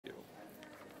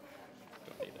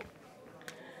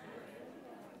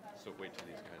so wait till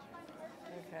these guys are.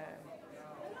 Okay.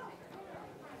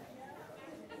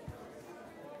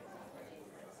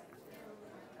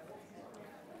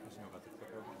 Does know about the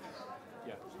clicker?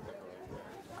 Yeah, there's a clicker right there.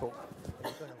 Cool. Are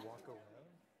you going to walk around?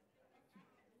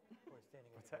 Or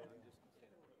standing What's that?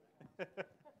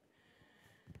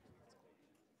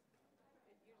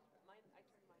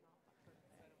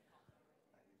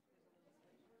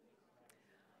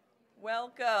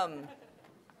 Welcome.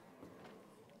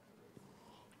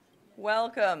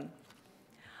 Welcome.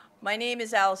 My name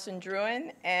is Allison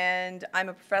Druin, and I'm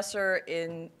a professor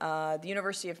in the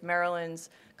University of Maryland's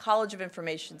College of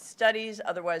Information Studies,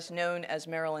 otherwise known as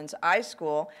Maryland's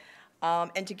iSchool,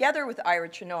 and together with Ira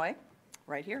Chenoy,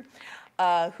 right here,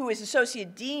 who is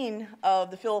Associate Dean of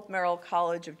the Philip Merrill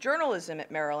College of Journalism at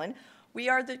Maryland, we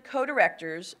are the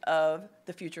co-directors of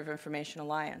the Future of Information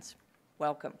Alliance.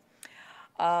 Welcome.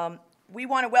 We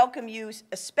want to welcome you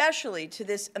especially to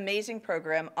this amazing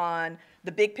program on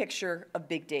the big picture of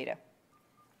big data.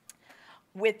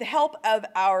 With the help of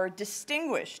our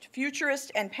distinguished futurists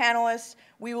and panelists,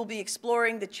 we will be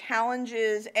exploring the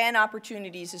challenges and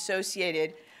opportunities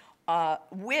associated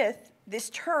with this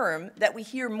term that we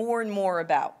hear more and more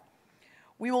about.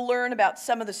 We will learn about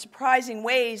some of the surprising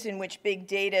ways in which big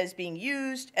data is being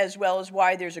used, as well as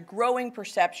why there's a growing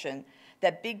perception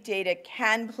that big data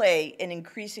can play an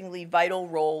increasingly vital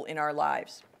role in our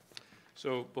lives.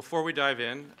 So before we dive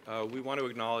in, we want to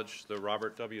acknowledge the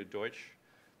Robert W. Deutsch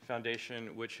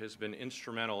Foundation, which has been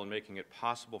instrumental in making it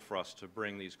possible for us to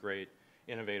bring these great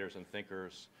innovators and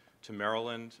thinkers to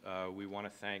Maryland. We want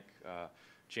to thank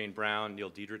Jane Brown,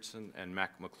 Neil Diedrichson, and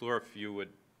Mac McClure. If you would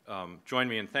join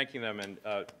me in thanking them, and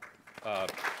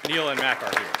Neil and Mac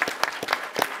are here.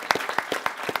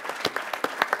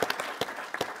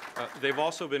 They've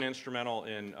also been instrumental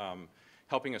in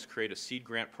helping us create a seed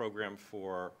grant program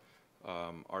for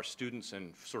our students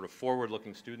and sort of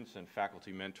forward-looking students and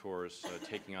faculty mentors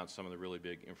taking on some of the really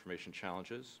big information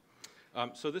challenges.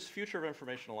 So this Future of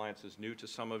Information Alliance is new to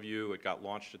some of you. It got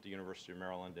launched at the University of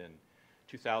Maryland in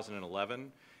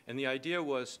 2011. And the idea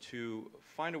was to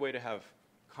find a way to have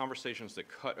conversations that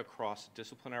cut across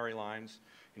disciplinary lines,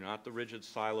 not the rigid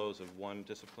silos of one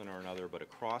discipline or another, but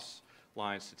across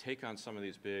lines to take on some of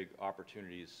these big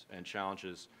opportunities and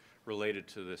challenges related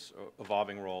to this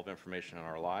evolving role of information in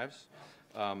our lives.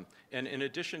 And in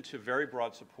addition to very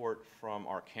broad support from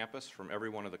our campus, from every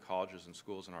one of the colleges and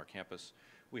schools in our campus,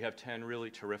 we have 10 really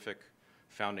terrific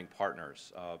founding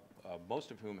partners,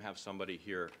 most of whom have somebody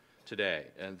here today.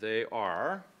 And they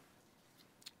are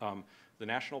the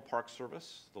National Park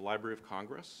Service, the Library of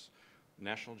Congress,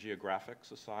 National Geographic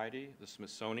Society, the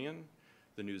Smithsonian,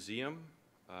 the Newseum,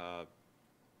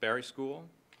 Barry School,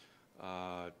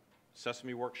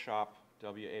 Sesame Workshop,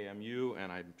 WAMU,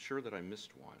 and I'm sure that I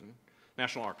missed one,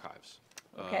 National Archives,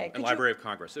 and Library of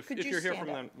Congress. If you're here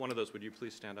from one of those, would you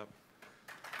please stand up?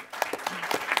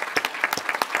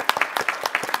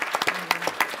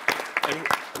 And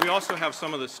we also have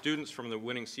some of the students from the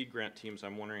winning seed grant teams.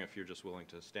 I'm wondering if you're just willing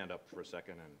to stand up for a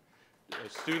second.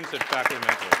 And students and faculty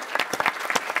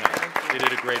mentors, they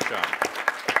did a great job.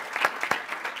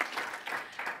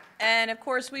 And of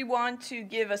course, we want to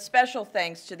give a special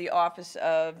thanks to the Office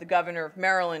of the Governor of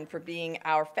Maryland for being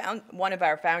one of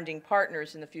our founding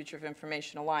partners in the Future of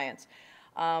Information Alliance.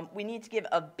 We need to give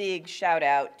a big shout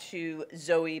out to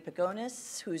Zoe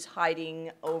Pagonis, who's hiding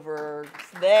over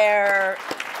there.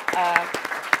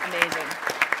 Amazing.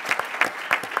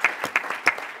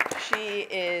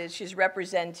 She's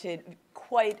represented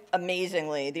quite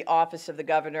amazingly the Office of the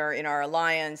Governor in our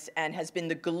alliance and has been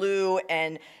the glue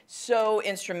and so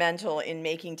instrumental in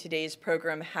making today's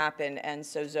program happen. And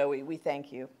so, Zoe, we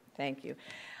thank you. Thank you.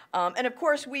 And of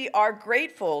course, we are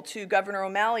grateful to Governor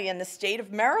O'Malley and the state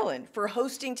of Maryland for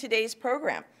hosting today's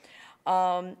program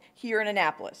here in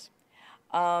Annapolis.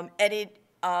 And it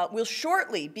will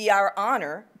shortly be our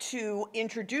honor to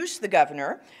introduce the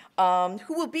governor,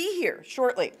 who will be here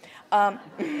shortly.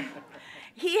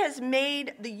 He has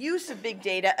made the use of big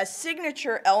data a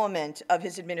signature element of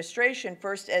his administration,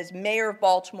 first as mayor of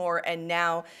Baltimore and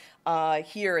now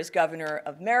here as governor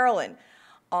of Maryland.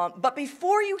 But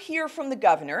before you hear from the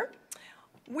governor,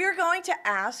 we're going to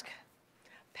ask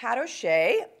Pat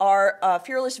O'Shea, our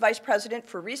fearless vice president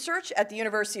for research at the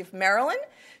University of Maryland,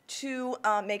 to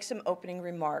make some opening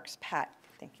remarks. Pat,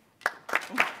 thank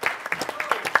you.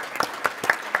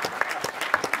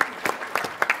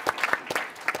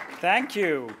 Thank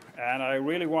you, and I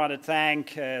really want to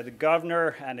thank the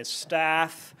governor and his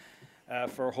staff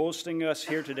for hosting us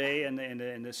here today in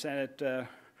the Senate, the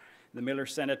Miller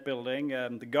Senate building.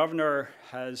 The governor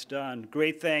has done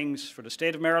great things for the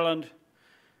state of Maryland,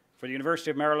 for the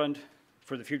University of Maryland,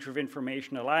 for the Future of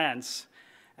Information Alliance,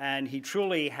 and he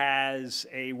truly has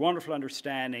a wonderful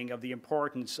understanding of the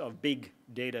importance of big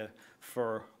data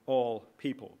for all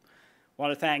people. I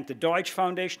want to thank the Deutsche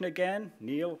Foundation again,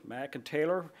 Neil, Mac, and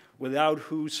Taylor, without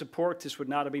whose support this would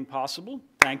not have been possible.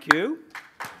 Thank you.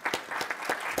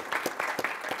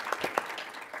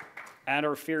 And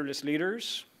our fearless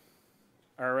leaders,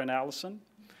 Aaron Allison,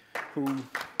 whose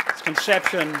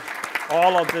conception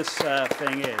all of this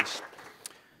thing is.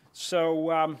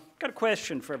 So got a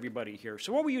question for everybody here.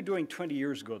 So what were you doing 20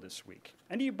 years ago this week?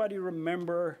 Anybody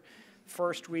remember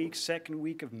first week, second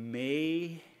week of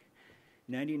May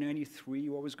 1993,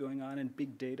 what was going on in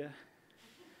big data?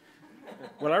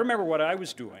 Well, I remember what I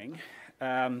was doing.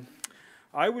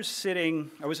 I was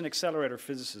an accelerator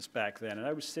physicist back then, and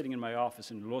I was sitting in my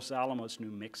office in Los Alamos,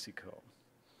 New Mexico.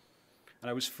 And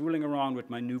I was fooling around with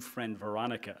my new friend,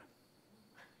 Veronica.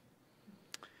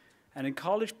 And in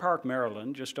College Park,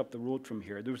 Maryland, just up the road from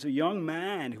here, there was a young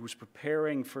man who was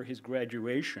preparing for his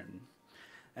graduation,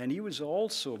 and he was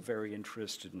also very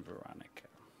interested in Veronica.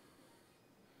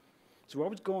 So what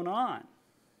was going on?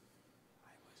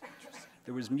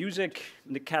 There was music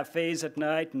in the cafes at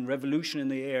night and revolution in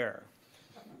the air.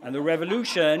 And the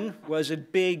revolution was a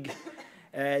big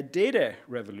data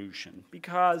revolution,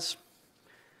 because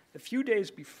a few days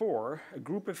before, a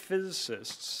group of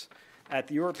physicists at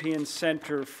the European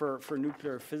Center for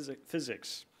Nuclear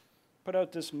Physics put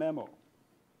out this memo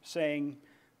saying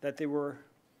that they were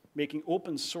making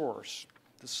open source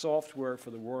the software for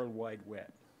the World Wide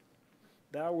Web.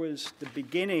 That was the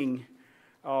beginning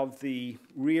of the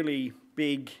really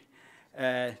big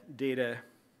data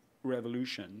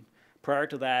revolution. Prior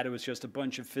to that, it was just a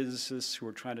bunch of physicists who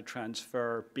were trying to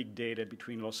transfer big data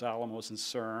between Los Alamos and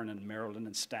CERN and Maryland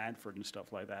and Stanford and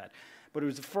stuff like that. But it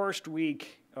was the first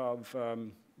week of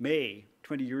May,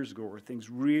 20 years ago, where things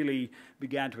really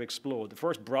began to explode. The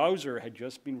first browser had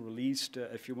just been released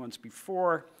a few months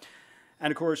before.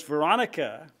 And of course,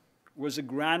 Veronica was the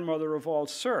grandmother of all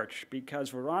search, because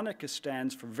Veronica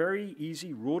stands for Very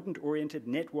Easy Rodent-Oriented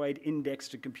Net-Wide Index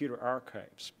to Computer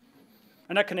Archives.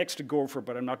 And that connects to Gopher,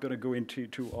 but I'm not going to go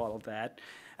into all of that.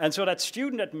 And so that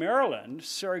student at Maryland,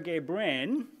 Sergey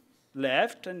Brin,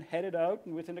 left and headed out,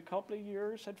 and within a couple of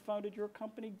years had founded your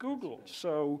company, Google.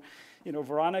 So, you know,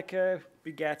 Veronica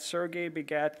begat Sergey,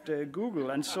 begat Google,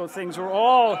 and so things were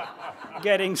all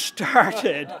getting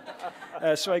started.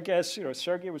 So I guess, you know,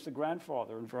 Sergey was the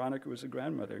grandfather and Veronica was the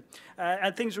grandmother.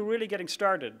 And things were really getting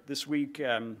started this week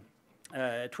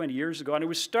 20 years ago. And it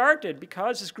was started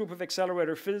because this group of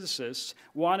accelerator physicists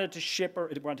wanted to ship,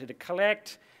 or wanted to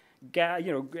collect,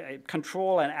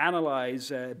 control and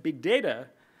analyze big data.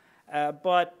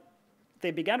 But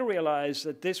they began to realize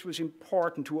that this was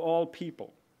important to all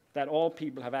people, that all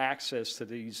people have access to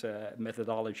these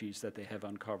methodologies that they have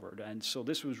uncovered. And so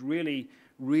this was really,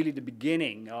 really the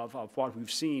beginning of what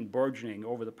we've seen burgeoning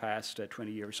over the past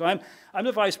 20 years. So I'm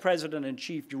the Vice President and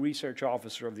Chief Research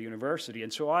Officer of the university,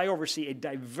 and so I oversee a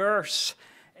diverse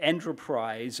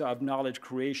enterprise of knowledge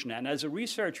creation. And as a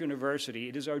research university,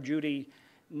 it is our duty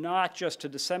not just to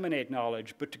disseminate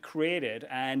knowledge, but to create it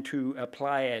and to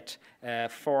apply it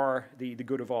for the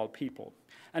good of all people.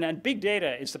 And then big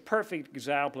data is the perfect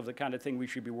example of the kind of thing we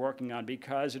should be working on,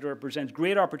 because it represents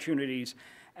great opportunities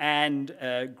and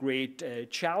great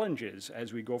challenges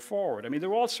as we go forward. I mean, there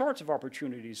are all sorts of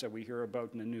opportunities that we hear about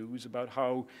in the news, about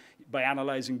how by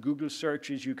analyzing Google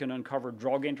searches you can uncover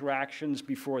drug interactions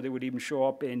before they would even show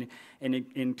up in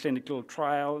clinical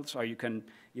trials, or you can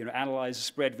analyze the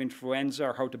spread of influenza,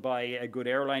 or how to buy a good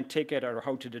airline ticket, or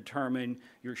how to determine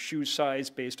your shoe size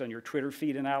based on your Twitter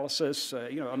feed analysis.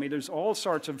 I mean, there's all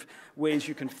sorts of ways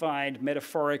you can find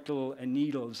metaphorical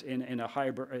needles in the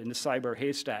cyber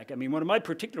haystack. I mean, one of my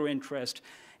particular interests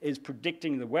is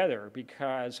predicting the weather,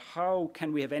 because how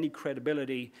can we have any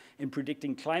credibility in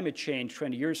predicting climate change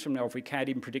 20 years from now if we can't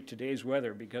even predict today's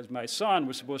weather? Because my son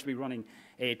was supposed to be running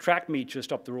a track meet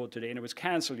just up the road today, and it was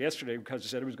canceled yesterday because they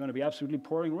said it was going to be absolutely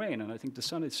pouring rain, and I think the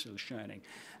sun is still shining.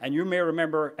 And you may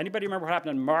remember, anybody remember what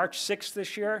happened on March 6th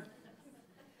this year?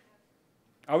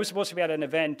 I was supposed to be at an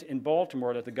event in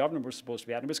Baltimore that the governor was supposed to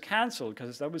be at, and it was canceled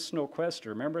because that was Snowquester.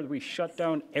 Remember, we shut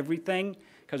down everything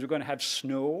because we're going to have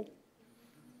snow?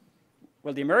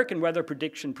 Well, the American weather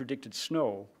prediction predicted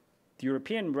snow. The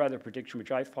European weather prediction,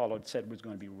 which I followed, said it was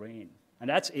going to be rain. And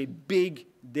that's a big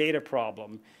data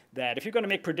problem, that if you're going to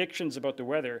make predictions about the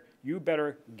weather, you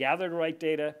better gather the right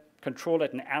data, control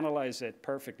it, and analyze it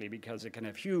perfectly, because it can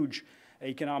have huge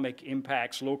economic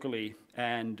impacts locally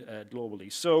and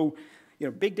globally. So,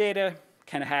 big data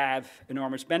can have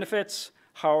enormous benefits.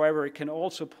 However, it can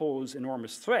also pose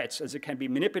enormous threats, as it can be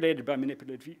manipulated by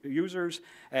manipulative users,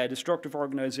 destructive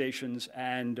organizations,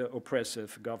 and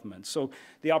oppressive governments. So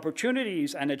the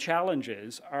opportunities and the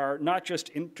challenges are not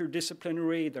just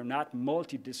interdisciplinary, they're not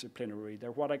multidisciplinary,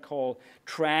 they're what I call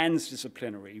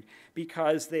transdisciplinary,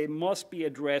 because they must be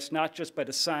addressed not just by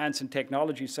the science and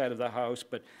technology side of the house,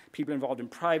 but people involved in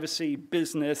privacy,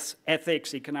 business,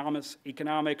 ethics,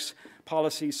 economics,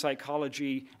 policy,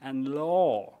 psychology, and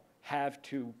law have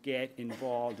to get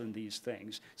involved in these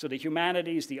things. So the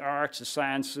humanities, the arts, the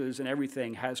sciences, and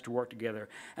everything has to work together.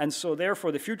 And so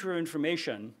therefore, the future of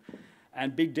information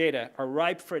and big data are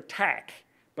ripe for attack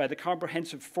by the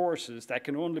comprehensive forces that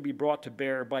can only be brought to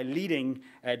bear by leading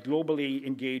globally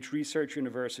engaged research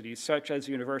universities, such as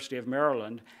the University of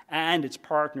Maryland and its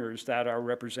partners that are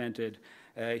represented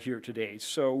here today.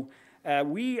 So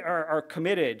we are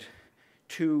committed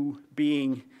to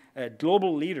being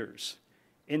global leaders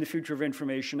in the future of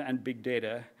information and big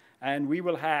data, and we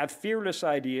will have fearless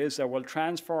ideas that will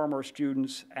transform our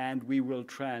students, and we will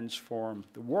transform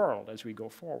the world as we go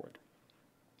forward.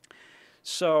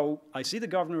 So I see the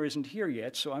governor isn't here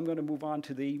yet, so I'm going to move on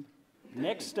to the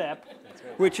next step,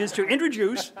 which is to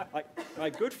introduce my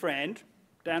good friend,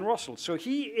 Dan Russell. So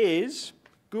he is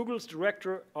Google's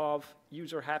Director of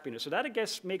User Happiness. So that, I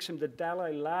guess, makes him the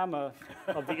Dalai Lama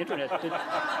of the internet.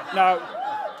 Now,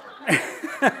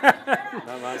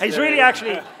 he's really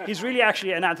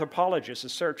actually an anthropologist, a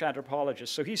search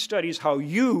anthropologist. So he studies how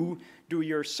you do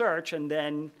your search and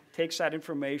then takes that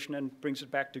information and brings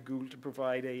it back to Google to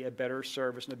provide a better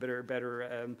service and a better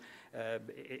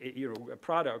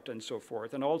product and so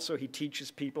forth. And also he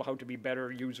teaches people how to be better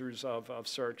users of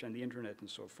search and the internet and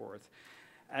so forth.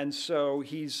 And so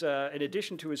he's, in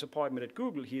addition to his appointment at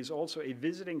Google, he is also a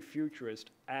visiting futurist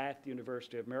at the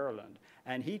University of Maryland.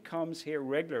 And he comes here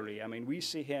regularly. I mean, we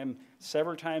see him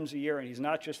several times a year, and he's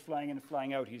not just flying in and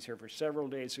flying out. He's here for several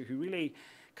days. So he really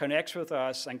connects with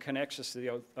us and connects us to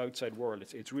the outside world.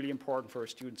 It's really important for our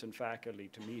students and faculty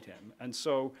to meet him. And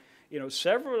so, you know,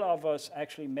 several of us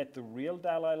actually met the real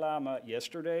Dalai Lama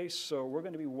yesterday, so we're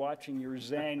going to be watching your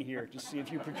Zen here to see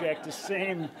if you project the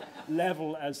same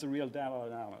level as the real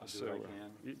Dalai Lama. Do what I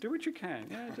can. Do what you can.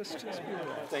 Yeah, just be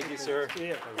relaxed. Thank you, sir.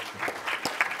 Yeah.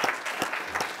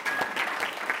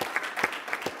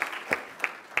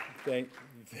 Thank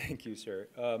you, sir.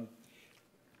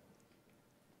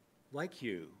 Like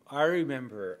you, I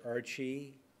remember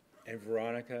Archie and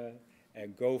Veronica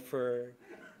and Gopher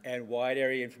and Wide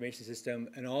Area Information System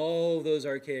and all those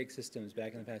archaic systems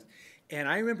back in the past. And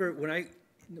I remember when it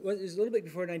was a little bit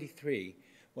before '93,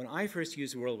 when I first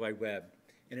used the World Wide Web,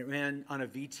 and it ran on a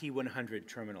VT100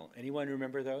 terminal. Anyone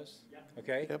remember those? Yeah.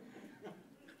 Okay? Yep.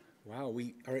 Wow,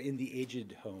 we are in the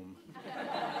aged home.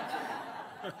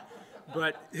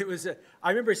 But it was, I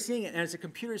remember seeing it, and as a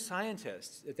computer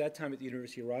scientist at that time at the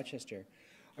University of Rochester,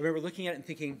 I remember looking at it and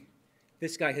thinking,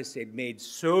 this guy has made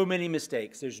so many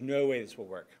mistakes, there's no way this will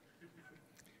work.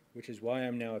 Which is why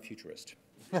I'm now a futurist.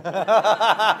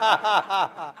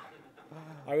 I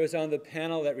was on the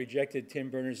panel that rejected Tim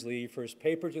Berners-Lee's first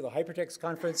paper to the Hypertext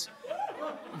Conference.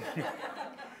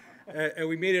 And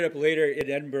we made it up later in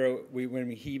Edinburgh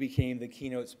when he became the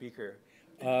keynote speaker.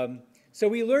 So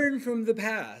we learn from the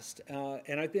past,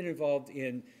 and I've been involved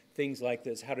in things like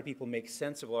this. How do people make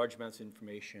sense of large amounts of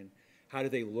information? How do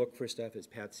they look for stuff, as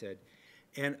Pat said?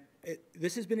 And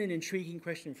this has been an intriguing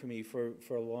question for me for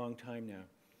a long time now.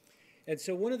 And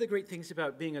so one of the great things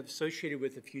about being associated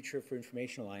with the Future for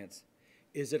Information Alliance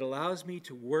is it allows me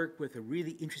to work with a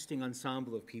really interesting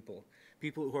ensemble of people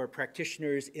who are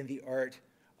practitioners in the art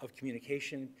of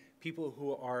communication, people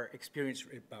who are experienced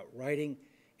about writing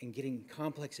and getting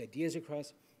complex ideas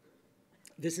across.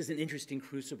 This is an interesting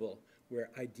crucible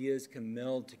where ideas can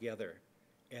meld together,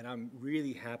 and I'm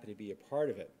really happy to be a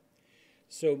part of it.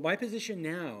 So my position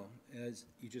now, as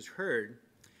you just heard,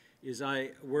 is I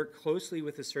work closely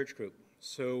with the search group.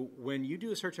 So when you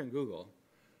do a search on Google,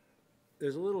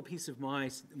 there's a little piece of my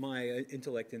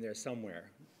intellect in there somewhere,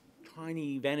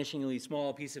 tiny, vanishingly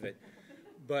small piece of it.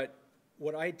 But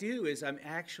what I do is I'm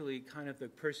actually kind of the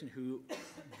person who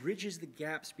bridges the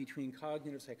gaps between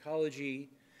cognitive psychology,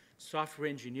 software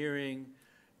engineering,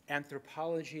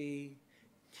 anthropology,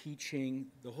 teaching,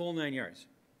 the whole 9 yards,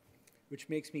 which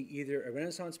makes me either a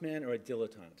Renaissance man or a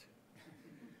dilettante.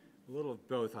 A little of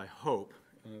both, I hope,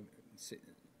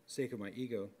 sake of my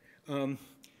ego. But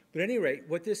at any rate,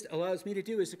 what this allows me to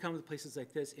do is to come to places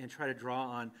like this and try to draw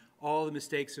on all the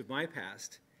mistakes of my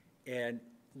past and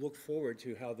look forward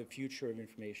to how the future of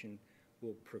information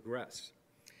will progress.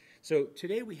 So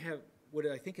today we have what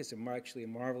I think is actually a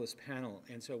marvelous panel.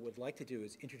 And so what I'd like to do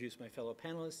is introduce my fellow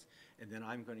panelists, and then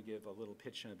I'm going to give a little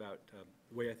pitch about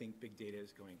the way I think big data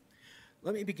is going.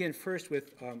 Let me begin first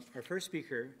with our first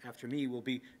speaker after me will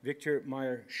be Victor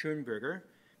Meyer-Schoenberger.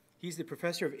 He's the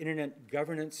professor of internet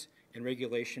governance and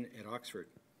regulation at Oxford.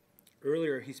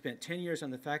 Earlier, he spent 10 years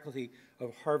on the faculty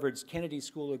of Harvard's Kennedy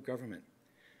School of Government.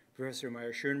 Professor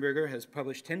Meyer-Schoenberger has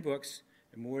published 10 books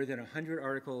and more than 100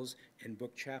 articles and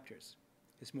book chapters.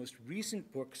 His most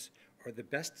recent books are the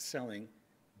best-selling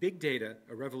Big Data,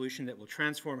 A Revolution That Will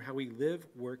Transform How We Live,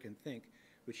 Work, and Think,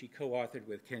 which he co-authored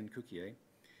with Ken Cukier,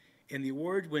 and the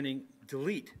award-winning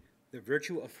Delete, The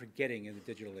Virtue of Forgetting in the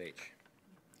Digital Age.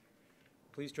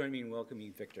 Please join me in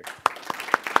welcoming Victor.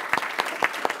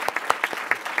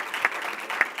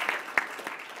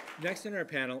 Next on our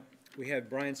panel, we have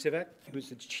Brian Sivak, who's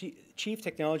the Chief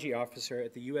Technology Officer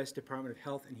at the U.S. Department of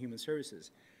Health and Human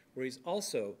Services, where he's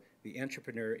also the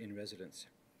entrepreneur in residence.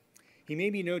 He may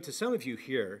be known to some of you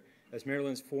here as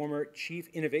Maryland's former Chief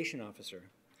Innovation Officer,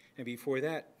 and before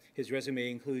that, his resume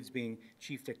includes being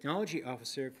Chief Technology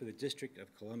Officer for the District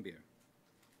of Columbia.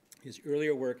 His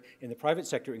earlier work in the private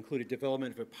sector included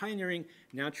development of a pioneering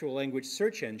natural language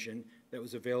search engine that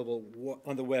was available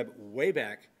on the web way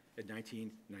back in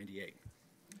 1998.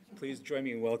 Please join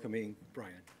me in welcoming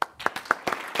Brian.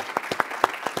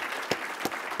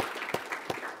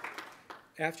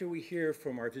 After we hear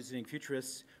from our visiting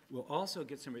futurists, we'll also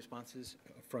get some responses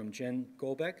from Jen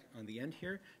Golbeck on the end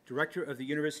here, director of the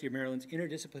University of Maryland's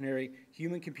Interdisciplinary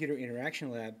Human-Computer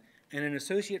Interaction Lab and an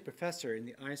associate professor in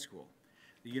the iSchool,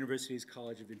 the university's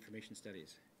College of Information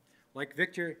Studies. Like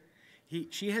Victor,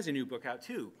 she has a new book out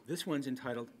too. This one's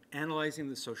entitled Analyzing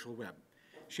the Social Web.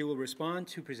 She will respond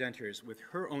to presenters with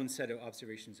her own set of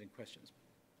observations and questions.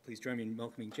 Please join me in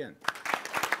welcoming Jen.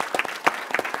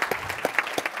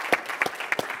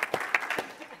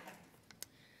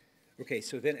 Okay,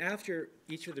 so then after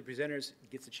each of the presenters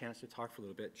gets a chance to talk for a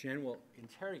little bit, Jen will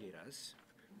interrogate us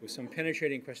with some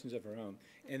penetrating questions of her own,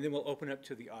 and then we'll open up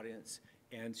to the audience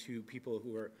and to people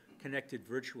who are connected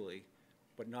virtually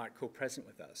but not co-present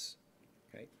with us.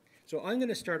 Okay? So I'm going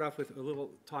to start off with a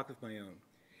little talk of my own.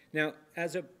 Now,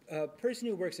 as a person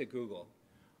who works at Google,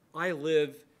 I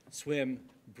live, swim,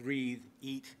 breathe,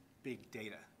 eat big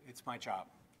data. It's my job.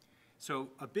 So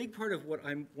a big part of what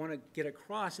I want to get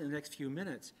across in the next few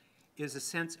minutes is a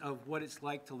sense of what it's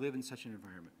like to live in such an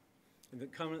environment and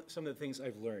some of the things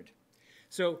I've learned.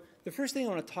 So the first thing I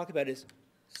want to talk about is,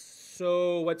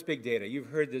 so what's big data? You've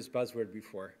heard this buzzword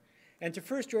before. And to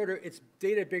first order, it's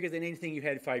data bigger than anything you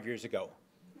had 5 years ago.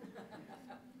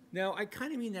 Now, I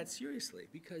kind of mean that seriously,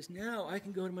 because now I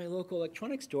can go to my local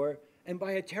electronics store and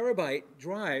buy a terabyte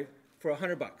drive for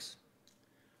 $100.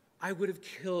 I would have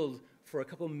killed for a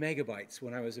couple megabytes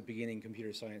when I was a beginning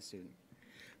computer science student.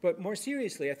 But more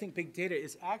seriously, I think big data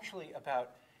is actually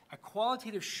about a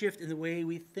qualitative shift in the way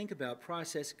we think about,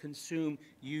 process, consume,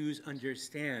 use,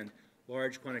 understand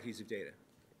large quantities of data.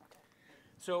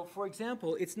 So, for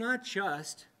example, it's not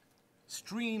just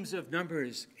streams of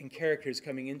numbers and characters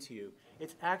coming into you.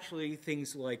 It's actually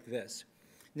things like this.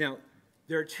 Now,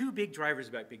 there are two big drivers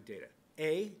about big data.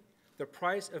 A, the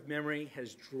price of memory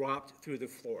has dropped through the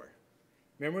floor.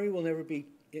 Memory will never be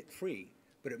free,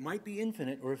 but it might be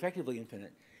infinite or effectively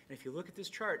infinite. And if you look at this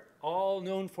chart, all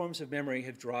known forms of memory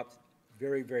have dropped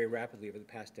very, very rapidly over the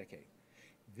past decade.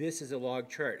 This is a log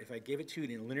chart. If I gave it to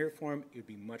you in a linear form, it would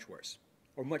be much worse,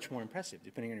 or much more impressive,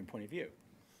 depending on your point of view.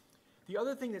 The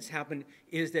other thing that's happened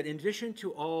is that in addition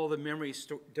to all the memory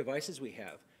devices we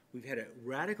have, we've had a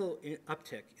radical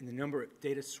uptick in the number of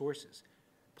data sources,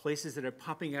 places that are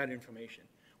popping out information.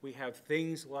 We have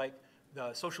things like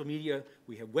the social media,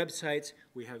 we have websites,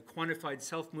 we have quantified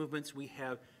self-movements, we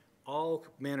have all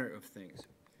manner of things.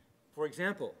 For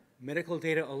example, medical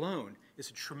data alone is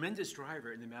a tremendous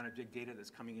driver in the amount of big data that's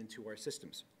coming into our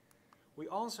systems. We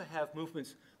also have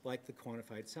movements like the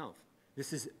quantified self.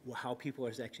 This is how people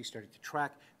are actually starting to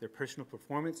track their personal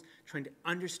performance, trying to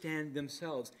understand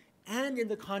themselves, and in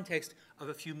the context of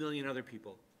a few million other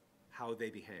people, how they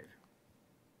behave.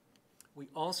 We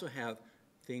also have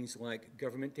things like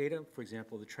government data, for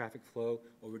example, the traffic flow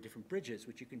over different bridges,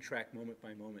 which you can track moment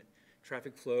by moment.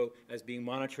 Traffic flow as being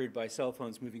monitored by cell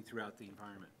phones moving throughout the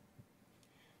environment.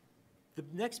 The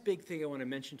next big thing I want to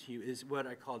mention to you is what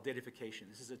I call datafication.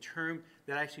 This is a term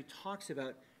that actually talks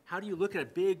about how do you look at a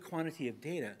big quantity of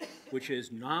data, which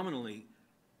is nominally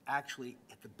actually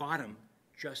at the bottom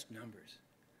just numbers.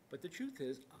 But the truth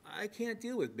is, I can't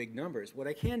deal with big numbers. What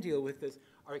I can deal with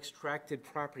are extracted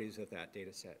properties of that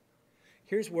data set.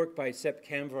 Here's work by Sepp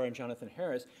Kamvar and Jonathan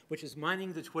Harris, which is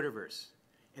mining the Twitterverse.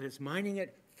 And it's mining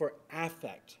it for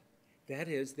affect. That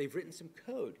is, they've written some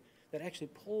code that actually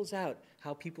pulls out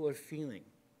how people are feeling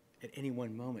at any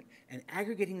one moment and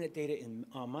aggregating that data in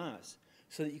en masse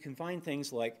so that you can find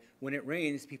things like when it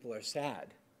rains, people are sad.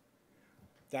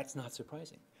 That's not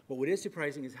surprising. But what is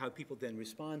surprising is how people then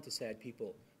respond to sad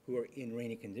people who are in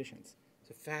rainy conditions.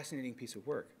 It's a fascinating piece of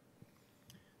work.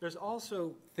 There's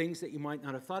also things that you might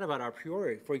not have thought about a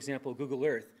priori. For example, Google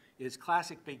Earth is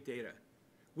classic big data.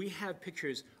 We have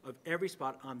pictures of every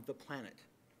spot on the planet.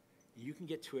 You can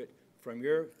get to it from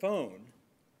your phone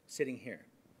sitting here.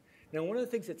 Now, one of the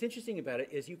things that's interesting about it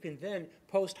is you can then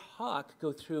post hoc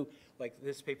go through, like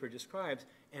this paper describes,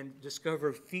 and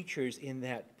discover features in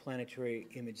that planetary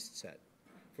image set.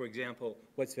 For example,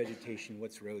 what's vegetation,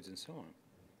 what's roads, and so on.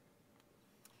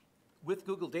 With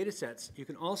Google data sets, you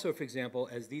can also, for example,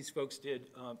 as these folks did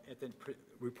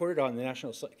reported on the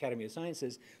National Academy of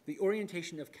Sciences, the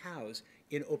orientation of cows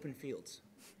in open fields.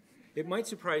 It might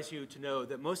surprise you to know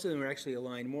that most of them are actually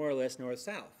aligned more or less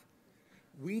north-south.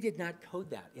 We did not code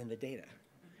that in the data.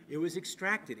 It was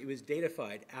extracted, it was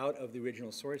datafied out of the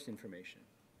original source information.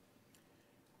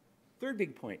 Third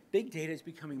big point, big data is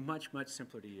becoming much, much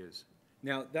simpler to use.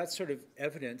 Now, that's sort of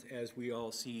evident as we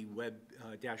all see web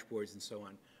dashboards and so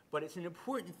on. But it's an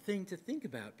important thing to think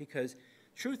about because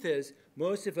truth is,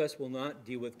 most of us will not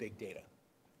deal with big data.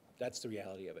 That's the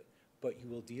reality of it. But you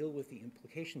will deal with the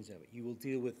implications of it. You will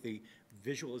deal with the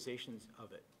visualizations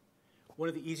of it. One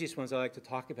of the easiest ones I like to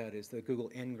talk about is the Google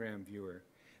Ngram viewer.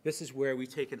 This is where we've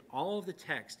taken all of the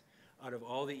text out of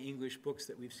all the English books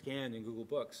that we've scanned in Google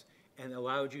Books and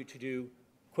allowed you to do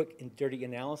quick and dirty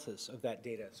analysis of that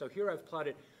data. So here I've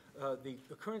plotted the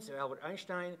occurrence of Albert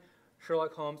Einstein,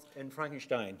 Sherlock Holmes, and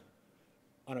Frankenstein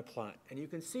on a plot. And you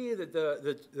can see that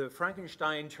the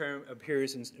Frankenstein term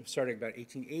appears starting about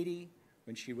 1880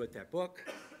 when she wrote that book,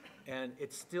 and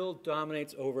it still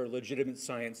dominates over legitimate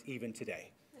science even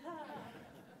today.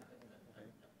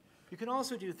 You can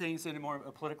also do things in a more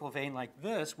political vein like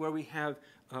this, where we have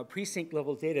precinct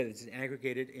level data that's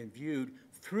aggregated and viewed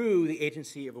through the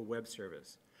agency of a web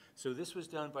service. So this was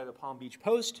done by the Palm Beach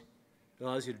Post. It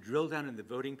allows you to drill down in the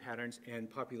voting patterns and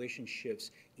population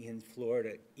shifts in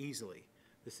Florida easily.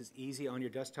 This is easy on your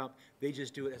desktop. They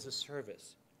just do it as a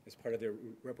service, as part of their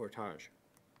reportage.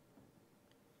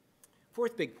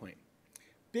 Fourth big point,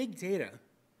 big data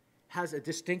has a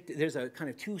distinct, there's a kind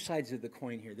of two sides of the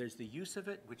coin here. There's the use of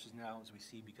it, which is now, as we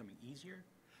see, becoming easier.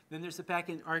 Then there's the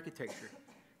back-end architecture.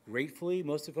 Gratefully,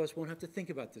 most of us won't have to think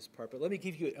about this part, but let me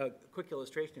give you a quick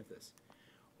illustration of this.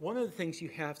 One of the things you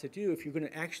have to do if you're going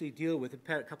to actually deal with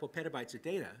a couple petabytes of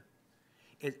data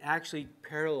is actually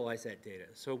parallelize that data.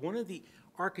 So one of the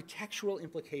architectural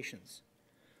implications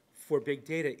for big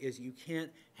data is you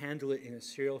can't handle it in a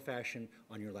serial fashion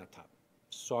on your laptop.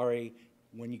 Sorry,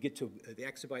 when you get to the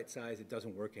exabyte size, it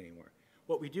doesn't work anymore.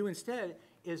 What we do instead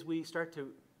is we start to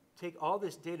take all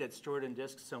this data that's stored in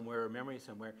disk somewhere or memory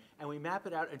somewhere, and we map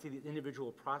it out into the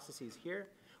individual processes here.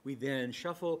 We then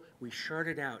shuffle, we shard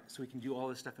it out so we can do all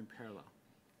this stuff in parallel.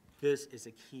 This is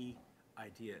a key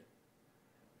idea.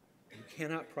 You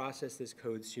cannot process this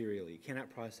code serially. You cannot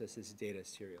process this data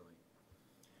serially.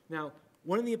 Now,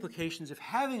 one of the implications of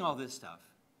having all this stuff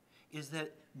is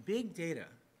that big data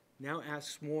now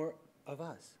asks more of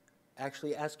us,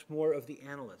 actually asks more of the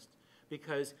analyst,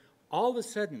 because all of a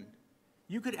sudden,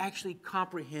 you could actually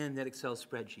comprehend that Excel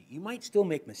spreadsheet. You might still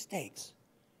make mistakes,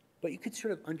 but you could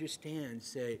sort of understand,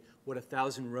 say, what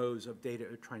 1,000 rows of data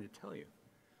are trying to tell you.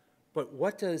 But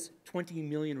what does 20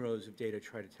 million rows of data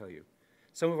try to tell you?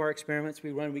 Some of our experiments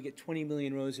we run, we get 20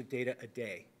 million rows of data a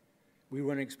day. We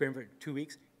run an experiment for 2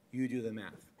 weeks, you do the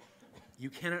math. You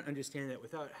cannot understand that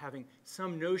without having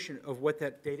some notion of what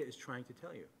that data is trying to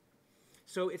tell you.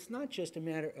 So it's not just a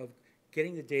matter of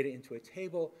getting the data into a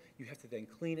table, you have to then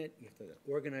clean it, you have to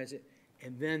organize it,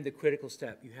 and then the critical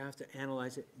step, you have to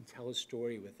analyze it and tell a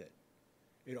story with it.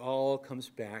 It all comes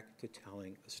back to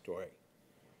telling a story.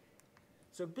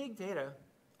 So big data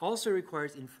also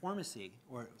requires informacy,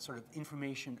 or sort of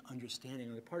information understanding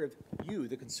on the part of you,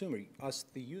 the consumer, us,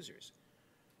 the users.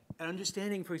 And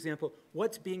understanding, for example,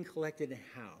 what's being collected and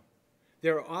how.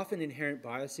 There are often inherent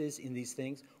biases in these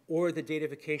things, or the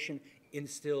datafication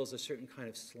instills a certain kind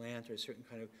of slant or a certain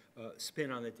kind of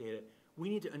spin on the data. We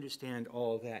need to understand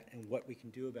all of that and what we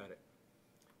can do about it.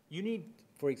 You need,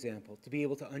 for example, to be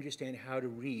able to understand how to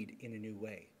read in a new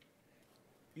way.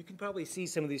 You can probably see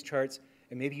some of these charts,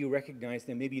 and maybe you recognize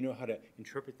them, maybe you know how to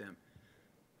interpret them.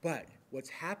 But what's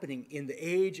happening in the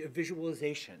age of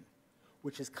visualization,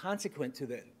 which is consequent to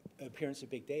the appearance of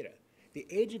big data, the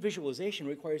age of visualization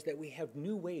requires that we have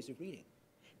new ways of reading,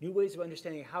 new ways of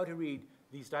understanding how to read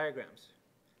these diagrams.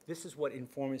 This is what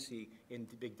informacy in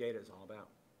big data is all about.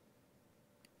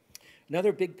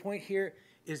 Another big point here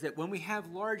is that when we have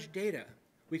large data,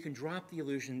 we can drop the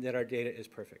illusion that our data is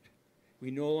perfect.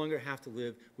 We no longer have to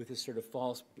live with this sort of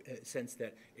false sense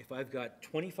that if I've got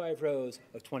 25 rows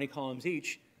of 20 columns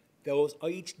each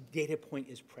data point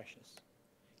is precious.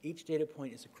 Each data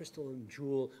point is a crystal and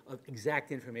jewel of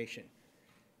exact information.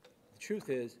 The truth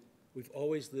is, we've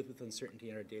always lived with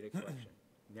uncertainty in our data collection.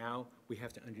 Now we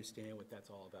have to understand what that's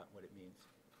all about, what it means.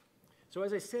 So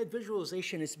as I said,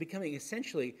 visualization is becoming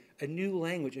essentially a new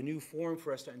language, a new form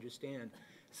for us to understand.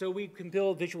 So we can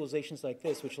build visualizations like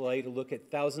this, which allow you to look at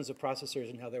thousands of processors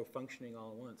and how they're functioning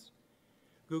all at once.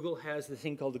 Google has the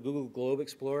thing called the Google Globe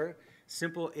Explorer,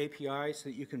 simple APIs so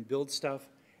that you can build stuff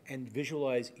and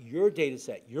visualize your data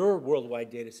set, your worldwide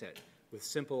data set, with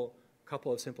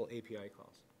couple of simple API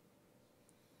calls.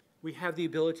 We have the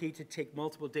ability to take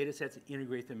multiple data sets and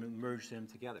integrate them and merge them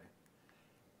together.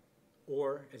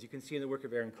 Or, as you can see in the work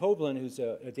of Aaron Koblin, who's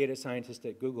a data scientist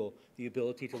at Google, the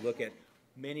ability to look at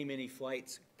many, many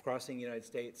flights crossing the United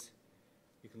States.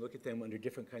 You can look at them under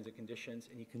different kinds of conditions,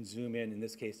 and you can zoom in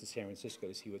this case, to San Francisco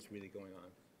to see what's really going on.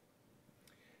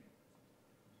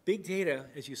 Big data,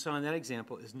 as you saw in that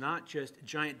example, is not just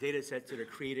giant data sets that are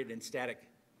created and static.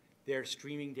 They're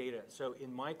streaming data. So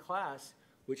in my class,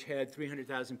 which had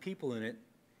 300,000 people in it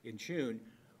in June,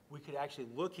 we could actually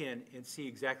look in and see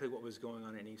exactly what was going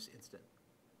on in each instant.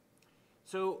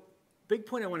 So big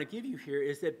point I want to give you here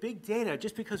is that big data,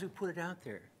 just because we put it out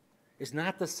there, is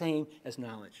not the same as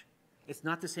knowledge. It's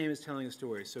not the same as telling a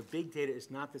story. So big data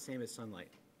is not the same as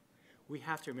sunlight. We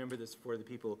have to remember this for the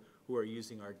people who are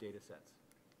using our data sets.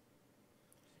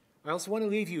 I also want to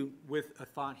leave you with a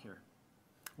thought here.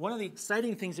 One of the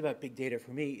exciting things about big data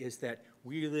for me is that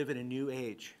we live in a new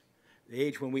age, the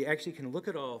age when we actually can look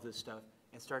at all of this stuff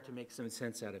and start to make some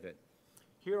sense out of it.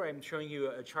 Here I'm showing you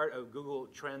a chart of Google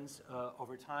Trends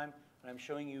over time, and I'm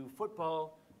showing you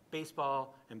football,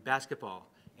 baseball, and basketball.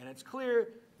 And it's clear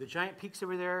the giant peaks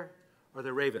over there are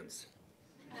the Ravens.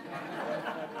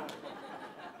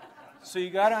 So you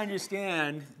got to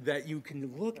understand that you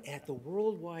can look at the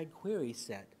worldwide query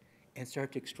set and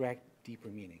start to extract deeper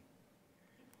meaning.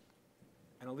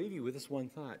 And I'll leave you with this one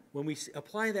thought. When we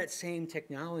apply that same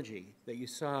technology that you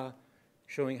saw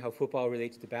showing how football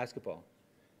relates to basketball,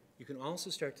 you can also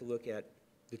start to look at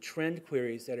the trend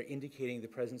queries that are indicating the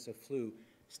presence of flu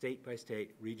state by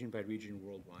state, region by region,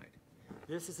 worldwide.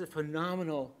 This is a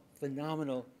phenomenal,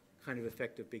 phenomenal kind of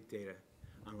effect of big data.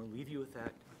 I'm going to leave you with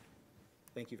that.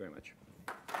 Thank you very much.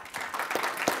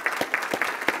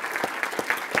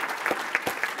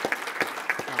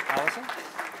 Allison?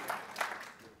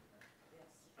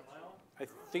 I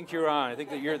think you're on. I think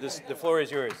that the floor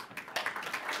is yours.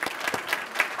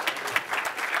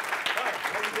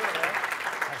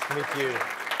 Nice to meet you.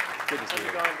 Good to see you. How's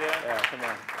it going, Dan? Yeah, come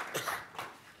on.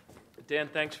 Dan,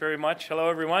 thanks very much. Hello,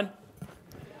 everyone.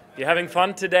 You having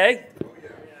fun today?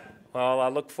 Well, I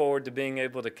look forward to being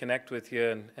able to connect with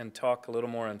you and talk a little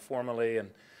more informally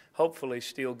and hopefully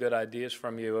steal good ideas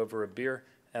from you over a beer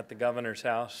at the governor's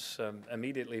house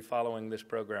immediately following this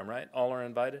program, right? All are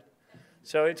invited?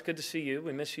 So it's good to see you.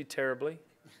 We miss you terribly.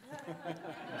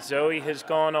 Zoe has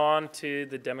gone on to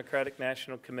the Democratic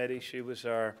National Committee. She was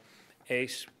our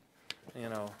ace,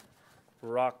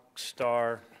 rock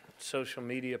star social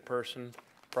media person.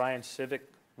 Brian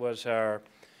Civic was our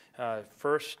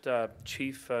first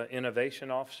chief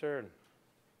innovation officer, and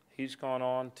he's gone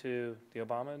on to the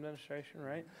Obama administration,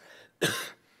 right?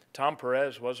 Tom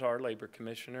Perez was our labor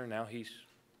commissioner. Now he's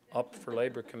up for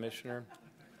labor commissioner.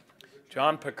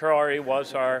 John Picari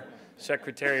was our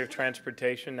Secretary of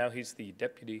Transportation. Now he's the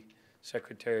Deputy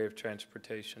Secretary of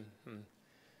Transportation.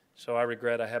 So I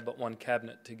regret I have but one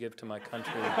cabinet to give to my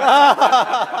country.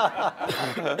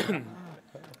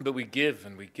 But we give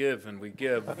and we give and we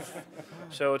give.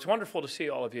 So it's wonderful to see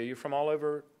all of you. You're from all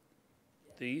over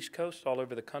the East Coast, all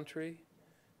over the country.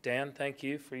 Dan, thank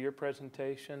you for your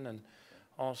presentation. And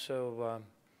also,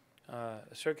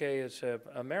 Sergey is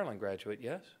a Maryland graduate,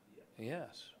 yes?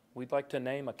 Yes. We'd like to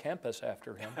name a campus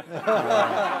after him.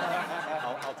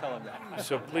 I'll tell him that.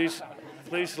 So please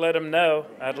let him know.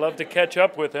 I'd love to catch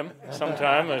up with him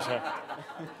sometime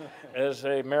as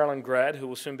a Maryland grad who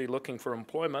will soon be looking for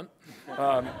employment.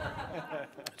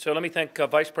 So let me thank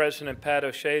Vice President Pat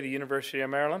O'Shea, the University of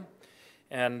Maryland,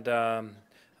 and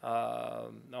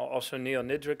also Neil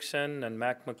Nidrickson and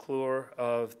Mac McClure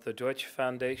of the Deutsche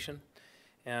Foundation.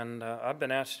 And I've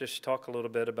been asked to just talk a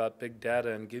little bit about big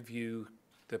data and give you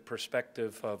the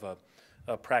perspective of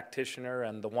a practitioner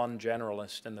and the one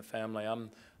generalist in the family.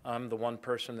 I'm the one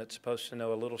person that's supposed to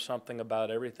know a little something about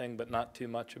everything, but not too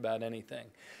much about anything.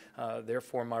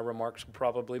 Therefore, my remarks will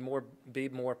probably be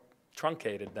more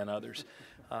truncated than others.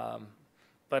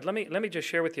 But let me just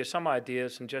share with you some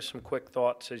ideas and just some quick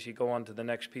thoughts as you go on to the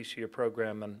next piece of your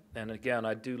program. And again,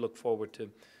 I do look forward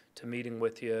to meeting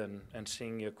with you and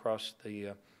seeing you across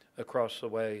the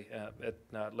way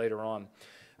later on.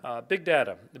 Big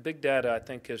data. The big data, I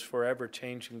think, is forever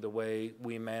changing the way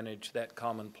we manage that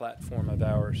common platform of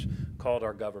ours called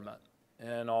our government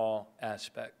in all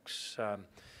aspects.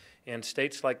 In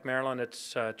states like Maryland,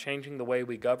 it's changing the way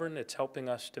we govern. It's helping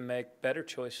us to make better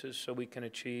choices so we can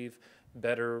achieve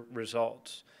better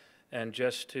results. And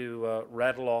just to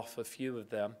rattle off a few of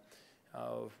them,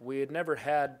 we had never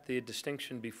had the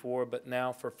distinction before, but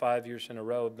now for 5 years in a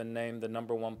row have been named the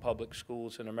 #1 public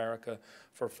schools in America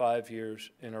for 5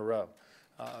 years in a row.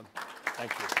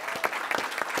 Thank you.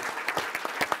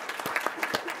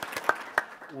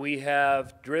 We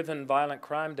have driven violent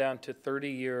crime down to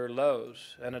 30-year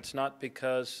lows, and it's not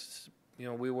because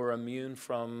we were immune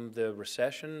from the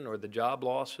recession or the job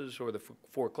losses or the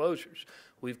foreclosures.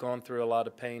 We've gone through a lot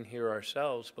of pain here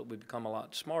ourselves, but we've become a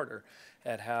lot smarter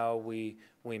at how we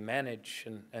manage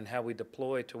and how we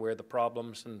deploy to where the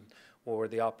problems or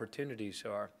the opportunities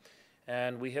are.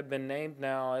 And we have been named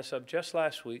now, as of just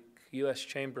last week, U.S.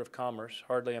 Chamber of Commerce,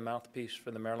 hardly a mouthpiece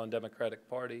for the Maryland Democratic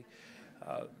Party,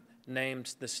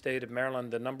 names the state of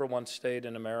Maryland the #1 state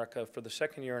in America for the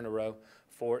second year in a row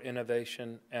for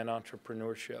innovation and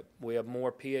entrepreneurship. We have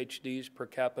more PhDs per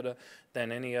capita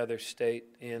than any other state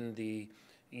in the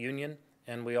union,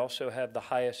 and we also have the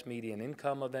highest median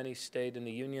income of any state in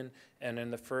the union, and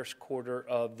in the first quarter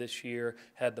of this year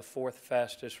had the 4th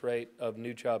fastest rate of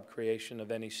new job creation of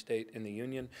any state in the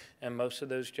union, and most of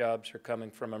those jobs are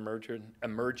coming from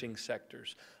emerging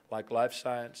sectors like life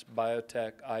science,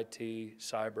 biotech, IT,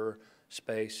 cyber,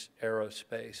 space,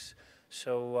 aerospace.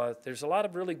 So there's a lot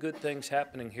of really good things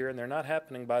happening here, and they're not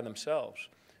happening by themselves.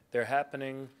 They're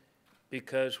happening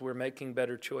because we're making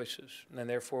better choices, and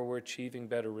therefore we're achieving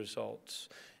better results.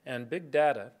 And big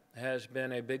data has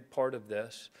been a big part of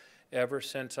this ever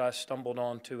since I stumbled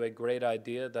onto a great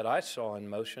idea that I saw in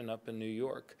motion up in New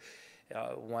York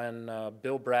when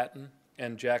Bill Bratton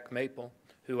and Jack Maple,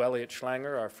 who Elliot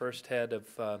Schlanger, our first head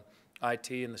of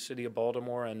IT in the city of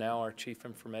Baltimore and now our chief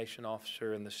information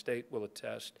officer in the state, will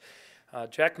attest.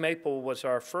 Jack Maple was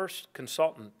our first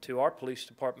consultant to our police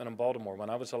department in Baltimore when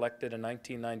I was elected in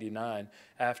 1999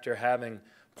 after having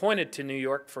pointed to New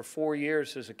York for 4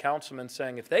 years as a councilman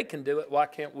saying, if they can do it, why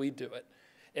can't we do it?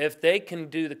 If they can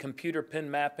do the computer pin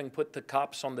mapping, put the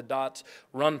cops on the dots,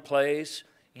 run plays,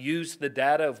 use the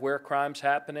data of where crime's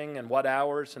happening and what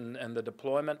hours and the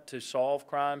deployment to solve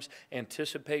crimes,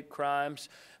 anticipate crimes,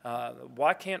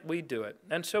 why can't we do it?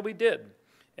 And so we did.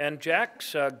 And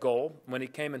Jack's goal, when he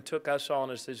came and took us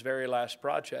on as his very last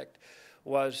project,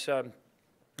 was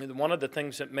one of the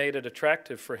things that made it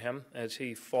attractive for him as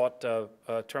he fought a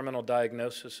terminal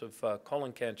diagnosis of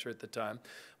colon cancer at the time,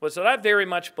 was that I very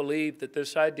much believed that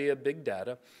this idea of big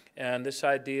data and this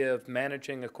idea of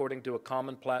managing according to a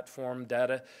common platform,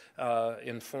 data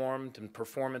informed and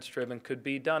performance driven, could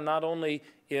be done not only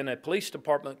in a police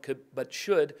department, but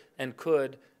should and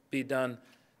could be done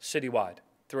citywide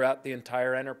throughout the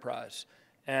entire enterprise.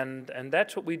 And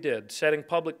that's what we did, setting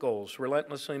public goals,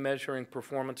 relentlessly measuring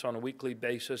performance on a weekly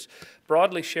basis,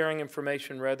 broadly sharing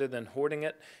information rather than hoarding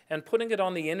it, and putting it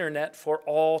on the internet for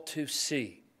all to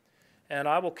see. And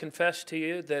I will confess to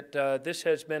you that this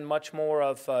has been much more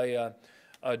of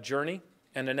a journey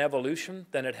and an evolution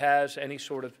than it has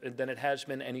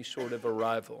been any sort of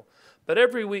arrival. But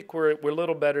every week we're a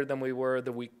little better than we were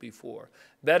the week before.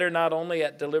 Better not only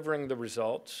at delivering the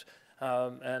results,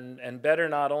 and better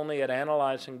not only at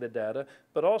analyzing the data,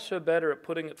 but also better at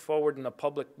putting it forward in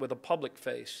with a public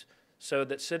face, so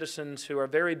that citizens who are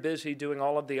very busy doing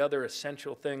all of the other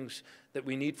essential things that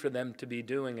we need for them to be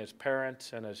doing as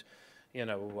parents and as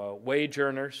wage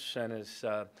earners and as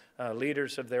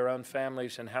leaders of their own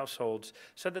families and households,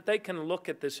 so that they can look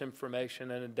at this information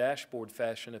in a dashboard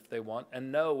fashion if they want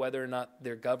and know whether or not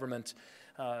their government's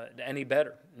any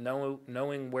better,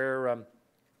 knowing where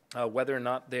whether or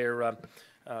not they're,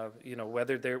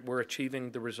 we're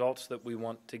achieving the results that we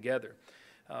want together.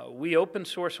 We open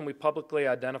source and we publicly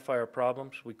identify our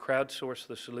problems. We crowdsource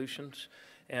the solutions.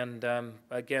 And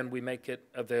again, we make it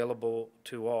available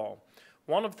to all.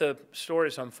 One of the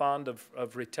stories I'm fond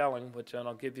of retelling, and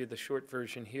I'll give you the short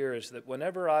version here, is that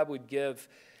whenever I would give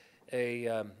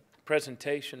a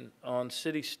presentation on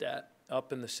CityStat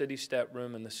up in the CityStat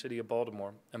room in the city of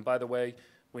Baltimore, and by the way,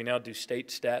 we now do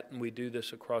state stat, and we do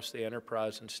this across the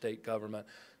enterprise and state government.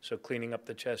 So cleaning up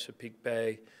the Chesapeake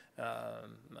Bay,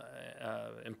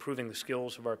 improving the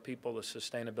skills of our people, the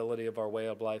sustainability of our way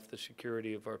of life, the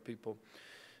security of our people.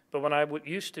 But when I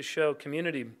used to show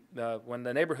community, when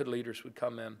the neighborhood leaders would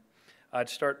come in, I'd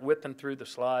start whipping through the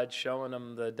slides, showing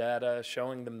them the data,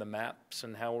 showing them the maps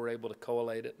and how we're able to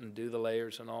collate it and do the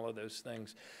layers and all of those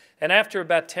things. And after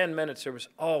about 10 minutes, there was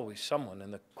always someone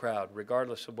in the crowd,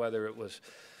 regardless of whether it was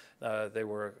they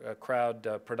were a crowd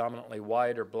predominantly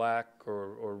white or black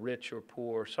or rich or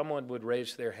poor. Someone would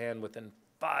raise their hand within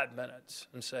 5 minutes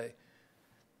and say,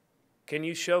 "Can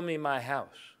you show me my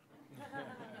house?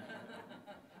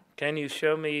 Can you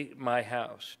show me my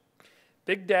house?"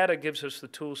 Big data gives us the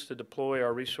tools to deploy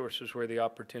our resources where the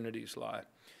opportunities lie.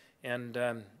 And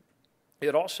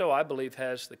it also, I believe,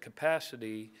 has the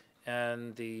capacity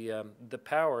and the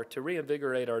power to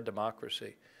reinvigorate our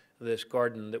democracy, this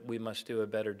garden that we must do a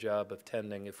better job of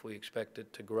tending if we expect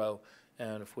it to grow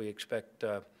and if we expect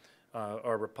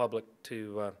our republic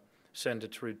to send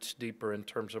its roots deeper in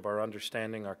terms of our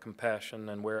understanding, our compassion,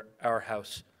 and where our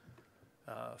house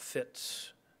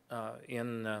fits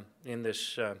in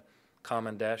this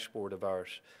common dashboard of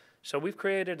ours. So we've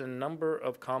created a number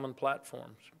of common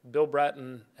platforms. Bill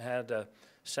Bratton had a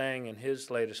saying in his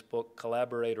latest book,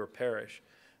 Collaborate or Perish.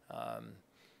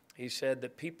 He said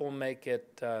that people make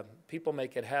it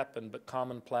happen, but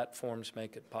common platforms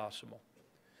make it possible.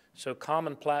 So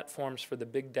common platforms for the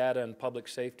big data and public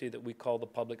safety that we call the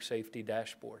public safety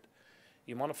dashboard.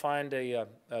 You want to find a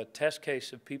test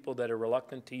case of people that are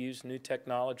reluctant to use new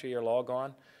technology or log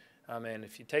on? I mean,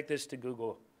 if you take this to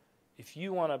Google, if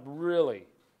you want to really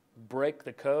break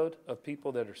the code of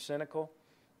people that are cynical,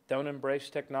 don't embrace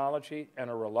technology, and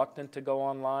are reluctant to go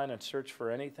online and search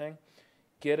for anything,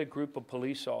 get a group of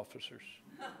police officers.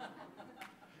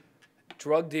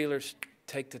 Drug dealers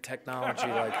take to technology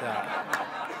like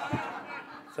that.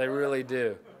 They really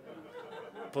do.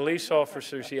 Police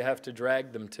officers, you have to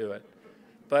drag them to it.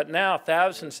 But now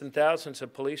thousands and thousands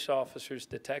of police officers,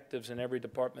 detectives in every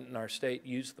department in our state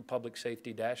use the public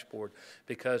safety dashboard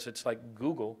because it's like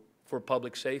Google for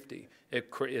public safety. It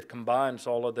combines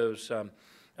all of those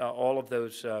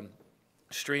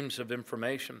streams of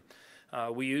information.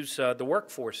 We use the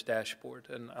workforce dashboard,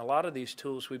 and a lot of these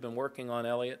tools we've been working on,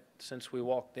 Elliot, since we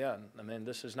walked in. I mean,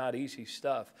 this is not easy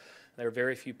stuff. There are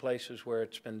very few places where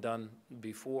it's been done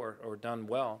before or done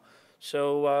well.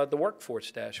 So the workforce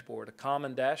dashboard, a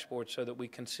common dashboard so that we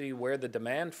can see where the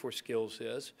demand for skills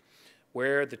is,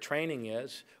 where the training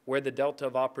is, where the delta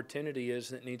of opportunity is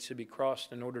that needs to be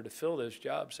crossed in order to fill those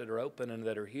jobs that are open and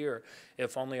that are here,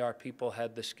 if only our people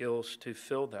had the skills to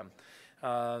fill them.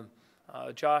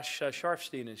 Josh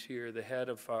Sharfstein is here, the head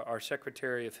of our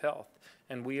Secretary of Health,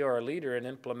 and we are a leader in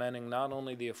implementing not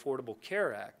only the Affordable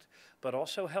Care Act, but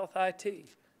also Health IT,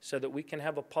 so that we can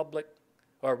have a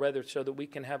so that we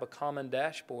can have a common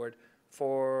dashboard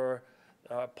for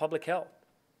public health,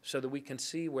 so that we can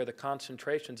see where the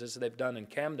concentrations, as they've done in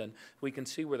Camden, we can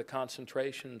see where the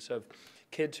concentrations of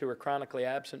kids who are chronically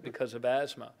absent because of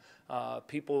asthma,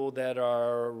 people that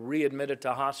are readmitted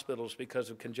to hospitals because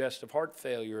of congestive heart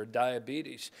failure or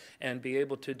diabetes, and be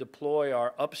able to deploy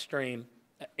our upstream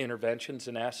interventions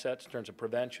and assets in terms of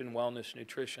prevention, wellness,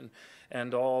 nutrition,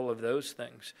 and all of those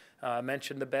things. I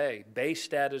mentioned the Bay.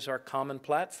 Baystat is our common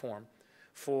platform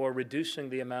for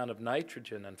reducing the amount of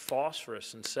nitrogen and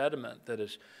phosphorus and sediment that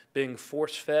is being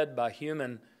force-fed by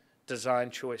human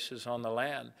design choices on the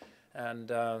land,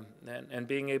 and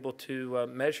being able to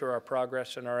measure our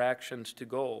progress and our actions to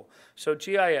goal. So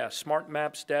GIS, smart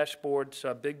maps, dashboards,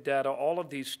 big data, all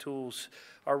of these tools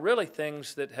are really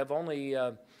things that have only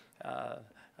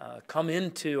come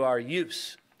into our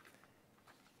use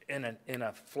in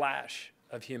a flash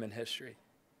of human history.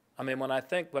 I mean, when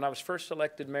I was first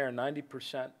elected mayor,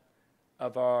 90%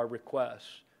 of our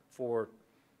requests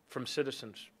from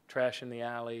citizens, trash in the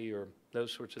alley or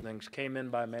those sorts of things, came in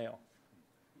by mail.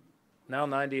 Now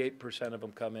 98% of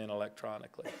them come in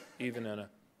electronically, even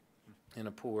in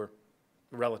a poor,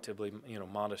 relatively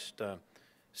modest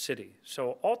city.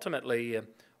 So ultimately,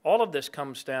 all of this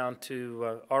comes down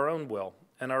to our own will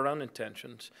and our own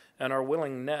intentions and our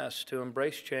willingness to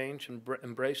embrace change and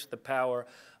embrace the power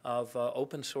of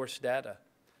open source data.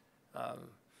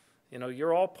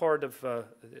 You're all part of,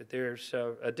 there's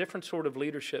a different sort of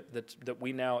leadership that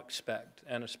we now expect,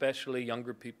 and especially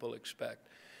younger people expect.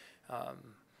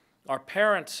 Our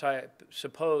parents, I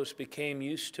suppose, became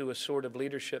used to a sort of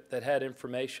leadership that had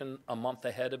information a month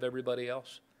ahead of everybody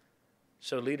else.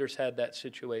 So leaders had that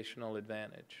situational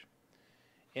advantage.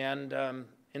 And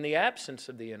in the absence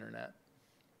of the internet,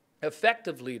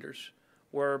 effective leaders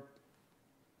were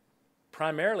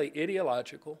primarily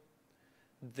ideological.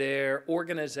 Their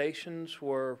organizations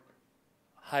were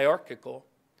hierarchical,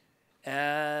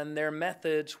 and their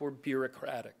methods were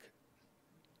bureaucratic.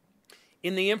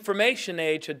 In the information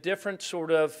age, a different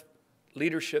sort of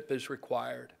leadership is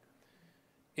required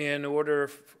in order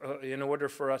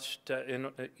for us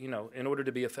to, in order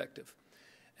to be effective.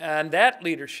 And that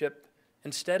leadership,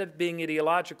 instead of being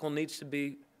ideological, needs to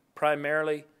be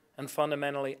primarily and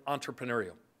fundamentally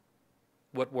entrepreneurial.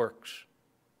 What works?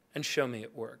 And show me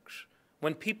it works.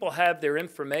 When people have their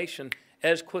information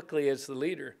as quickly as the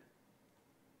leader,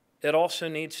 it also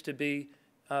needs to be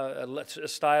a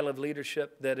style of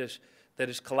leadership that is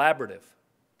collaborative,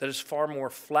 that is far more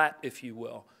flat, if you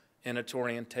will, in its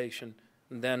orientation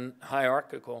than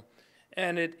hierarchical.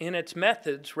 And in its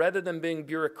methods, rather than being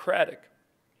bureaucratic,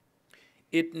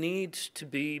 it needs to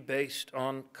be based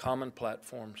on common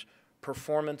platforms,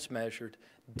 performance measured,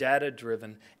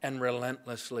 data-driven, and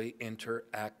relentlessly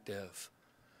interactive.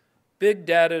 Big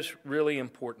data is really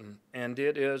important, and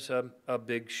it is a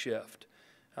big shift.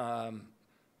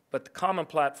 But the common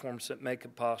platforms that make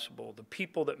it possible, the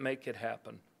people that make it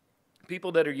happen,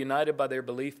 people that are united by their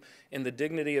belief in the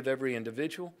dignity of every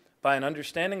individual, by an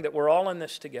understanding that we're all in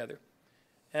this together,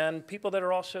 and people that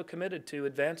are also committed to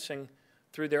advancing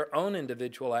through their own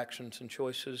individual actions and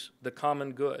choices the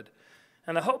common good.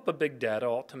 And the hope of big data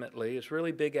ultimately is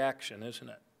really big action, isn't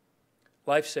it?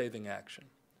 Life-saving action.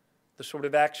 The sort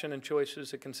of action and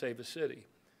choices that can save a city.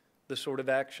 The sort of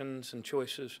actions and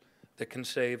choices that can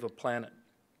save a planet.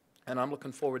 And I'm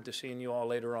looking forward to seeing you all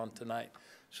later on tonight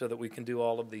so that we can do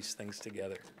all of these things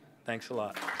together. Thanks a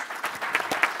lot. Thank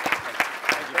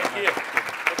you.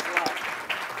 Thanks a lot.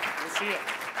 We'll see you.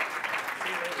 See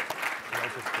you later.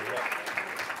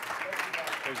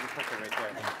 There's your clicker right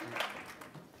there.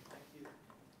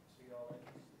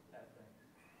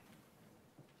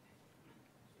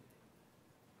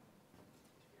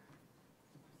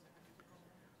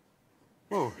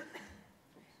 Whoa,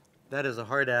 that is a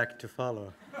hard act to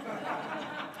follow.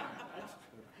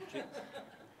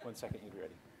 1 second, you'll be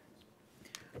ready.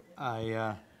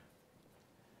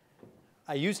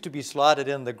 I used to be slotted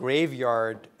in the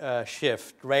graveyard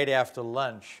shift right after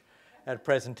lunch at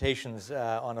presentations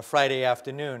on a Friday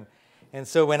afternoon. And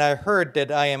so when I heard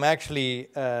that I am actually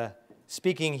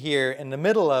speaking here in the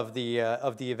middle of the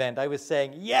event, I was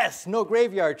saying, yes, no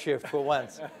graveyard shift for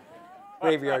once.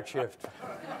 Graveyard shift.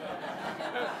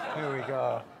 Here we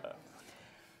go.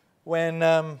 When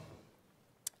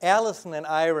Allison and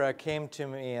Ira came to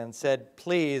me and said,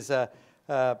 please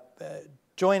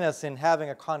join us in having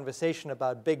a conversation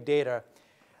about big data,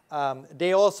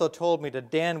 they also told me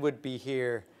that Dan would be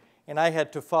here, and I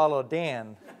had to follow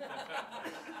Dan.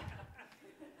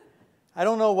 I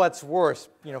don't know what's worse,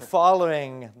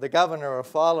 following the governor or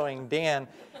following Dan.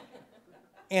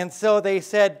 And so they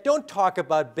said, don't talk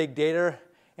about big data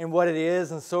and what it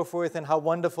is and so forth and how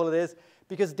wonderful it is,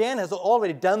 because Dan has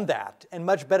already done that, and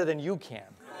much better than you can.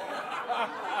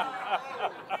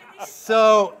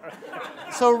 So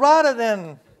rather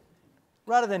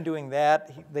than doing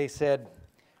that, they said,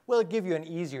 we'll give you an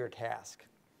easier task.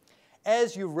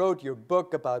 As you wrote your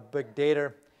book about big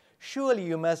data, surely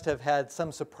you must have had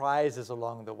some surprises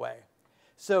along the way.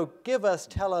 So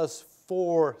tell us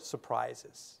 4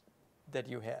 surprises that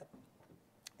you had.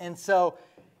 And so,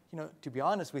 to be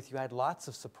honest with you, I had lots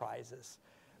of surprises.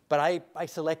 But I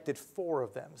selected 4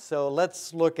 of them. So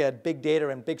let's look at big data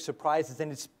and big surprises,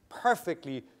 and it's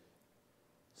perfectly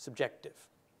subjective.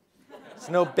 There's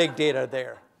no big data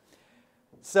there.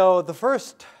 So the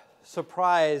first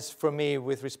surprise for me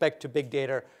with respect to big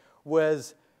data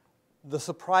was the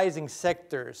surprising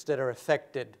sectors that are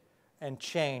affected and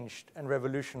changed and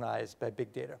revolutionized by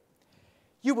big data.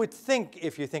 You would think,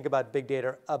 if you think about big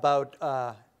data, about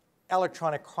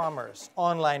electronic commerce,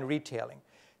 online retailing.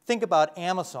 Think about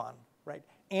Amazon, right?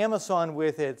 Amazon,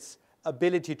 with its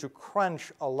ability to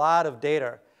crunch a lot of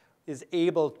data, is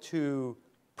able to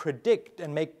predict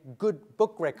and make good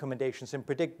book recommendations and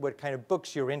predict what kind of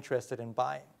books you're interested in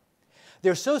buying.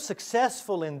 They're so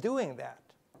successful in doing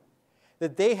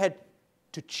that they had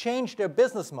to change their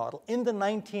business model. In the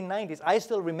 1990s, I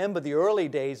still remember the early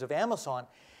days of Amazon.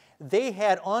 They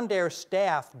had on their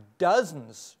staff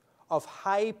dozens of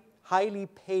highly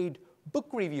paid book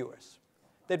reviewers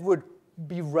that would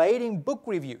be writing book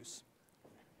reviews.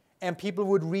 And people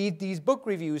would read these book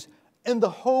reviews in the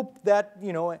hope that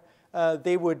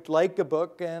they would like a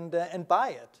book and buy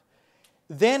it.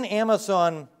 Then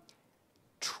Amazon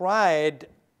tried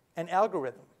an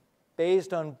algorithm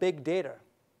based on big data.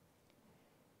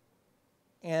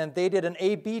 And they did an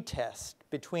A/B test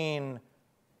between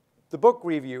the book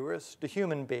reviewers, the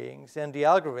human beings, and the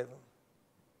algorithm.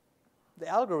 The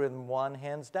algorithm won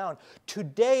hands down.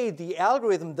 Today, the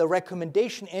algorithm, the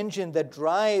recommendation engine that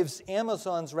drives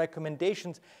Amazon's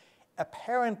recommendations,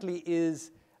 apparently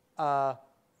is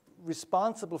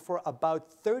responsible for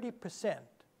about 30%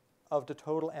 of the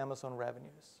total Amazon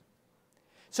revenues.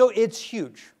 So it's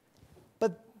huge.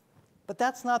 But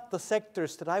that's not the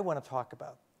sectors that I want to talk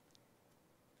about.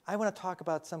 I want to talk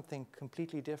about something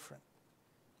completely different.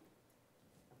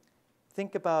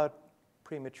 Think about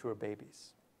premature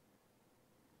babies.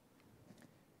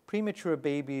 Premature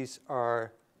babies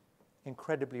are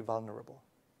incredibly vulnerable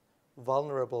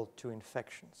to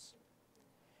infections.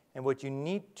 And what you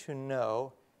need to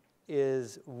know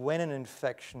is when an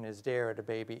infection is there at a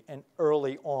baby and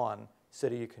early on so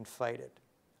that you can fight it.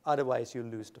 Otherwise, you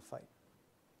lose the fight.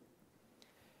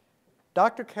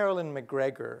 Dr. Carolyn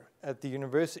McGregor at the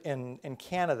university in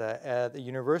Canada at the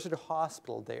University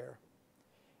Hospital there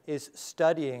is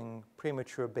studying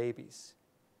premature babies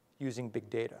using big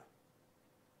data.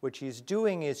 What she's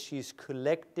doing is she's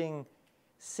collecting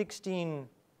 16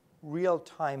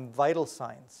 real-time vital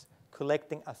signs,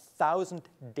 collecting 1,000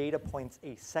 data points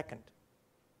a second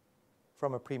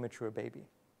from a premature baby.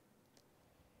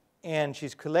 And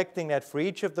she's collecting that for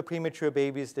each of the premature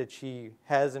babies that she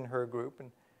has in her group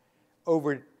and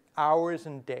over hours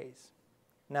and days.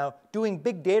 Now, doing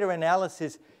big data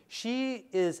analysis, she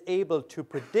is able to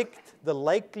predict the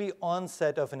likely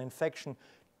onset of an infection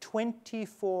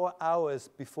 24 hours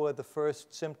before the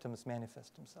first symptoms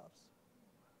manifest themselves.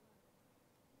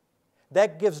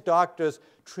 That gives doctors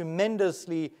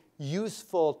tremendously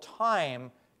useful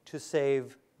time to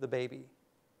save the baby.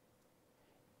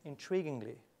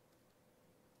 Intriguingly,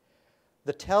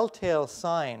 the telltale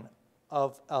sign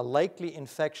of a likely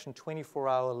infection 24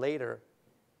 hours later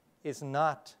is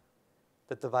not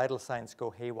that the vital signs go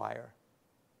haywire,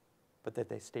 but that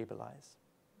they stabilize.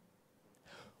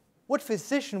 What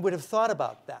physician would have thought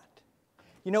about that?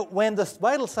 You know, when the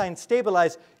vital signs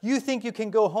stabilize, you think you can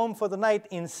go home for the night.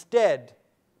 Instead,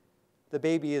 the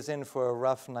baby is in for a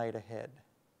rough night ahead.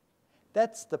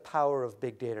 That's the power of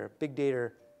big data. Big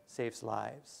data saves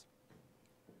lives.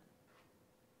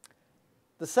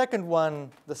 The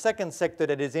second sector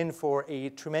that is in for a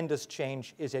tremendous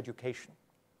change is education.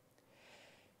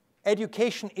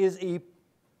 Education is a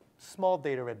small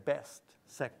data at best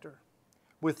sector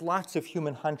with lots of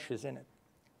human hunches in it.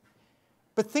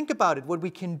 But think about it, what we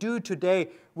can do today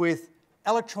with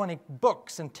electronic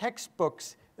books and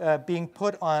textbooks being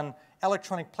put on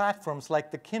electronic platforms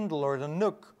like the Kindle or the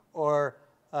Nook or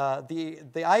the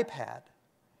iPad.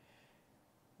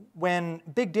 When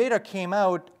big data came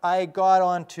out, I got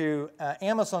onto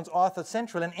Amazon's Author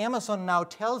Central, and Amazon now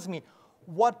tells me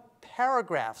what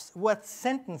paragraphs, what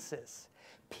sentences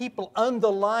people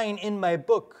underline in my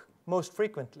book most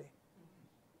frequently.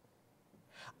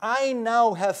 I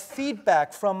now have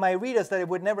feedback from my readers that I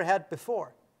would never had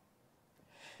before.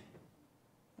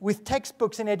 With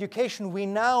textbooks in education, we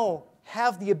now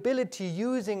have the ability,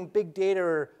 using big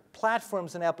data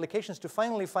platforms and applications, to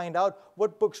finally find out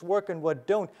what books work and what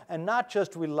don't, and not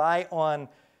just rely on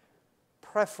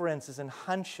preferences and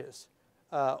hunches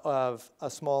of a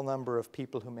small number of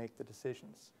people who make the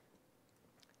decisions.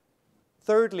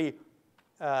 Thirdly,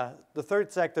 the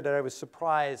third sector that I was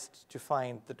surprised to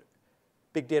find that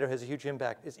big data has a huge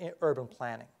impact is in urban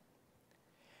planning.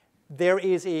 There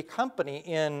is a company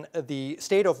in the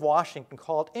state of Washington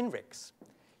called INRIX.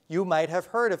 You might have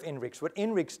heard of INRIX. What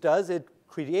INRIX does, it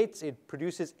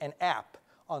produces an app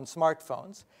on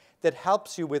smartphones that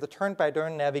helps you with a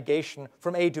turn-by-turn navigation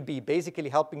from A to B, basically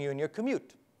helping you in your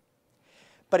commute.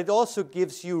 But it also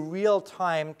gives you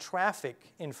real-time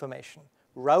traffic information,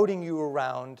 routing you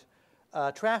around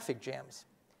traffic jams.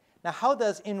 Now, how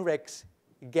does INRIX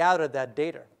gather that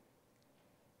data?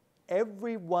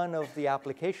 Every one of the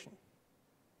application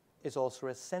is also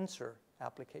a sensor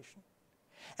application.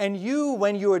 And you,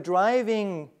 when you are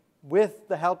driving with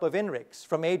the help of INRIX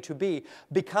from A to B,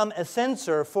 become a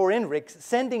sensor for INRIX,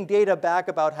 sending data back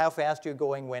about how fast you're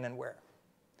going, when, and where.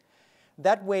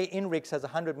 That way, INRIX has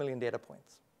 100 million data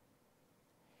points.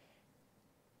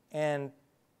 And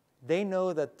they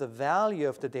know that the value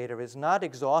of the data is not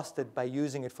exhausted by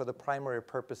using it for the primary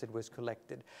purpose it was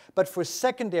collected, but for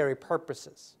secondary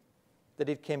purposes that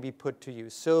it can be put to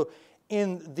use. So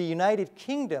in the United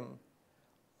Kingdom,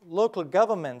 local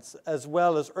governments as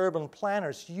well as urban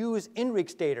planners use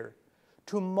INRIX data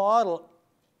to model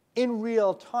in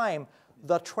real time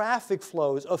the traffic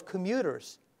flows of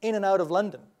commuters in and out of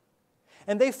London.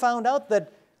 And they found out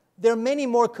that there are many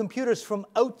more computers from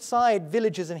outside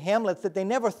villages and hamlets that they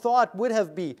never thought would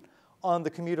have been on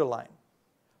the commuter line.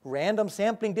 Random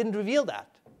sampling didn't reveal that.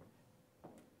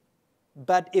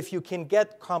 But if you can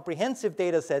get comprehensive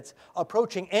data sets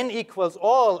approaching n equals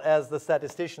all, as the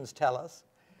statisticians tell us,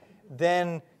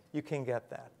 then you can get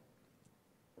that.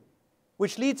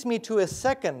 Which leads me to a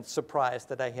second surprise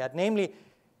that I had, namely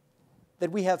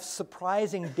that we have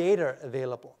surprising data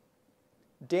available.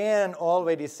 Dan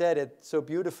already said it so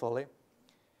beautifully.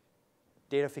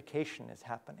 Datafication is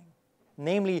happening.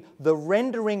 Namely, the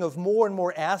rendering of more and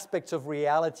more aspects of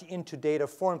reality into data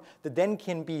form that then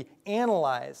can be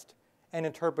analyzed and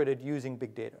interpreted using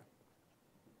big data.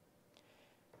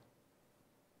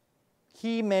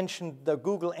 He mentioned the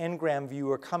Google Ngram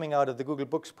viewer coming out of the Google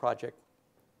Books project.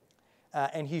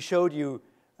 And he showed you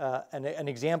an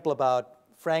example about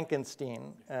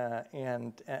Frankenstein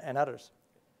and others.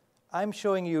 I'm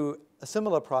showing you a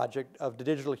similar project of the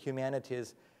digital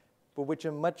humanities, but with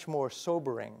a much more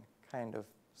sobering kind of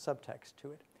subtext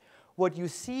to it. What you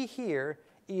see here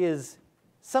is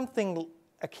something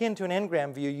akin to an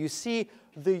Ngram view. You see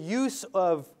the use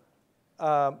of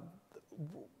the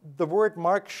word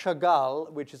Marc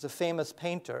Chagall, which is a famous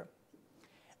painter,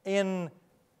 in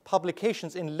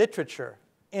publications in literature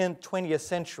in 20th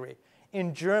century,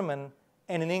 in German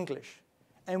and in English.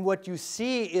 And what you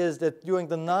see is that during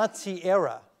the Nazi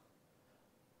era,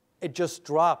 it just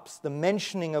drops. The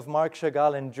mentioning of Marc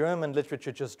Chagall in German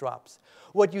literature just drops.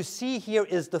 What you see here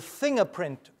is the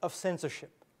fingerprint of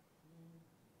censorship.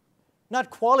 Not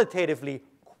qualitatively,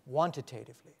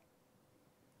 quantitatively.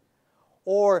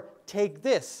 Or take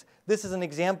this. This is an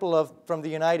example from the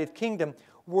United Kingdom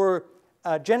where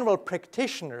general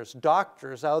practitioners,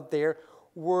 doctors out there,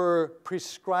 were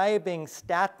prescribing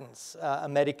statins, a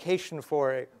medication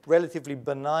for a relatively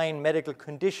benign medical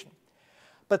condition.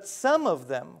 But some of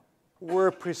them were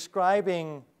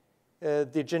prescribing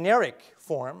the generic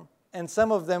form, and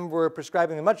some of them were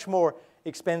prescribing a much more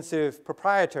expensive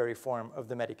proprietary form of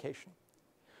the medication.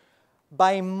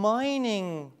 By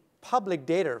mining public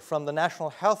data from the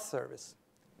National Health Service,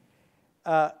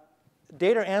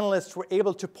 data analysts were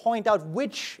able to point out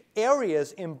which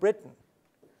areas in Britain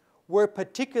were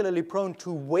particularly prone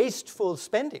to wasteful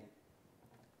spending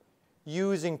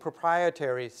using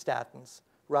proprietary statins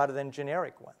rather than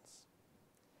generic ones.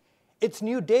 It's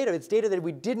new data. It's data that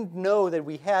we didn't know that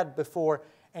we had before,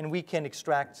 and we can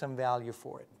extract some value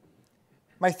for it.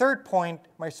 My third point,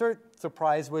 my third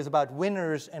surprise was about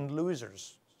winners and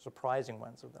losers, surprising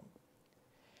ones of them.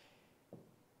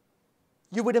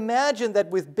 You would imagine that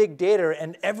with big data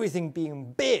and everything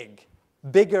being big,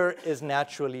 bigger is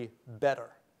naturally better.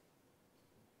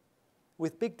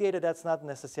 With big data, that's not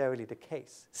necessarily the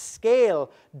case.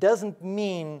 Scale doesn't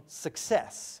mean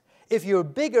success. If you're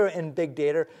bigger in big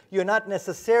data, you're not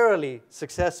necessarily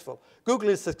successful. Google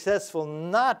is successful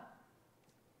not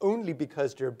only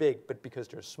because they're big, but because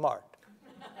they're smart.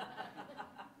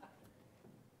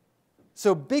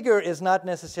 So bigger is not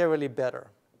necessarily better.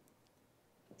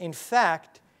 In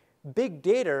fact, big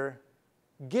data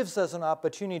gives us an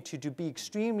opportunity to be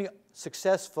extremely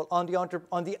successful on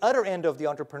the other end of the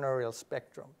entrepreneurial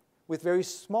spectrum with very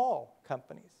small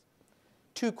companies.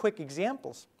 Two quick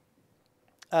examples.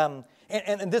 And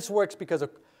this works because of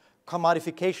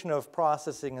commodification of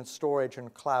processing and storage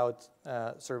and cloud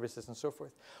services and so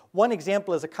forth. One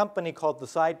example is a company called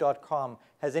Decide.com.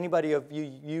 Has anybody of you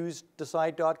used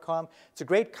Decide.com? It's a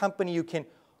great company. You can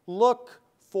look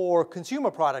for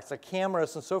consumer products like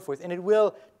cameras and so forth, and it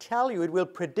will tell you, it will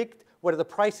predict what are the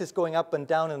prices going up and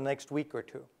down in the next week or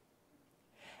two.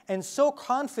 And so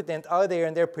confident are they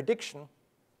in their prediction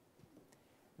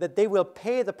that they will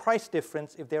pay the price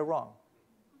difference if they're wrong.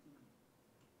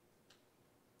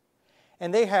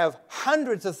 And they have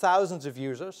hundreds of thousands of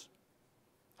users,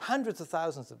 hundreds of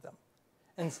thousands of them.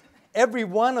 And every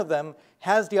one of them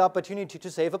has the opportunity to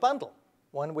save a bundle,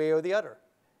 one way or the other,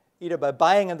 either by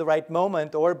buying in the right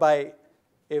moment or by,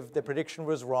 if the prediction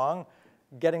was wrong,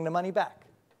 getting the money back.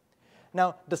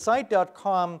 Now,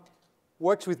 Decide.com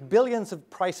works with billions of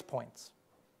price points.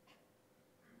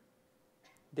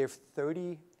 They have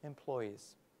 30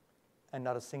 employees and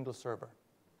not a single server.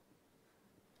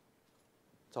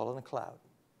 It's all in the cloud.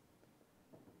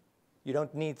 You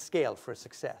don't need scale for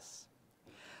success.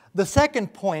 The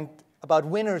second point about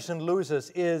winners and losers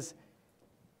is,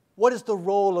 what is the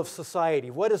role of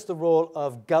society? What is the role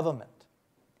of government?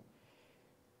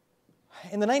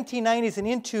 In the 1990s and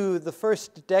into the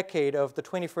first decade of the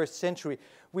 21st century,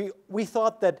 we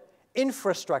thought that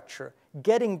infrastructure,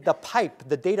 getting the pipe,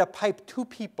 the data pipe to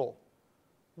people,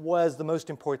 was the most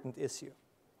important issue,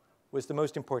 was the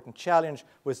most important challenge,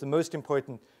 was the most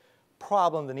important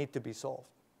problem that needed to be solved.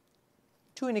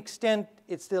 To an extent,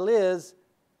 it still is,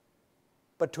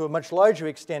 but to a much larger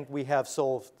extent, we have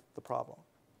solved the problem.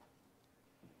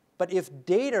 But if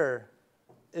data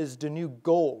is the new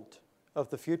gold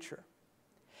of the future,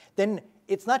 then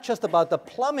it's not just about the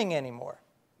plumbing anymore.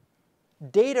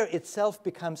 data itself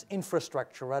becomes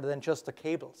infrastructure rather than just the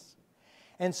cables.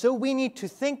 And so we need to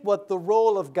think what the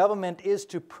role of government is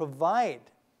to provide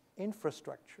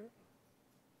infrastructure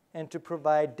and to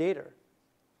provide data.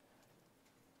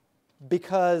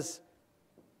 Because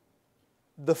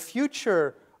the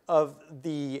future of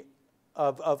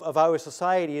our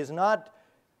society is not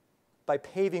by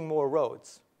paving more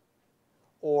roads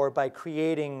or by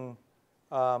creating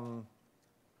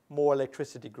more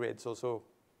electricity grids, also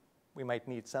we might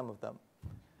need some of them,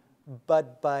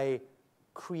 but by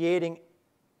creating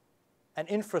an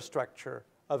infrastructure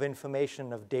of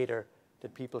information, of data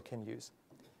that people can use.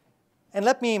 And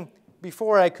let me,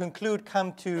 before I conclude,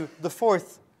 come to the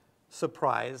fourth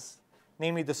surprise,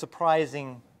 namely the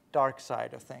surprising dark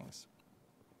side of things,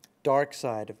 dark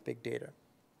side of big data.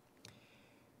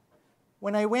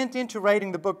 When I went into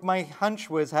writing the book, my hunch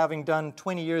was, having done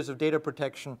 20 years of data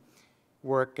protection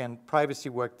work and privacy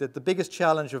work, that the biggest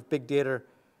challenge of big data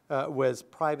was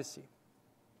privacy.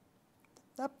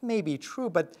 That may be true,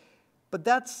 but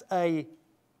that's a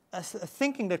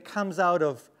thinking that comes out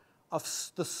of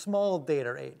the small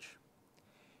data age.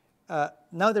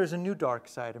 Now there's a new dark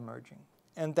side emerging,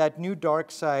 and that new dark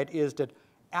side is that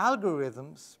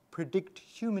algorithms predict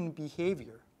human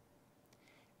behavior,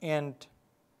 and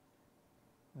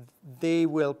they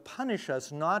will punish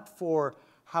us not for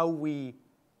how we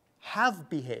have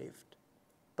behaved,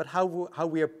 but how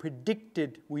we are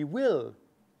predicted we will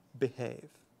behave.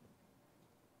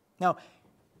 Now,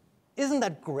 isn't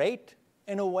that great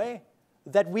in a way,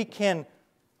 that we can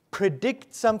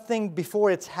predict something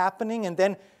before it's happening and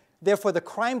then therefore the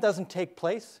crime doesn't take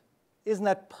place? Isn't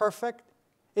that perfect?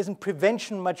 Isn't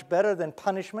prevention much better than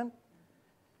punishment?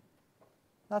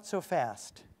 Not so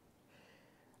fast.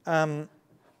 For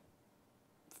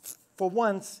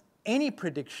once, any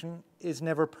prediction is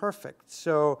never perfect.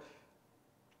 So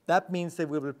that means that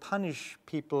we will punish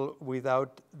people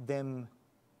without them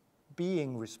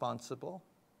being responsible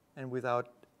and without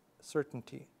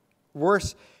certainty.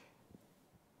 Worse,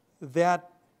 that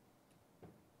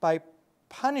by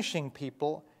punishing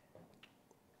people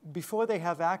before they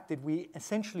have acted, we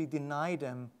essentially deny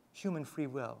them human free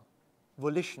will,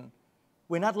 volition.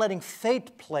 We're not letting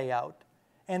fate play out,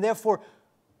 and therefore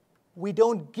we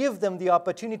don't give them the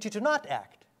opportunity to not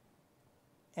act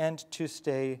and to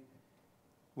stay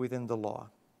within the law.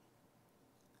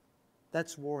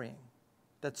 That's worrying.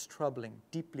 That's troubling,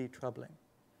 deeply troubling.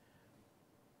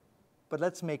 But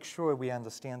let's make sure we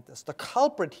understand this. The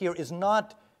culprit here is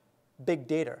not big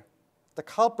data. The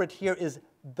culprit here is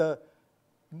the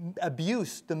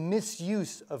abuse, the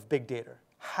misuse of big data,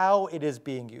 how it is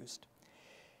being used.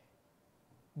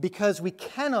 Because we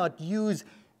cannot use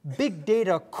big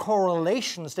data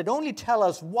correlations that only tell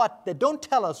us what, that don't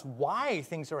tell us why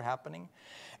things are happening,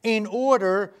 in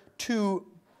order to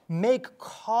make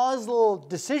causal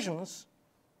decisions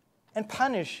and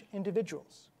punish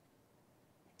individuals.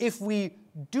 If we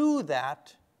do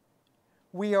that,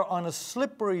 we are on a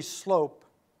slippery slope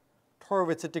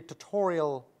towards a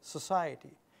dictatorial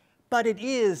society. But it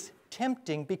is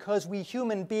tempting because we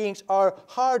human beings are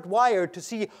hardwired to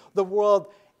see the world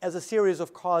as a series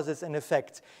of causes and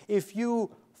effects. If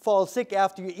you fall sick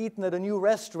after you've eaten at a new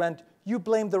restaurant, you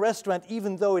blame the restaurant,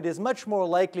 even though it is much more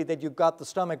likely that you got the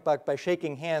stomach bug by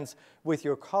shaking hands with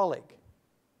your colleague.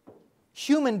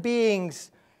 Human beings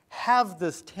have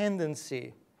this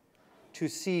tendency to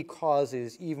see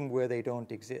causes even where they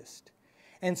don't exist.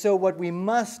 And so what we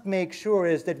must make sure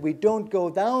is that we don't go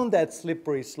down that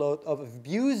slippery slope of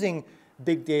abusing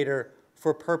big data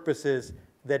for purposes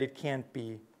that it can't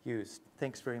be used.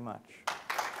 Thanks very much.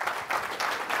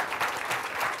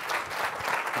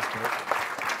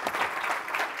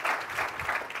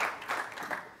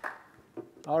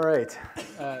 All right,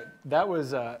 that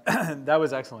was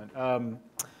excellent.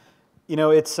 You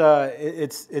know,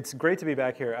 it's great to be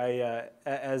back here.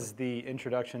 As the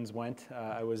introductions went,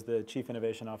 I was the Chief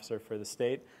Innovation Officer for the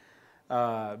state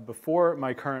before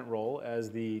my current role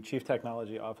as the Chief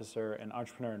Technology Officer and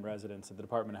Entrepreneur in Residence at the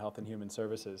Department of Health and Human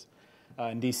Services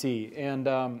in DC.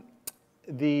 And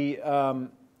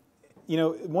you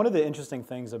know, one of the interesting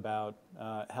things about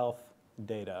health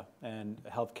data and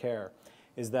health care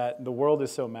is that the world is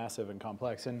so massive and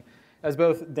complex. And as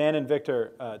both Dan and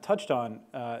Victor touched on,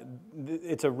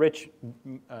 it's a rich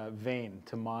vein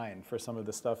to mine for some of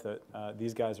the stuff that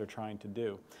these guys are trying to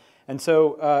do. And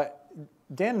so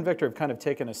Dan and Victor have kind of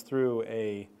taken us through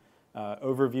a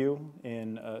overview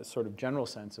in a sort of general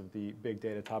sense of the big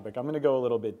data topic. I'm going to go a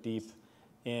little bit deep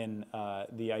in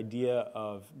the idea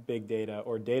of big data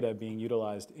or data being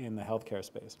utilized in the healthcare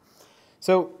space.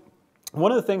 So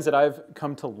one of the things that I've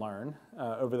come to learn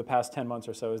over the past 10 months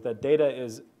or so is that data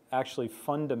is actually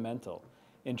fundamental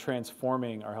in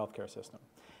transforming our healthcare system.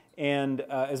 And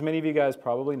as many of you guys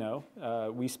probably know,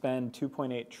 we spend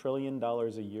 $2.8 trillion a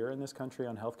year in this country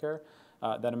on healthcare.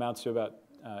 That amounts to about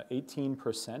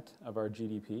 18% of our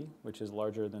GDP, which is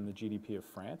larger than the GDP of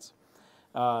France.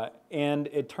 And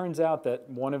it turns out that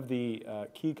one of the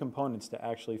key components to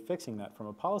actually fixing that from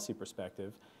a policy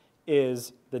perspective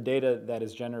is the data that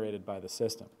is generated by the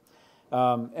system.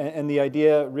 And the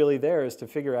idea really there is to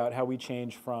figure out how we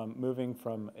change from moving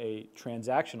from a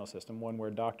transactional system, one where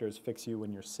doctors fix you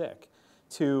when you're sick,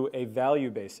 to a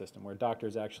value-based system where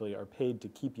doctors actually are paid to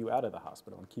keep you out of the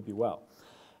hospital and keep you well.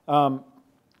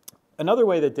 Another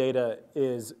way that data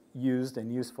is used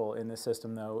and useful in this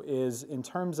system, though, is in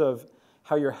terms of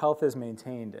how your health is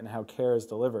maintained and how care is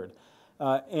delivered.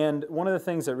 And one of the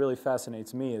things that really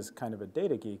fascinates me as kind of a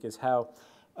data geek is how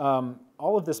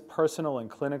all of this personal and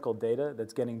clinical data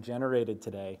that's getting generated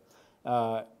today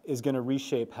is going to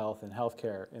reshape health and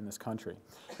healthcare in this country.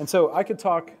 And so I could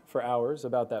talk for hours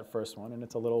about that first one, and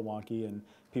it's a little wonky, and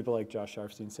people like Josh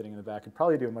Sharfstein sitting in the back could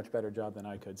probably do a much better job than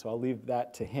I could, so I'll leave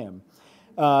that to him.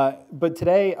 But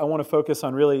today I want to focus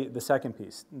on really the second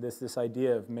piece, this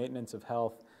idea of maintenance of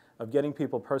health, of getting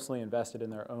people personally invested in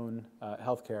their own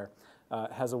healthcare,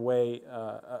 has a way,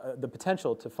 the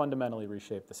potential to fundamentally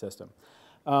reshape the system.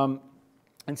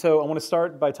 And so I want to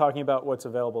start by talking about what's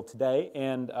available today,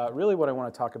 and really what I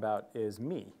want to talk about is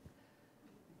me.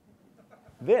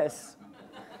 This,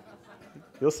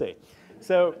 you'll see.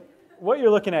 So what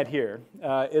you're looking at here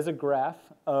is a graph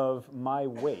of my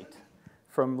weight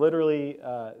from literally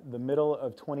the middle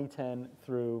of 2010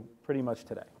 through pretty much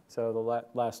today. So the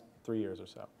last 3 years or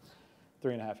so,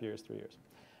 3.5 years, 3 years.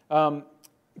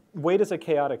 Weight is a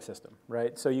chaotic system,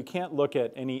 right? So you can't look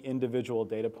at any individual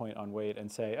data point on weight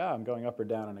and say, oh, I'm going up or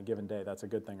down on a given day. That's a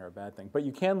good thing or a bad thing. But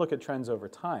you can look at trends over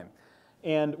time.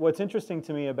 And what's interesting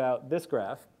to me about this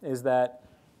graph is that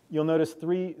you'll notice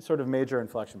three sort of major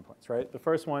inflection points, right? The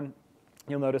first one,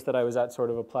 you'll notice that I was at sort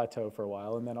of a plateau for a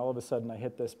while, and then all of a sudden I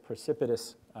hit this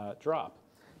precipitous drop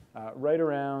right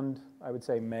around, I would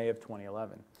say, May of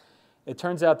 2011. It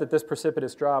turns out that this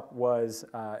precipitous drop was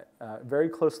very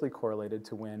closely correlated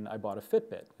to when I bought a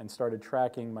Fitbit and started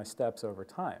tracking my steps over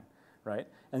time, right?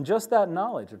 And just that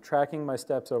knowledge of tracking my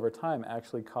steps over time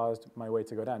actually caused my weight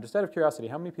to go down. Just out of curiosity,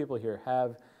 how many people here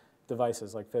have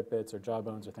devices like Fitbits or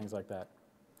Jawbones or things like that?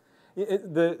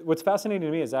 What's fascinating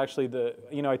to me is actually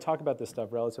I talk about this stuff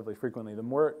relatively frequently. The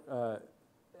more,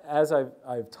 as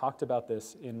I've talked about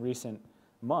this in recent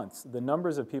months, the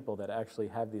numbers of people that actually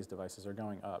have these devices are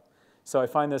going up. So I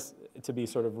find this to be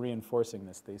sort of reinforcing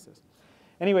this thesis.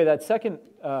 Anyway, that second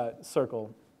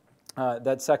circle,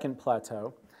 that second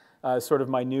plateau, is sort of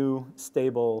my new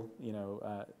stable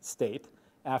state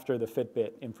after the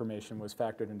Fitbit information was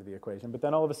factored into the equation. But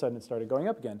then all of a sudden it started going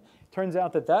up again. Turns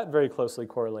out that that very closely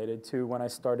correlated to when I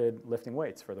started lifting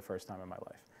weights for the first time in my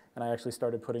life. And I actually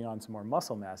started putting on some more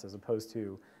muscle mass as opposed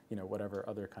to whatever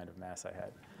other kind of mass I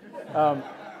had.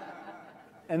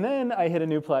 And then I hit a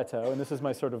new plateau, and this is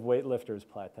my sort of weightlifter's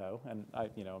plateau. And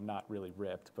I'm not really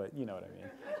ripped, but you know what I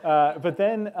mean. But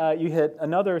then you hit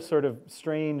another sort of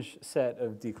strange set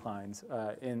of declines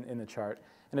in the chart.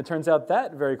 And it turns out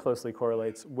that very closely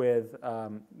correlates with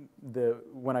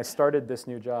when I started this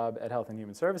new job at Health and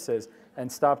Human Services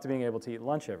and stopped being able to eat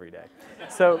lunch every day.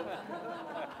 So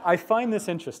I find this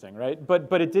interesting, right?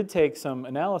 But it did take some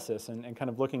analysis and kind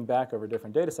of looking back over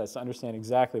different data sets to understand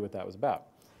exactly what that was about.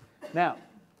 Now,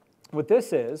 what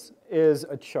this is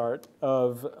a chart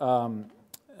of,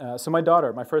 so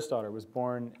my first daughter was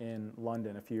born in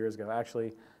London a few years ago,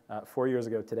 actually 4 years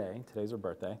ago today. Today's her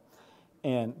birthday.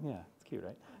 And yeah, it's cute,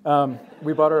 right?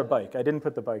 We bought her a bike. I didn't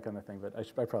put the bike on the thing, but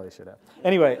I probably should have.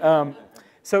 Anyway,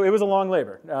 so it was a long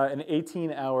labor, an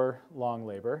 18-hour long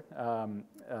labor,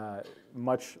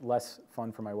 much less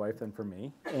fun for my wife than for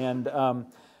me. And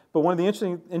but one of the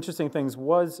interesting things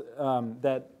was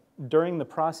that during the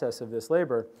process of this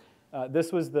labor,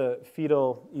 this was the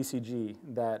fetal ECG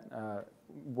that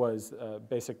was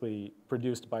basically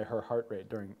produced by her heart rate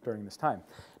during this time.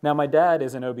 Now, my dad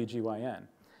is an OBGYN,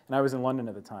 and I was in London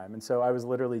at the time, and so I was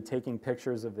literally taking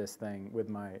pictures of this thing with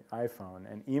my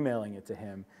iPhone and emailing it to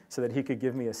him so that he could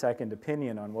give me a second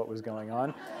opinion on what was going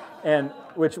on, and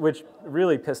which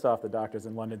really pissed off the doctors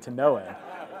in London to no end.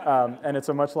 And it's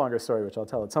a much longer story, which I'll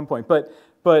tell at some point. But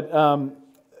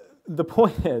the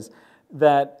point is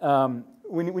that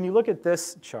when you look at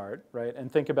this chart, right,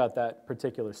 and think about that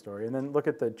particular story, and then look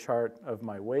at the chart of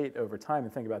my weight over time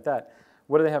and think about that,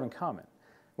 what do they have in common?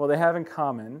 Well, they have in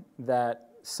common that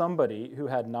somebody who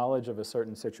had knowledge of a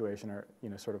certain situation or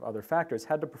sort of other factors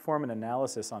had to perform an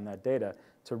analysis on that data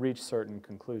to reach certain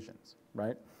conclusions,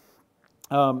 right?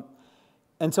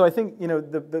 And so I think,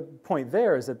 the point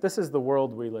there is that this is the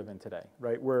world we live in today,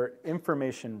 right? We're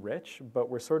information rich, but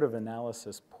we're sort of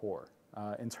analysis poor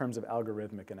in terms of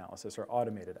algorithmic analysis or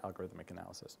automated algorithmic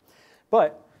analysis.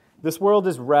 But this world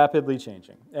is rapidly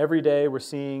changing. Every day we're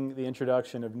seeing the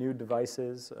introduction of new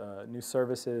devices, new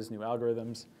services, new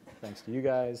algorithms, thanks to you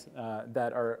guys,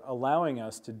 that are allowing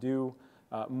us to do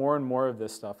more and more of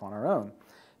this stuff on our own.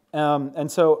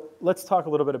 And so let's talk a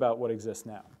little bit about what exists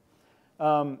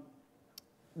now.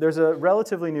 There's a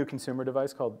relatively new consumer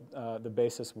device called the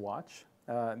Basis Watch.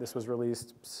 This was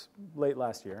released late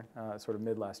last year, sort of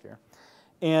mid last year.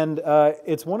 And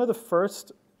it's one of the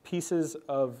first pieces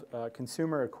of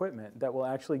consumer equipment that will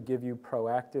actually give you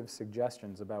proactive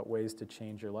suggestions about ways to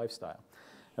change your lifestyle.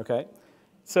 Okay?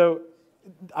 So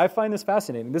I find this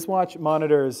fascinating. This watch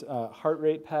monitors heart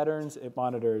rate patterns. It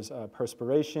monitors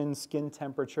perspiration, skin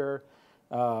temperature,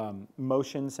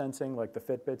 motion sensing like the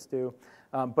Fitbits do.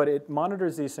 But it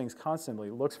monitors these things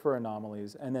constantly, looks for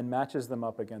anomalies, and then matches them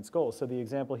up against goals. So the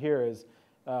example here is,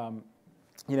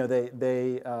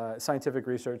 scientific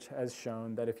research has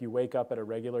shown that if you wake up at a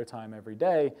regular time every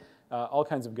day, all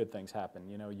kinds of good things happen.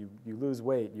 You lose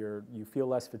weight, you feel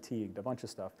less fatigued, a bunch of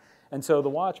stuff. And so the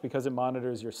watch, because it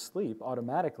monitors your sleep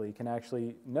automatically, can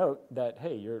actually note that,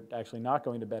 hey, you're actually not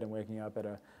going to bed and waking up at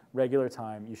a regular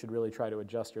time. You should really try to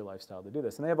adjust your lifestyle to do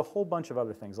this. And they have a whole bunch of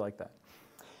other things like that.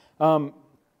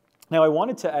 Now, I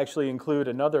wanted to actually include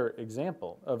another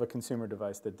example of a consumer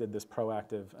device that did this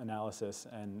proactive analysis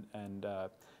and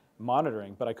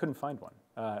monitoring, but I couldn't find one.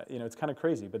 It's kind of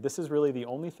crazy, but this is really the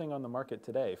only thing on the market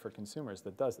today for consumers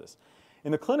that does this.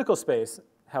 In the clinical space,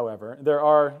 however, there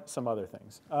are some other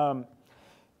things.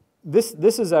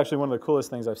 This is actually one of the coolest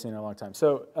things I've seen in a long time.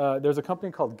 So there's a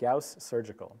company called Gauss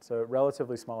Surgical. It's a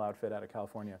relatively small outfit out of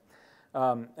California.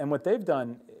 And what they've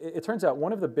done, it turns out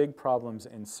one of the big problems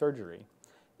in surgery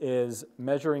is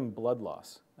measuring blood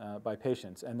loss by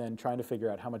patients and then trying to figure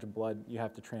out how much blood you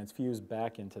have to transfuse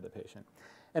back into the patient.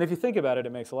 And if you think about it,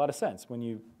 it makes a lot of sense. When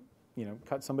you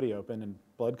cut somebody open and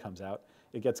blood comes out,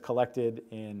 it gets collected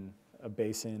in a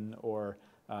basin or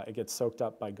it gets soaked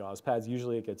up by gauze pads.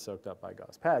 Usually it gets soaked up by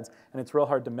gauze pads, and it's real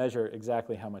hard to measure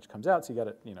exactly how much comes out, so you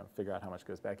got to figure out how much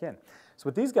goes back in. So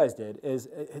what these guys did is,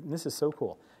 and this is so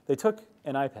cool, they took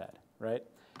an iPad, right,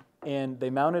 and they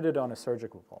mounted it on a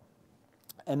surgical pole.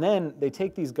 And then they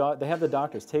have the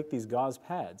doctors take these gauze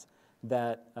pads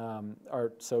that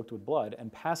are soaked with blood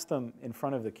and pass them in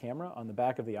front of the camera on the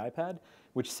back of the iPad,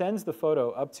 which sends the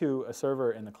photo up to a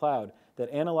server in the cloud that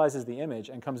analyzes the image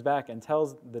and comes back and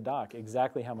tells the doc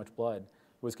exactly how much blood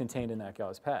was contained in that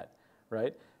gauze pad,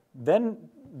 right? Then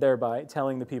thereby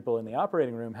telling the people in the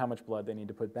operating room how much blood they need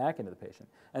to put back into the patient.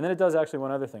 And then it does actually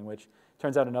one other thing, which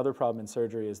turns out another problem in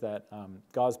surgery is that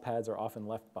gauze pads are often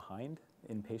left behind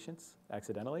in patients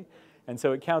accidentally. And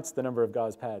so it counts the number of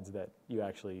gauze pads that you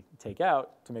actually take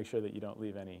out to make sure that you don't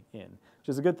leave any in, which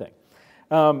is a good thing.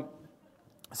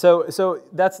 So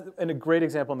that's a great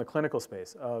example in the clinical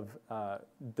space of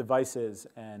devices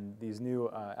and these new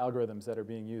algorithms that are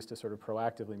being used to sort of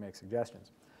proactively make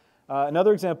suggestions.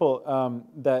 Another example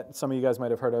that some of you guys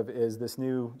might have heard of is this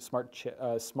new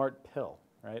smart pill,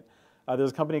 right?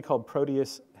 There's a company called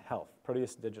Proteus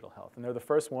Digital Health, and they're the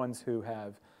first ones who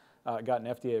have gotten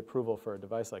FDA approval for a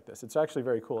device like this. It's actually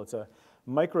very cool. It's a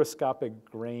microscopic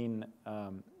grain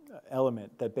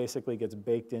element that basically gets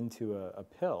baked into a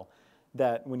pill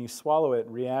that when you swallow it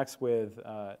reacts with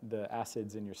the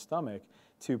acids in your stomach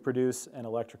to produce an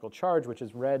electrical charge, which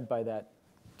is read by that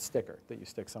sticker that you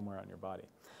stick somewhere on your body.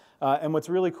 And what's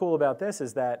really cool about this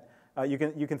is that you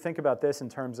can think about this in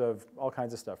terms of all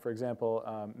kinds of stuff. For example,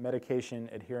 medication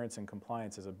adherence and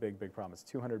compliance is a big, big problem. It's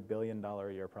a $200 billion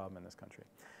a year problem in this country.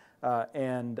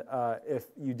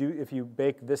 If you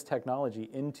bake this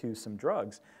technology into some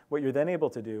drugs, what you're then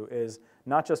able to do is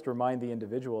not just remind the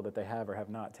individual that they have or have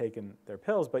not taken their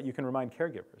pills, but you can remind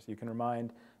caregivers. You can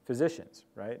remind physicians,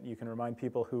 right? You can remind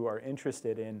people who are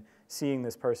interested in seeing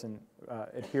this person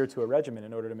adhere to a regimen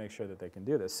in order to make sure that they can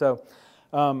do this. So,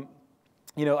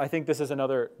 I think this is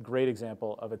another great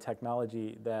example of a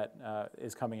technology that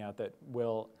is coming out that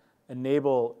will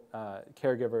enable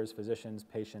caregivers, physicians,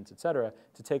 patients, et cetera,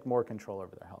 to take more control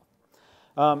over their health.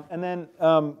 And then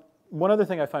one other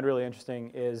thing I find really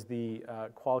interesting is the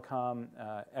Qualcomm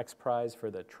X Prize for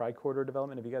the tricorder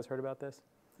development. Have you guys heard about this?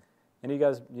 Any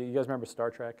of you guys remember Star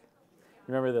Trek?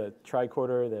 You remember the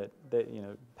tricorder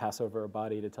that pass over a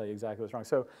body to tell you exactly what's wrong?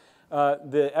 So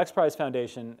the X Prize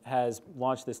Foundation has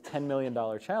launched this $10 million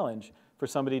challenge for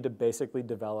somebody to basically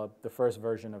develop the first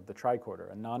version of the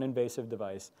tricorder, a non-invasive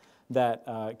device that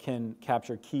can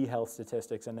capture key health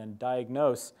statistics and then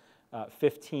diagnose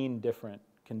 15 different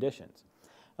conditions.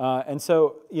 And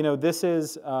so, this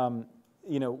is,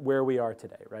 where we are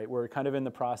today, right? We're kind of in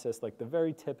the process, like the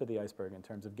very tip of the iceberg in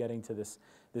terms of getting to this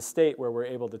state where we're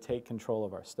able to take control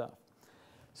of our stuff.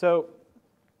 So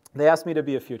they asked me to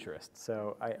be a futurist,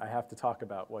 so I have to talk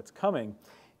about what's coming.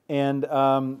 And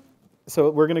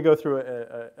so we're going to go through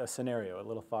a scenario, a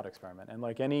little thought experiment. And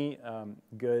like any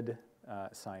good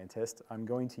scientist, I'm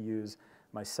going to use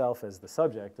myself as the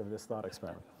subject of this thought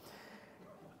experiment.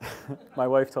 My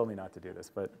wife told me not to do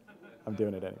this, but I'm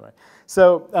doing it anyway.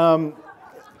 So,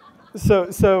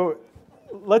 so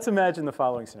let's imagine the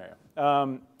following scenario.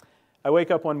 I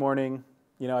wake up one morning,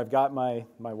 I've got my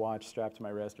watch strapped to my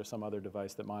wrist or some other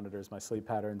device that monitors my sleep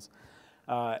patterns,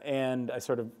 and I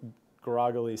sort of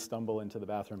groggily stumble into the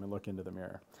bathroom and look into the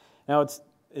mirror. Now,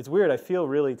 it's weird. I feel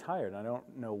really tired. I don't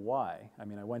know why. I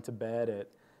mean, I went to bed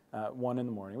at 1 in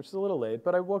the morning, which is a little late,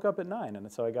 but I woke up at 9,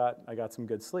 and so I got some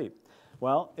good sleep.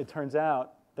 Well, it turns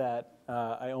out that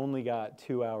I only got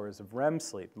 2 hours of REM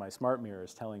sleep. My smart mirror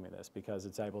is telling me this because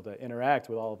it's able to interact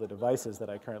with all of the devices that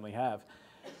I currently have.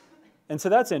 And so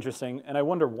that's interesting, and I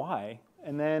wonder why.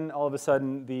 And then all of a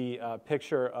sudden, the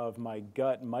picture of my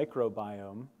gut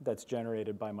microbiome that's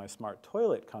generated by my smart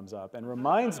toilet comes up and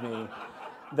reminds me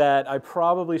that I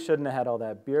probably shouldn't have had all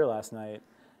that beer last night.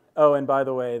 Oh, and by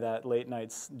the way, that late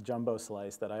night jumbo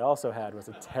slice that I also had was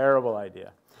a terrible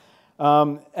idea.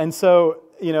 And so,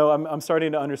 I'm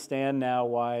starting to understand now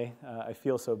why I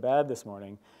feel so bad this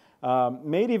morning.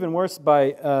 Made even worse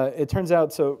by, it turns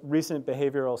out, so recent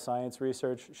behavioral science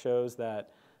research shows that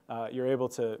you're able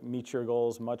to meet your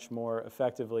goals much more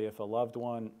effectively if a loved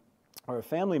one or a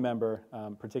family member,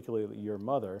 particularly your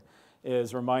mother,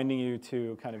 is reminding you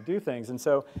to kind of do things. And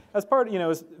so as part,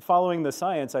 as following the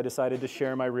science, I decided to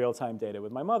share my real-time data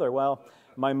with my mother. Well,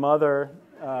 my mother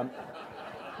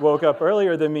woke up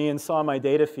earlier than me and saw my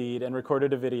data feed and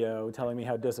recorded a video telling me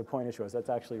how disappointed she was. That's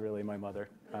actually really my mother.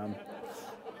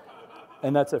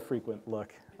 And that's a frequent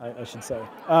look, I should say.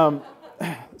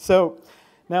 So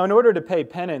now in order to pay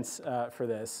penance for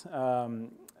this,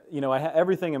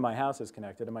 everything in my house is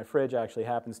connected, and my fridge actually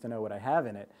happens to know what I have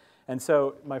in it. And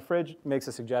so my fridge makes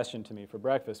a suggestion to me for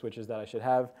breakfast, which is that I should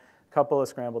have a couple of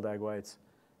scrambled egg whites,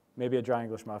 maybe a dry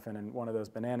English muffin, and one of those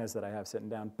bananas that I have sitting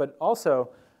down. But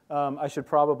also, I should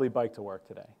probably bike to work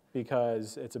today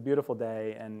because it's a beautiful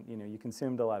day and you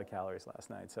consumed a lot of calories last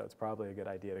night, so it's probably a good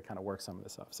idea to kind of work some of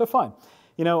this off. So fine,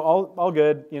 all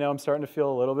good. I'm starting to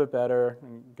feel a little bit better.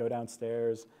 Go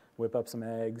downstairs, whip up some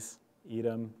eggs, eat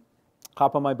them,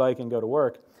 hop on my bike and go to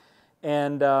work.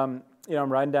 And I'm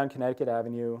riding down Connecticut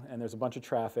Avenue and there's a bunch of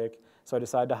traffic, so I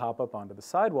decide to hop up onto the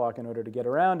sidewalk in order to get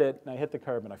around it, and I hit the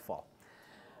curb and I fall.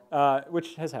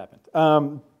 Which has happened.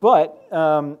 And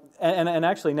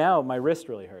actually now my wrist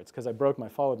really hurts because I broke my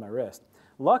fall with my wrist.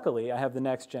 Luckily, I have the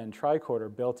next-gen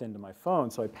tricorder built into my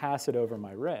phone, so I pass it over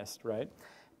my wrist, right?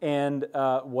 And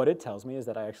what it tells me is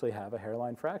that I actually have a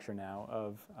hairline fracture now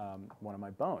of one of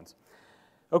my bones.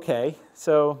 Okay,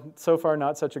 so far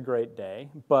not such a great day,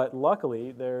 but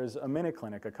luckily there's a Minute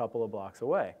Clinic a couple of blocks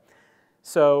away.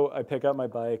 So I pick up my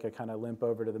bike, I kind of limp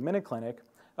over to the Minute Clinic.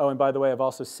 Oh, and by the way, I've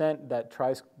also sent that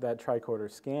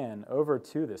tricorder scan over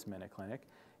to this Minute Clinic.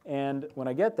 And when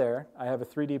I get there, I have a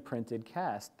 3D printed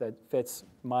cast that fits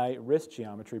my wrist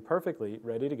geometry perfectly,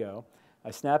 ready to go.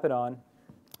 I snap it on,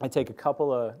 I take a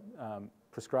couple of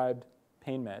prescribed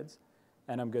pain meds,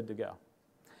 and I'm good to go.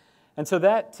 And so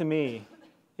that, to me,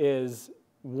 is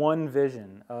one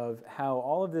vision of how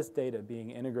all of this data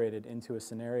being integrated into a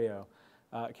scenario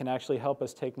can actually help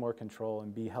us take more control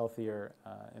and be healthier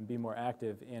and be more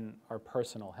active in our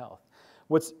personal health.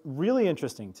 What's really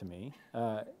interesting to me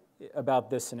about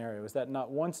this scenario is that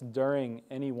not once during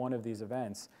any one of these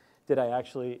events did I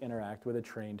actually interact with a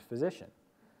trained physician.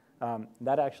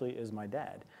 That actually is my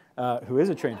dad, who is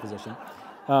a trained physician.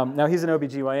 Now, he's an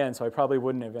OBGYN, so I probably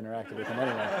wouldn't have interacted with him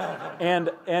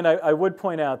anyway. And I would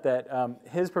point out that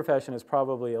his profession is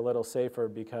probably a little safer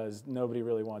because nobody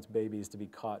really wants babies to be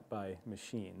caught by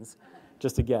machines,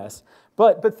 just a guess.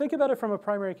 But think about it from a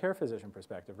primary care physician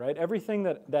perspective, right? Everything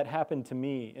that happened to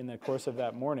me in the course of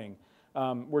that morning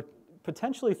were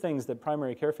potentially things that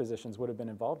primary care physicians would have been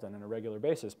involved in on a regular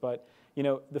basis. But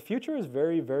the future is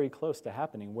very, very close to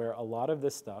happening where a lot of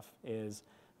this stuff is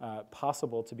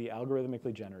possible to be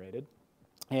algorithmically generated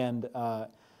and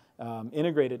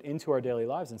integrated into our daily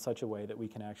lives in such a way that we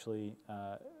can actually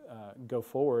go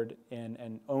forward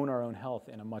and own our own health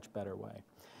in a much better way.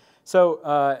 So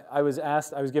I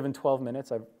was given 12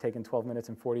 minutes. I've taken 12 minutes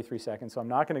and 43 seconds, so I'm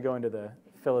not going to go into the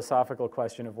philosophical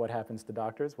question of what happens to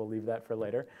doctors. We'll leave that for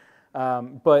later.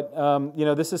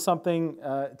 This is something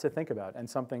to think about and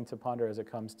something to ponder as it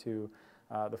comes to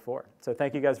the fore. So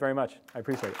thank you guys very much. I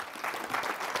appreciate it.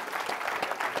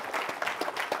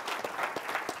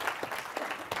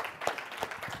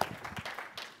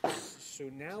 So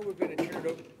now we're going to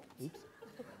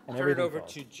turn it over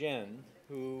to Jen,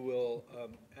 who will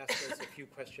ask us a few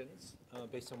questions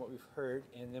based on what we've heard,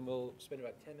 and then we'll spend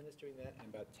about 10 minutes doing that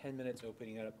and about 10 minutes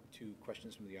opening it up to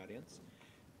questions from the audience.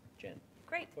 Jen.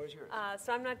 Great. The floor is yours.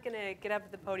 So I'm not going to get up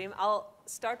at the podium. I'll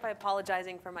start by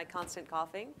apologizing for my constant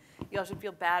coughing. You all should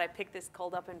feel bad. I picked this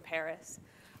cold up in Paris.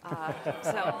 So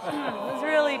I was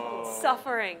really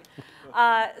suffering.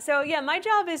 So yeah, my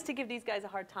job is to give these guys a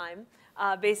hard time,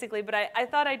 basically, but I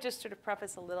thought I'd just sort of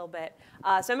preface a little bit.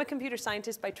 So I'm a computer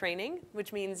scientist by training,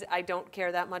 which means I don't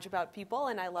care that much about people,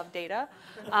 and I love data.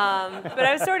 But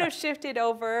I've sort of shifted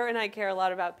over, and I care a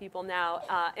lot about people now.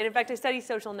 And in fact, I study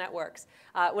social networks.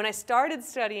 When I started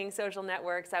studying social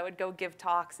networks, I would go give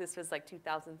talks. This was like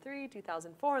 2003,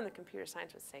 2004, and the computer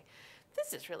science would say,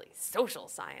 this is really social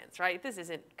science, right? This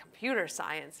isn't computer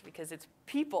science because it's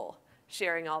people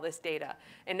sharing all this data.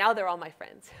 And now they're all my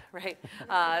friends, right?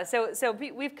 So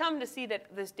we've come to see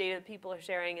that this data that people are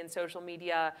sharing in social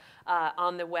media,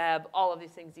 on the web, all of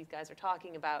these things these guys are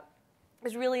talking about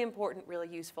is really important, really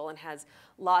useful, and has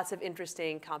lots of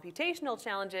interesting computational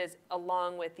challenges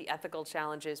along with the ethical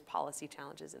challenges, policy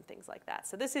challenges, and things like that.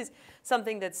 So this is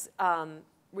something that's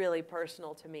really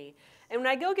personal to me. And when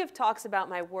I go give talks about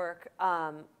my work,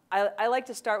 I like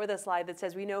to start with a slide that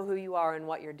says, we know who you are and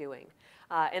what you're doing.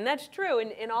 And that's true,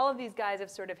 and all of these guys have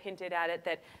sort of hinted at it,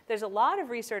 that there's a lot of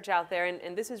research out there,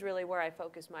 and this is really where I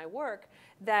focus my work,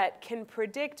 that can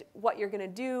predict what you're going to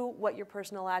do, what your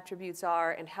personal attributes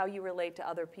are, and how you relate to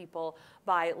other people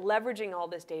by leveraging all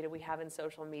this data we have in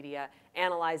social media,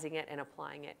 analyzing it, and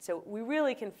applying it. So we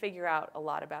really can figure out a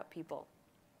lot about people.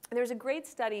 And there's a great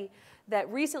study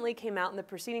that recently came out in the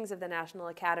Proceedings of the National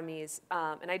Academies,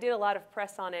 and I did a lot of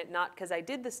press on it, not because I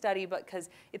did the study, but because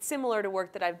it's similar to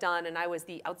work that I've done, and I was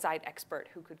the outside expert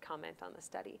who could comment on the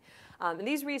study. And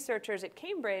these researchers at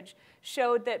Cambridge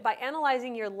showed that by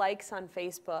analyzing your likes on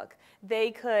Facebook,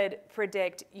 they could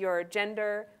predict your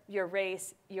gender, your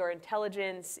race, your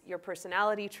intelligence, your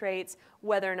personality traits,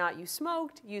 whether or not you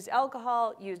smoked, used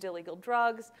alcohol, used illegal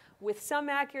drugs, with some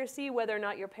accuracy, whether or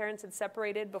not your parents had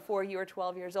separated before you were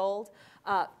 12 years old.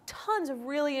 Tons of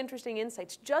really interesting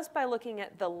insights just by looking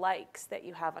at the likes that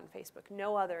you have on Facebook,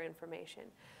 no other information.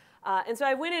 And so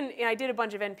I went in and I did a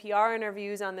bunch of NPR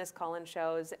interviews on this call-in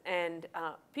shows, and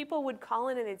people would call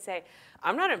in and they'd say,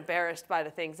 I'm not embarrassed by the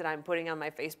things that I'm putting on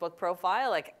my Facebook profile.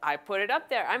 Like, I put it up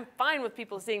there. I'm fine with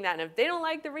people seeing that, and if they don't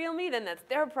like the real me, then that's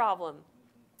their problem.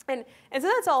 And so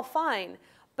that's all fine,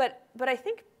 but I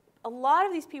think a lot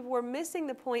of these people were missing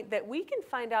the point that we can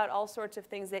find out all sorts of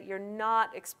things that you're not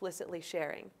explicitly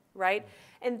sharing, right?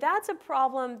 And that's a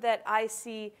problem that I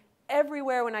see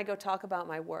everywhere when I go talk about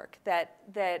my work, that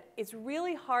it's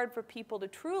really hard for people to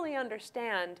truly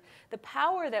understand the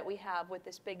power that we have with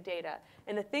this big data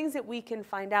and the things that we can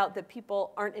find out that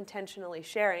people aren't intentionally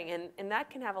sharing, and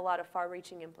that can have a lot of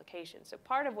far-reaching implications. So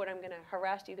part of what I'm going to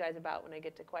harass you guys about when I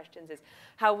get to questions is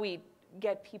how we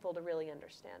get people to really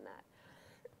understand that.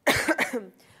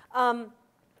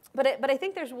 But I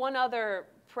think there's one other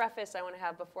preface I want to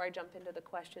have before I jump into the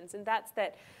questions, and that's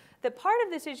that the part of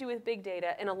this issue with big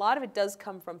data, and a lot of it does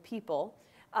come from people,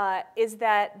 is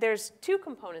that there's two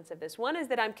components of this. One is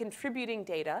that I'm contributing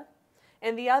data,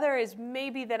 and the other is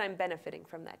maybe that I'm benefiting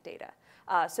from that data.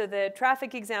 So the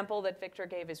traffic example that Victor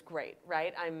gave is great,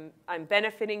 right? I'm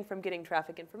benefiting from getting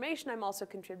traffic information. I'm also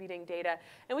contributing data.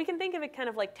 And we can think of it kind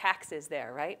of like taxes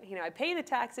there, right? You know, I pay the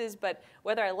taxes, but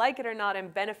whether I like it or not, I'm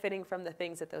benefiting from the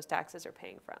things that those taxes are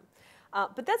paying from.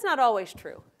 But that's not always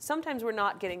true. Sometimes we're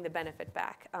not getting the benefit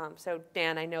back. So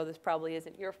Dan, I know this probably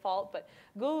isn't your fault, but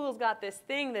Google's got this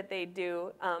thing that they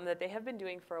do that they have been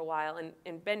doing for a while,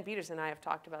 and Ben Peters and I have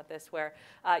talked about this, where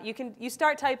you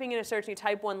start typing in a search and you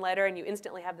type one letter and you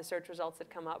instantly have the search results that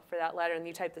come up for that letter, and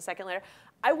you type the second letter.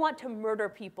 I want to murder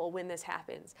people when this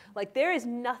happens. Like, there is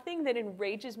nothing that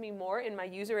enrages me more in my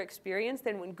user experience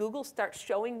than when Google starts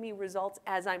showing me results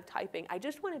as I'm typing. I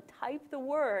just want to type the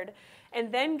word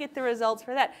and then get the results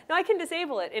for that. Now, I can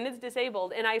disable it, and it's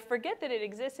disabled, and I forget that it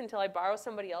exists until I borrow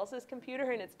somebody else's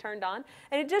computer and it's turned on,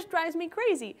 and it just drives me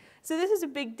crazy. So this is a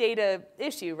big data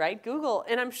issue, right? Google,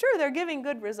 and I'm sure they're giving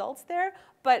good results there,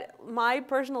 but my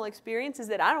personal experience is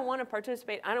that I don't want to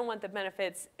participate, I don't want the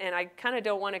benefits, and I kind of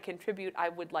don't want to contribute. I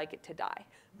would like it to die,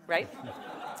 right?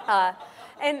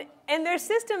 And there's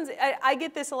systems, I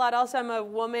get this a lot also. I'm a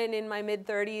woman in my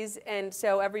mid-30s, and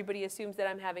so everybody assumes that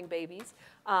I'm having babies,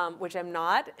 which I'm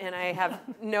not, and I have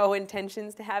no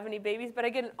intentions to have any babies, but I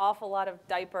get an awful lot of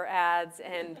diaper ads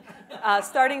and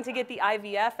starting to get the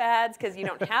IVF ads because you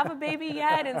don't have a baby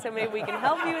yet, and so maybe we can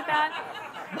help you with that.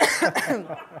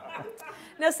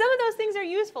 Now, some of those things are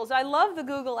useful. So I love the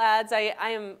Google ads. I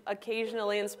am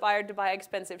occasionally inspired to buy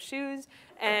expensive shoes.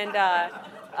 And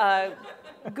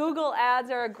Google ads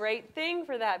are a great thing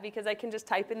for that because I can just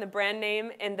type in the brand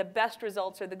name, and the best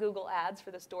results are the Google ads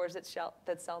for the stores that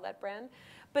sell that brand.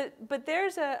 But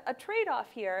there's a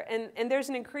trade-off here, and there's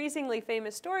an increasingly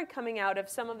famous story coming out of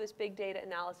some of this big data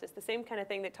analysis, the same kind of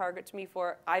thing that targets me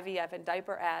for IVF and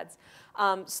diaper ads,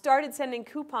 started sending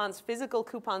coupons, physical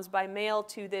coupons by mail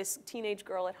to this teenage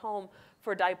girl at home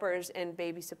for diapers and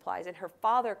baby supplies, and her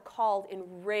father called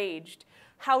enraged.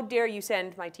 How dare you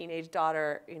send my teenage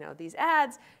daughter, these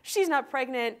ads? She's not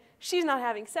pregnant. She's not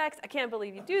having sex. I can't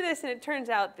believe you do this. And it turns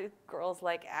out the girl's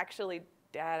like, actually,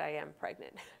 Dad, I am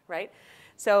pregnant, right?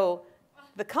 So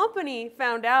the company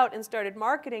found out and started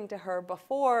marketing to her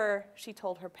before she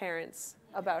told her parents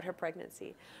about her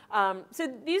pregnancy. So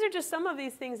these are just some of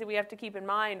these things that we have to keep in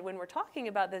mind when we're talking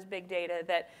about this big data,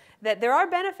 that there are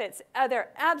benefits. There are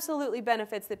absolutely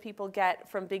benefits that people get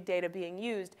from big data being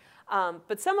used.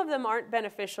 But some of them aren't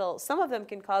beneficial. Some of them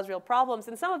can cause real problems.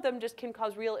 And some of them just can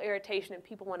cause real irritation, and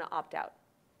people want to opt out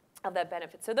of that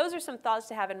benefit. So those are some thoughts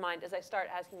to have in mind as I start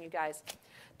asking you guys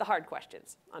the hard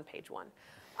questions on page 1.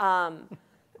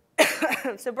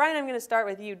 So Brian, I'm going to start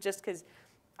with you just because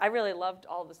I really loved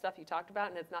all the stuff you talked about,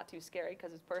 and it's not too scary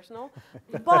because it's personal.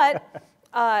 But,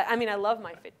 I love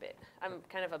my Fitbit. I'm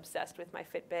kind of obsessed with my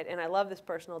Fitbit, and I love this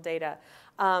personal data.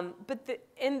 And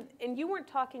you weren't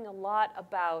talking a lot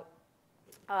about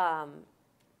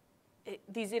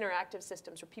these interactive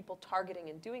systems or people targeting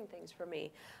and doing things for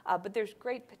me. But there's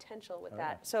great potential with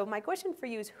that. So my question for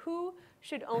you is, who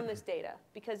should own this data?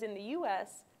 Because in the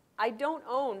US, I don't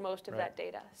own most of that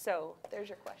data. So there's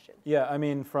your question. Yeah,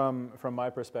 from my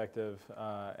perspective,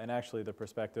 and actually the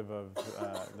perspective of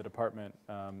the department,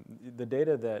 the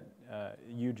data that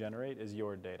you generate is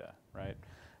your data, right?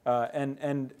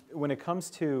 And when it comes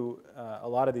to a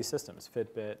lot of these systems,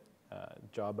 Fitbit,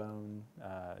 Jawbone,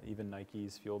 even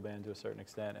Nike's Fuel Band to a certain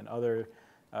extent, and other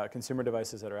consumer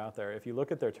devices that are out there, if you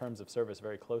look at their terms of service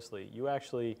very closely,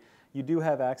 you do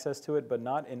have access to it, but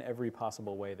not in every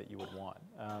possible way that you would want.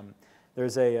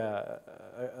 There's a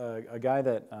guy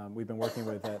that we've been working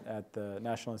with at the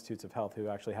National Institutes of Health, who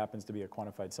actually happens to be a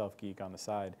quantified self-geek on the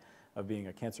side of being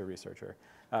a cancer researcher,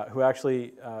 who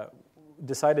actually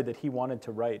decided that he wanted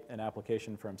to write an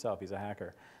application for himself, he's a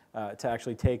hacker, to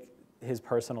actually take his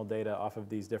personal data off of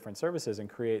these different services and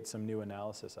create some new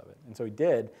analysis of it. And so he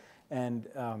did, and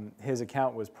his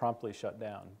account was promptly shut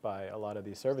down by a lot of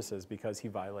these services because he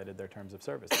violated their terms of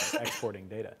service by exporting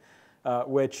data,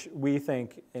 which we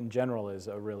think in general is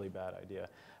a really bad idea.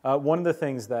 One of the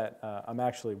things that I'm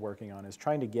actually working on is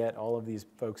trying to get all of these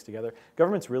folks together.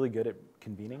 Government's really good at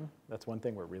convening. That's one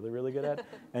thing we're really, really good at.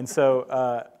 And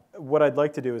so what I'd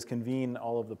like to do is convene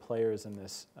all of the players in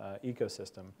this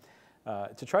ecosystem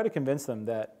to try to convince them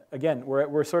that, again,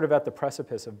 we're sort of at the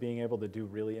precipice of being able to do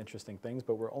really interesting things,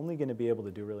 but we're only going to be able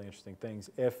to do really interesting things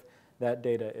if that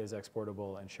data is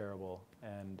exportable and shareable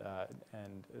and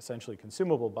essentially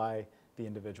consumable by the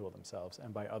individual themselves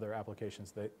and by other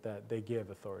applications that they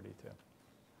give authority to.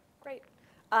 Great.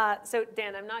 So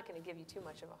Dan, I'm not going to give you too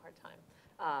much of a hard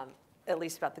time, at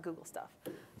least about the Google stuff.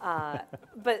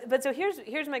 But so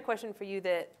here's my question for you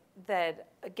that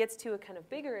gets to a kind of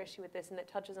bigger issue with this, and that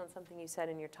touches on something you said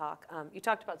in your talk. You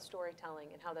talked about storytelling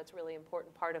and how that's a really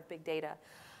important part of big data.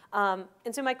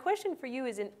 And so my question for you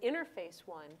is an interface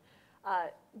one.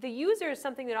 The user is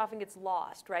something that often gets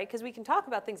lost, right? Because we can talk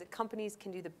about things that companies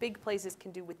can do, the big places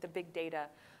can do with the big data,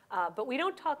 but we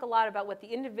don't talk a lot about what the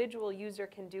individual user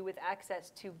can do with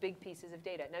access to big pieces of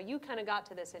data. Now, you kind of got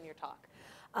to this in your talk,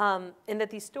 and that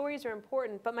these stories are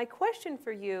important. But my question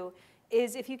for you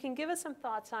is if you can give us some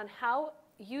thoughts on how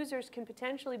users can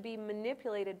potentially be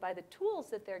manipulated by the tools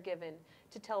that they're given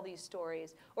to tell these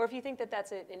stories, or if you think that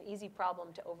that's an easy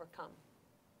problem to overcome.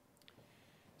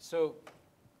 So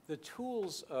the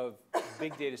tools of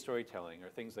big data storytelling are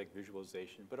things like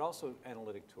visualization, but also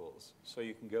analytic tools. So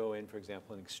you can go in, for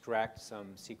example, and extract some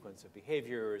sequence of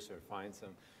behaviors or find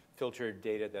some filtered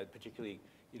data that particularly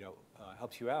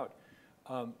helps you out.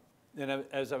 And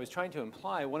as I was trying to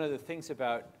imply, one of the things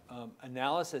about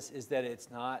analysis is that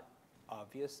it's not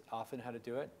obvious often how to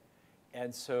do it.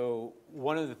 And so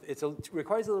it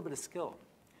requires a little bit of skill.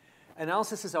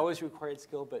 Analysis has always required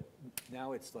skill, but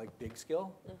now it's like big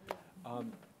skill.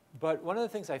 But one of the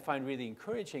things I find really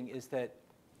encouraging is that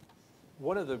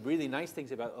one of the really nice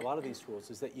things about a lot of these tools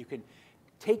is that you can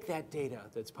take that data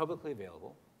that's publicly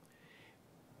available,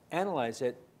 analyze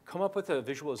it, come up with a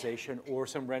visualization or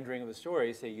some rendering of the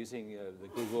story, say using the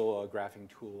Google graphing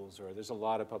tools, or there's a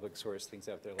lot of public source things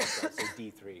out there like that, say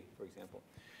D3, for example.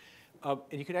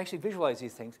 And you can actually visualize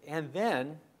these things, and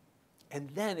then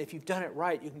if you've done it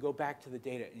right, you can go back to the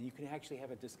data, and you can actually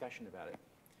have a discussion about it.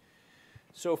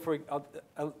 So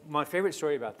my favorite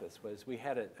story about this was we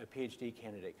had a PhD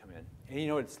candidate come in. And you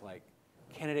know what it's like.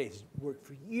 Candidates work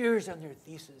for years on their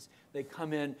thesis. They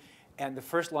come in, and the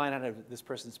first line out of this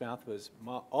person's mouth was,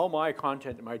 all my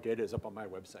content and my data is up on my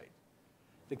website.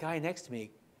 The guy next to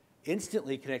me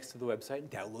instantly connects to the website and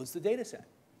downloads the data set.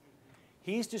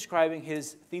 He's describing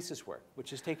his thesis work, which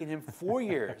has taken him 4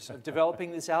 years of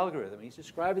developing this algorithm. He's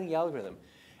describing the algorithm.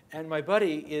 And my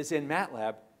buddy is in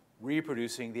MATLAB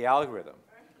reproducing the algorithm.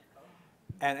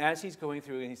 And as he's going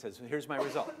through, and he says, here's my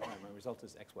result. My result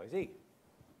is X, Y, Z.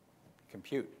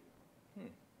 Compute.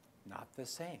 Not the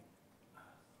same.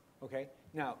 Okay?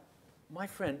 Now, my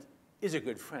friend is a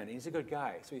good friend. He's a good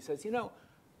guy. So he says, you know,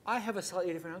 I have a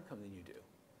slightly different outcome than you do.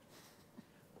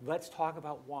 Let's talk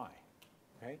about why.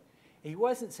 Okay? And he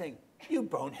wasn't saying, you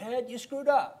bonehead, you screwed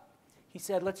up. He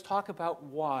said, let's talk about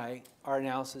why our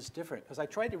analysis is different. Because I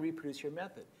tried to reproduce your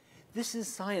method. This is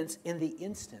science in the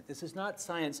instant. This is not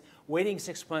science waiting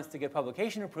 6 months to get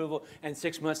publication approval and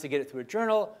 6 months to get it through a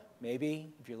journal,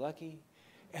 maybe, if you're lucky,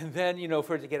 and then, you know,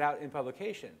 for it to get out in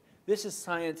publication. This is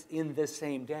science in the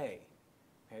same day.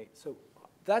 Okay? So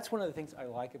that's one of the things I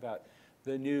like about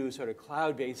the new sort of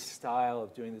cloud-based style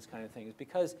of doing this kind of thing, is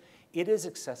because it is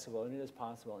accessible and it is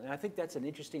possible. And I think that's an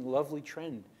interesting, lovely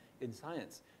trend in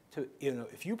science. To, you know,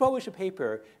 if you publish a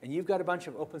paper and you've got a bunch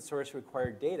of open source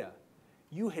required data,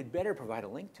 you had better provide a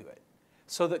link to it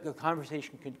so that the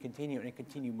conversation can continue and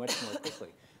continue much more quickly.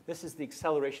 This is the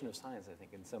acceleration of science, I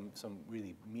think, in some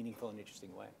really meaningful and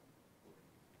interesting way.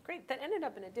 Great. That ended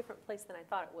up in a different place than I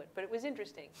thought it would, but it was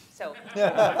interesting. So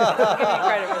I'll give you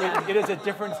credit for that. It is a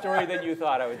different story than you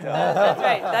thought, I would tell you. That's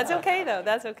right. That's okay, though.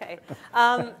 That's okay.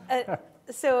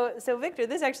 So Victor,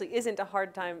 this actually isn't a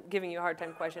hard time, giving you a hard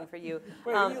time question for you.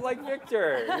 Wait, you like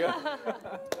Victor?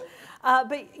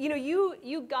 But you know,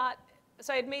 you got.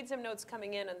 So I had made some notes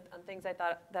coming in on things I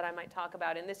thought that I might talk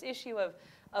about. And this issue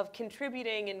of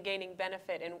contributing and gaining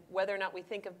benefit, and whether or not we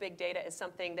think of big data as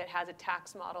something that has a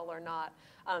tax model or not.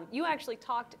 You actually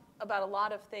talked about a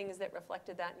lot of things that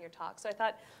reflected that in your talk. So I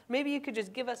thought maybe you could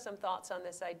just give us some thoughts on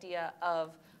this idea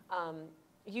of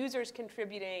users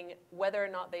contributing, whether or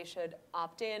not they should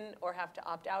opt in or have to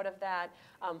opt out of that,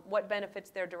 what benefits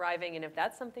they're deriving, and if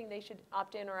that's something they should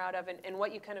opt in or out of, and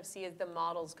what you kind of see as the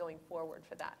models going forward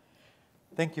for that.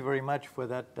 Thank you very much for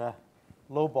that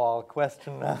lowball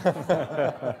question.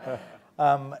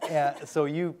 So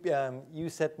you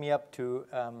set me up to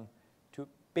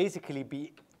basically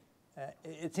be.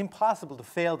 It's impossible to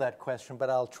fail that question, but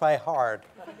I'll try hard.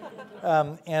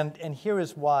 And here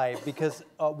is why. Because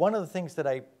one of the things that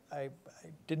I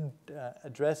didn't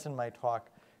address in my talk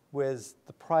was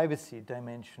the privacy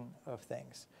dimension of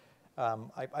things.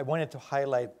 I wanted to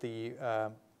highlight the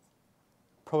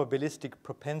probabilistic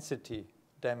propensity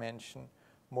dimension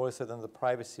more so than the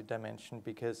privacy dimension,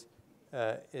 because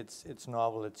it's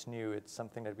novel, it's new, it's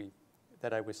something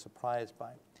that I was surprised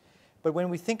by. But when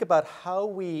we think about how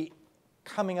we,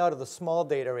 coming out of the small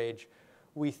data age,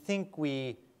 we think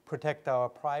we protect our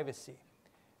privacy,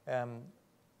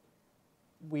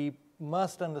 we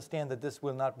must understand that this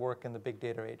will not work in the big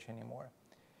data age anymore.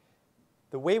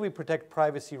 The way we protect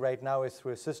privacy right now is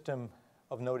through a system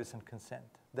of notice and consent.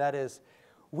 That is,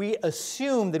 we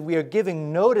assume that we are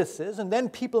giving notices, and then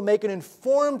people make an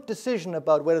informed decision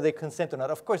about whether they consent or not.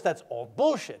 Of course, that's all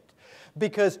bullshit,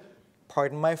 because,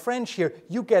 pardon my French here,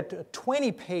 you get a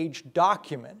 20-page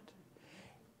document.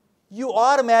 You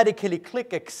automatically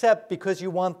click accept because you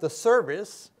want the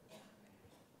service.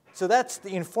 So that's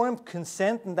the informed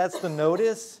consent, and that's the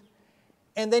notice.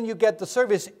 And then you get the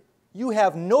service. You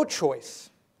have no choice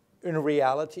in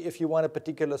reality if you want a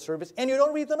particular service, and you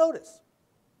don't read the notice.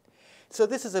 So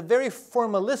this is a very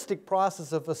formalistic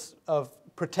process of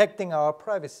protecting our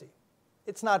privacy.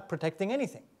 It's not protecting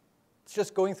anything. It's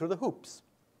just going through the hoops.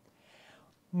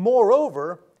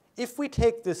 Moreover, if we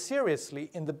take this seriously,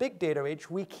 in the big data age,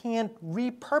 we can't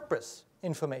repurpose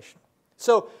information.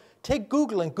 So take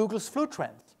Google and Google's flu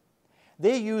trends.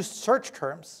 They used search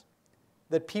terms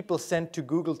that people sent to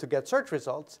Google to get search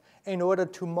results in order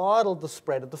to model the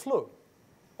spread of the flu,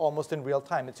 almost in real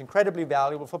time. It's incredibly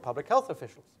valuable for public health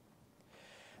officials.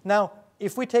 Now,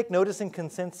 if we take notice and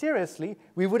consent seriously,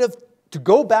 we would have to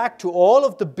go back to all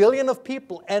of the billion of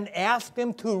people and ask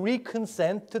them to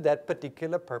reconsent to that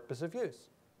particular purpose of use.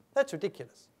 That's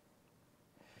ridiculous.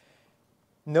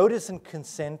 Notice and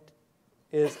consent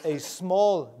is a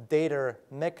small data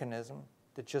mechanism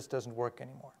that just doesn't work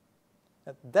anymore.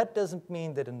 That doesn't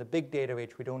mean that in the big data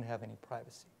age we don't have any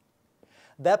privacy.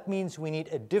 That means we need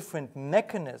a different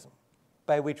mechanism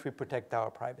by which we protect our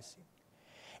privacy.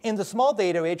 In the small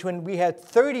data age, when we had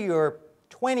 30 or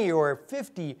 20 or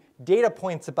 50 data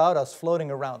points about us floating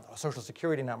around, our social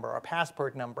security number, our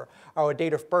passport number, our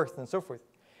date of birth, and so forth,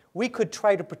 we could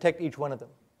try to protect each one of them.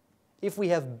 If we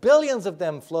have billions of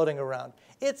them floating around,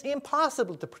 it's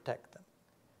impossible to protect them.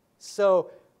 So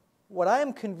what I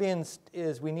am convinced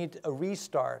is we need a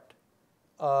restart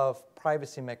of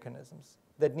privacy mechanisms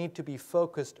that need to be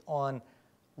focused on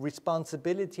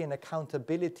responsibility and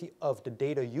accountability of the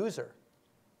data user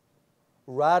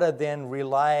rather than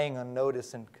relying on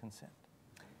notice and consent.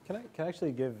 Can I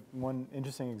actually give one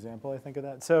interesting example, I think, of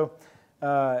that? So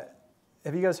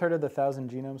have you guys heard of the 1,000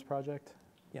 Genomes Project?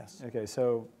 Yes. Okay,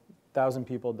 so 1,000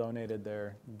 people donated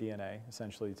their DNA,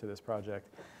 essentially, to this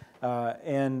project.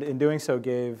 And in doing so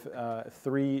gave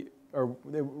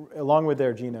along with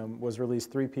their genome, was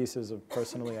released 3 pieces of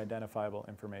personally identifiable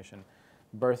information: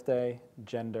 birthday,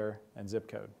 gender, and zip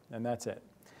code. And that's it.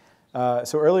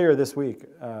 So earlier this week,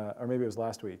 or maybe it was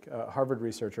last week, a Harvard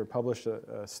researcher published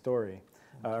a story,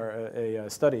 or a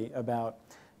study about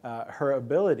her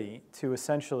ability to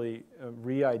essentially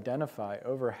re-identify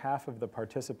over half of the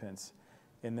participants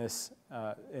in this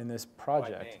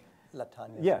project.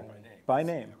 Latanya. Yeah, by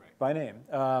name,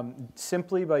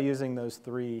 simply by using those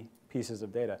 3 pieces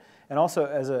of data. And also,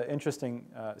 as an interesting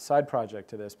side project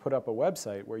to this, put up a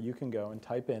website where you can go and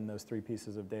type in those 3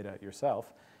 pieces of data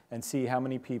yourself and see how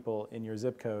many people in your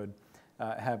zip code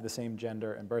have the same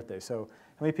gender and birthday. So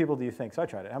how many people do you think, so I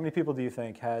tried it, how many people do you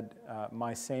think had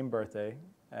my same birthday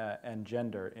and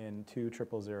gender in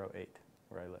 20008,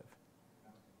 where I live?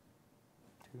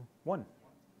 1,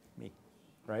 me,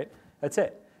 right? That's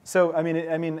it. So I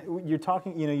mean, you're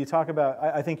talking, you talk about.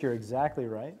 I think you're exactly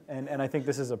right, and I think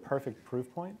this is a perfect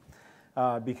proof point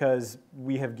because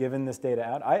we have given this data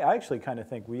out. I actually kind of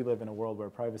think we live in a world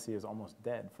where privacy is almost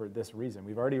dead for this reason.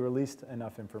 We've already released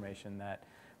enough information that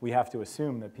we have to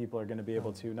assume that people are going to be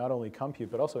able to not only compute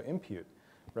but also impute,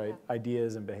 right,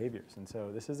 ideas and behaviors. And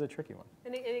so this is a tricky one.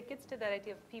 And it gets to that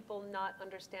idea of people not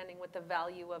understanding what the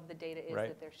value of the data is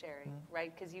that they're sharing,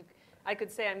 right? Because I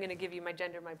could say I'm going to give you my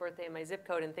gender, my birthday, and my zip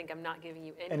code, and think I'm not giving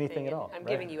you anything at all. I'm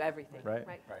giving you everything. Right.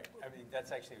 Right. I mean,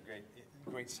 that's actually a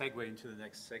great segue into the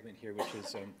next segment here, which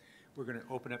is we're going to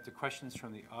open up to questions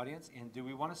from the audience. And do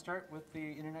we want to start with the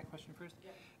internet question first?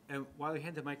 Yeah. And while I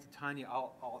hand the mic to Tanya,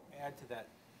 I'll add to that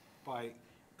by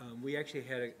we actually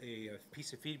had a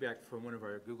piece of feedback from one of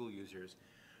our Google users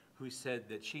who said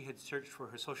that she had searched for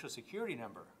her social security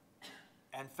number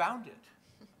and found it.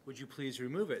 Would you please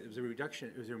remove it? It was a reduction,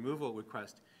 it was a removal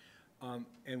request.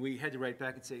 And we had to write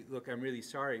back and say, look, I'm really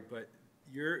sorry, but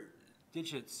your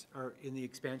digits are in the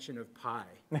expansion of pi.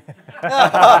 and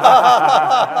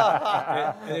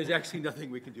there's actually nothing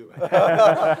we can do about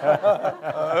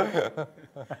it.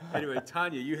 Anyway,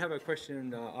 Tanya, you have a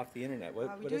question off the internet.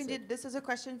 What is it? This is a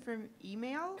question from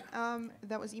email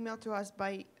that was emailed to us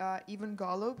by Ivan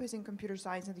Golub, who's in computer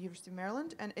science at the University of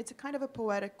Maryland. And it's a kind of a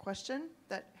poetic question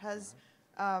that has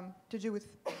to do with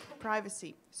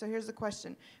privacy. So here's the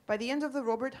question. By the end of the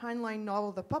Robert Heinlein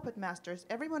novel, The Puppet Masters,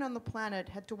 everyone on the planet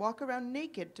had to walk around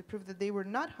naked to prove that they were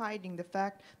not hiding the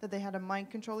fact that they had a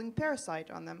mind-controlling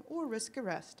parasite on them or risk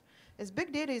arrest. As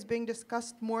big data is being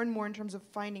discussed more and more in terms of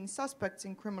finding suspects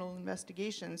in criminal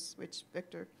investigations, which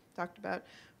Victor talked about,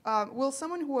 will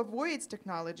someone who avoids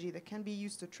technology that can be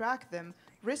used to track them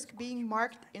risk being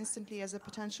marked instantly as a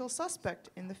potential suspect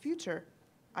in the future,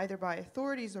 either by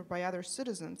authorities or by other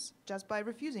citizens, just by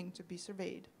refusing to be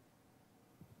surveyed?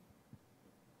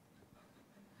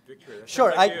 Victor, that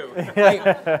Sure. sounds like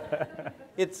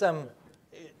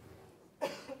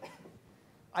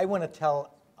I want to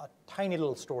tell a tiny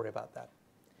little story about that.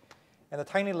 And the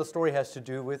tiny little story has to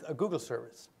do with a Google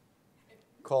service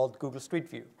called Google Street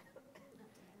View.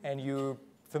 And you're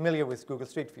familiar with Google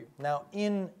Street View. Now,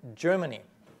 in Germany,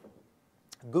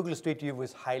 Google Street View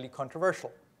was highly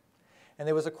controversial. And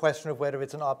there was a question of whether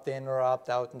it's an opt-in or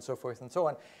opt-out and so forth and so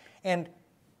on. And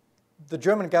the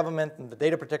German government and the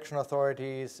data protection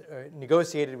authorities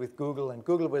negotiated with Google, and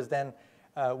Google was then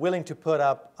willing to put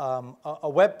up a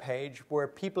web page where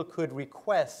people could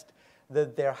request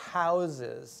that their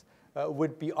houses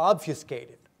would be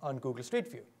obfuscated on Google Street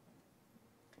View,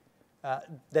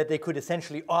 that they could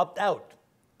essentially opt out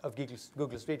of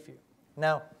Google Street View.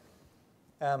 Now,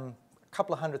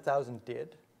 couple of 100,000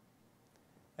 did,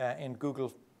 and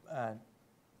Google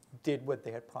did what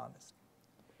they had promised.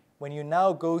 When you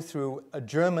now go through a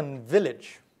German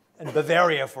village, in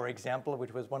Bavaria, for example,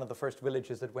 which was one of the first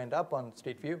villages that went up on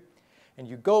Street View, and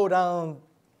you go down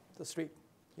the street,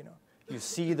 you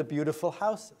see the beautiful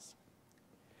houses.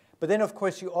 But then, of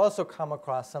course, you also come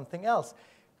across something else.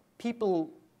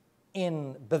 People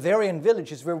in Bavarian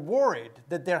villages were worried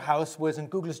that their house was in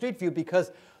Google Street View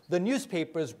because the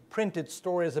newspapers printed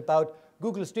stories about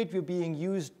Google Street View being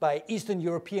used by Eastern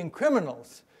European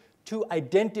criminals to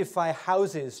identify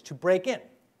houses to break in,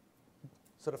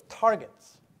 sort of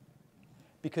targets,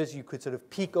 because you could sort of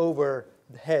peek over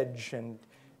the hedge and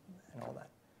all that.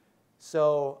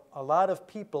 So a lot of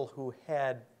people who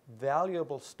had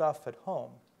valuable stuff at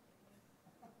home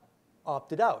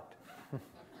opted out,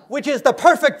 which is the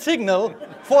perfect signal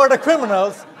for the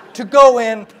criminals to go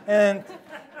in and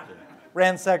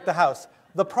ransack the house.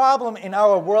 The problem in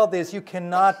our world is you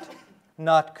cannot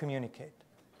not communicate.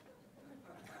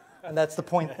 And that's the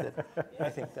point that I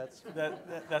think that's...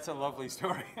 That's a lovely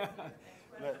story.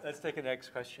 Let's take the next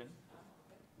question.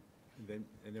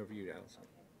 And over to you, Allison.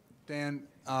 Dan,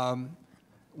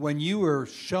 when you were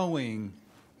showing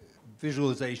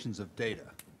visualizations of data,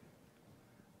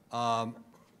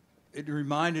 it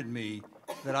reminded me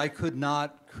that I could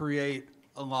not create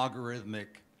a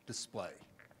logarithmic display.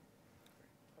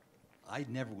 I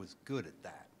never was good at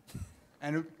that.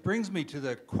 And it brings me to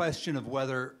the question of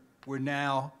whether we're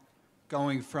now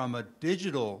going from a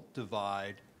digital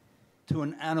divide to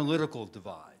an analytical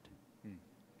divide.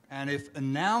 And if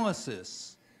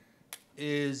analysis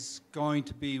is going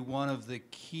to be one of the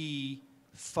key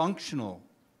functional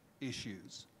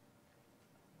issues,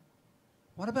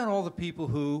 what about all the people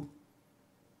who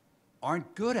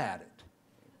aren't good at it?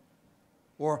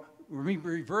 Or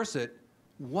reverse it,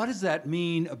 what does that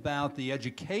mean about the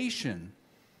education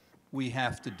we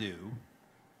have to do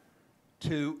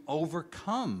to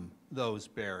overcome those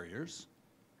barriers?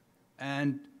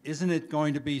 And isn't it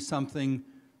going to be something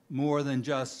more than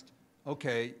just,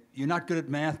 okay, you're not good at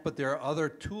math, but there are other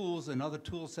tools and other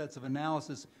tool sets of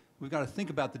analysis. We've got to think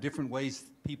about the different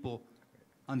ways people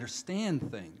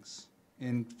understand things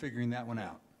in figuring that one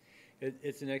out.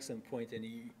 It's an excellent point, and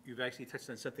you've actually touched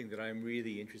on something that I'm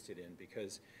really interested in,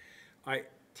 because I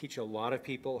teach a lot of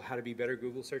people how to be better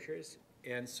Google searchers,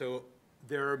 and so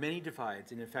there are many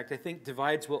divides, and in fact, I think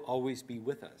divides will always be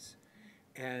with us.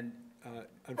 And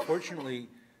unfortunately,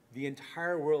 the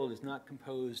entire world is not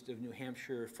composed of New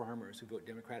Hampshire farmers who vote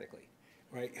democratically,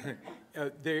 right?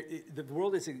 The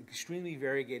world is an extremely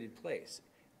variegated place,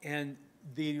 and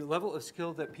the level of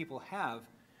skill that people have,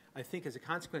 I think, as a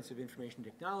consequence of information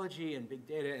technology and big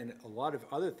data and a lot of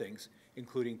other things,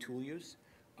 including tool use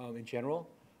in general,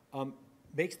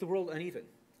 makes the world uneven.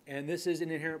 And this is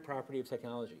an inherent property of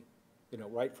technology,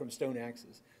 right from stone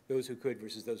axes, those who could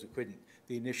versus those who couldn't,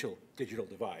 the initial digital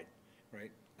divide,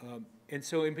 right? And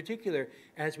so in particular,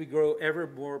 as we grow ever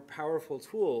more powerful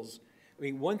tools, I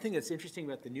mean, one thing that's interesting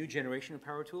about the new generation of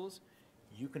power tools,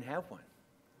 you can have one.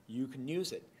 You can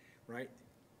use it, right?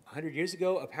 100 years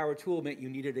ago, a power tool meant you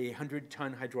needed a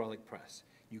 100-ton hydraulic press.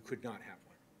 You could not have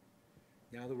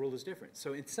one. Now the world is different.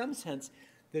 So in some sense,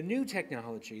 the new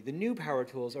technology, the new power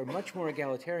tools are much more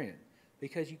egalitarian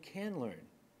because you can learn.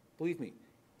 Believe me,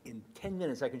 in 10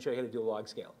 minutes I can show you how to do a log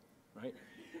scale, right?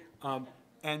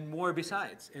 And more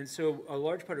besides. And so a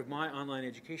large part of my online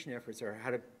education efforts are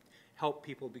how to help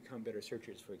people become better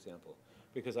searchers, for example,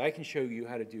 because I can show you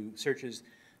how to do searches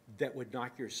that would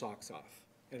knock your socks off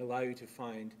and allow you to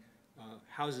find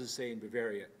houses, say, in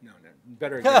Bavaria. No,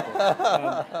 better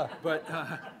example.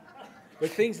 But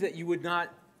things that you would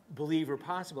not believe are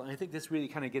possible. And I think this really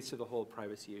kind of gets to the whole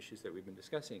privacy issues that we've been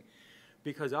discussing,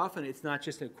 because often it's not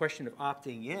just a question of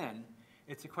opting in.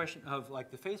 It's a question of, like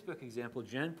the Facebook example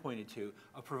Jen pointed to,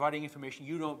 of providing information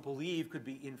you don't believe could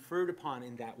be inferred upon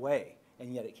in that way,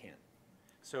 and yet it can.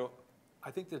 So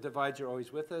I think the divides are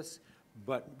always with us,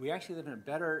 but we actually live in a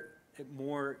better,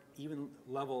 more even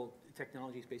level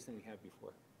technology space than we have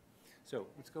before. So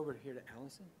let's go over here to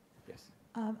Allison. Yes.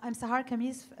 I'm Sahar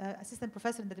Khamis, assistant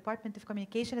professor in the Department of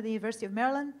Communication at the University of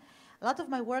Maryland. A lot of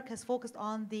my work has focused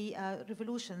on the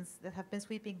revolutions that have been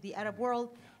sweeping the Arab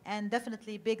world, and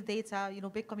definitely big data,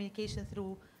 big communication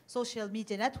through social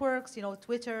media networks,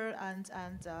 Twitter and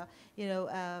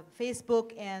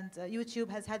Facebook and YouTube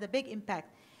has had a big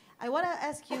impact. I want to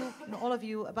ask you, all of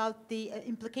you, about the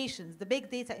implications, the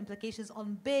big data implications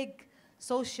on big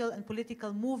social and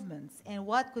political movements, and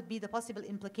what could be the possible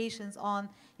implications on,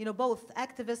 both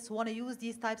activists who want to use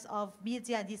these types of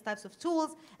media and these types of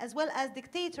tools, as well as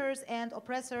dictators and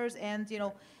oppressors and,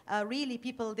 really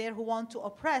people there who want to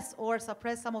oppress or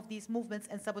suppress some of these movements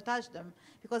and sabotage them,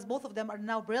 because both of them are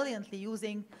now brilliantly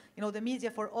using, the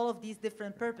media for all of these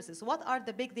different purposes. So what are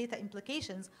the big data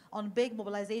implications on big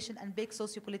mobilization and big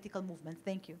socio-political movements?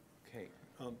 Thank you. Okay.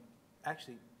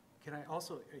 Actually, can I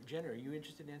also, Jen, are you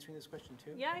interested in answering this question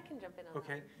too? Yeah, I can jump in on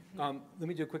Okay. Let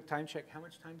me do a quick time check. How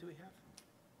much time do we have?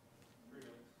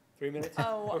 3 minutes. 3 minutes?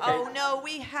 Oh, Okay. oh no,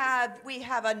 we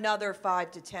have another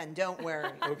 5 to 10. Don't worry.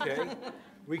 Okay.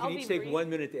 We can I'll each be take brief. 1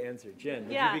 minute to answer. Jen,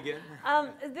 would Yeah. you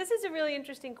begin? This is a really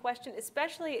interesting question,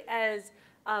 especially as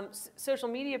social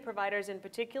media providers in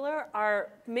particular are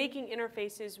making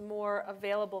interfaces more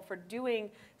available for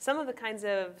doing some of the kinds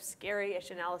of scary-ish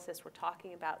analysis we're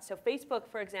talking about. So Facebook,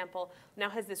 for example, now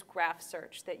has this graph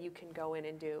search that you can go in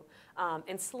and do.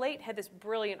 And Slate had this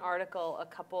brilliant article a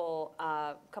couple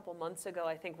months ago,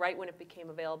 I think, right when it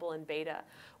became available in beta,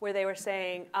 where they were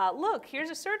saying, look, here's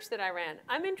a search that I ran.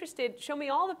 I'm interested, show me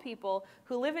all the people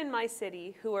who live in my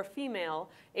city who are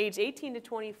female, age 18 to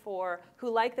 24,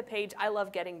 who like the page I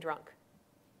Love Getting Drunk.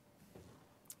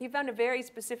 You found a very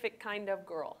specific kind of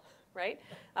girl, right,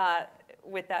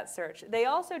 with that search. They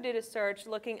also did a search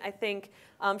looking, I think,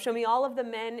 show me all of the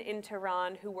men in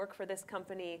Tehran who work for this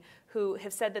company who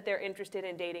have said that they're interested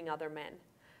in dating other men.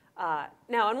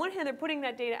 Now, on one hand, they're putting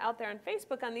that data out there on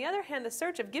Facebook. On the other hand, the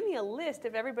search of give me a list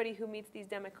of everybody who meets these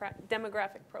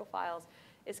demographic profiles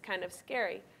is kind of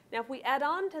scary. Now, if we add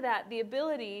on to that the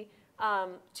ability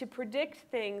to predict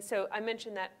things, so I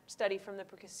mentioned that study from the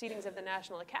Proceedings of the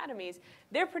National Academies,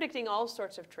 they're predicting all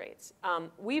sorts of traits.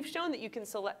 We've shown that you can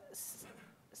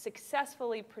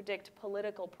successfully predict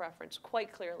political preference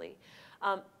quite clearly.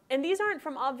 And these aren't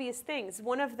from obvious things.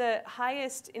 One of the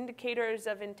highest indicators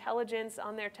of intelligence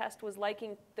on their test was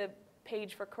liking the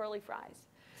page for curly fries.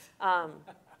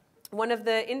 One of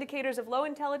the indicators of low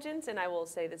intelligence, and I will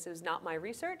say this is not my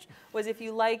research, was if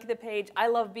you like the page, I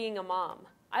love being a mom.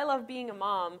 I love being a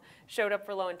mom showed up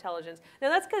for low intelligence.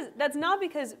 Now that's not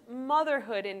because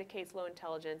motherhood indicates low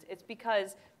intelligence. It's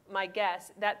because, my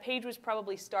guess, that page was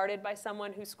probably started by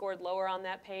someone who scored lower on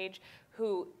that page,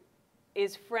 who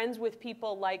is friends with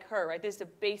people like her, right? This is a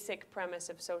basic premise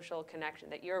of social connection,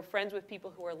 that you're friends with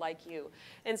people who are like you.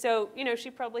 And so, she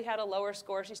probably had a lower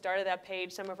score. She started that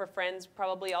page. Some of her friends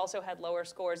probably also had lower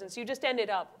scores. And so you just ended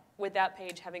up with that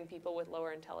page having people with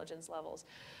lower intelligence levels.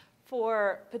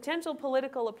 For potential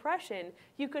political oppression,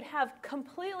 you could have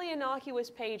completely innocuous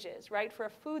pages, right, for a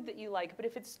food that you like. But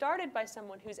if it's started by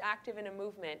someone who's active in a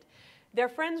movement, their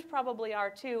friends probably are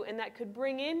too, and that could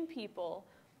bring in people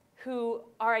who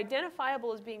are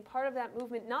identifiable as being part of that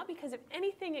movement, not because of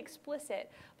anything explicit,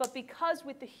 but because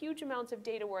with the huge amounts of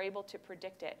data we're able to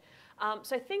predict it.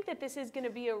 So I think that this is going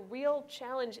to be a real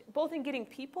challenge, both in getting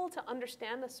people to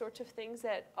understand the sorts of things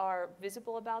that are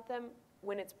visible about them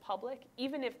when it's public,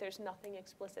 even if there's nothing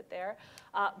explicit there,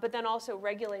 but then also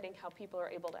regulating how people are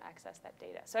able to access that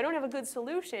data. So I don't have a good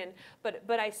solution, but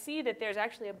I see that there's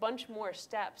actually a bunch more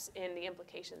steps in the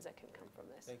implications that can come from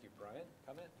this. Thank you. Brian,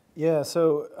 comment? Yeah,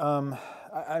 so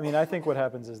I think what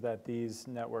happens is that these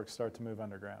networks start to move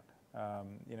underground.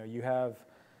 You have,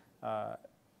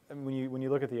 when you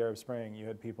look at the Arab Spring, you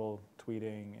had people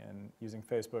tweeting and using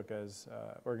Facebook as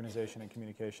organization and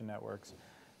communication networks.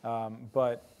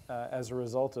 But as a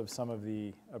result of some of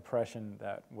the oppression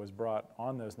that was brought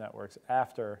on those networks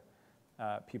after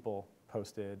people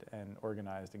posted and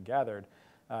organized and gathered,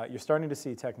 you're starting to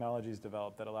see technologies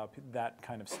develop that allow that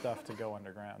kind of stuff to go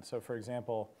underground. So for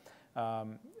example,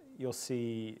 you'll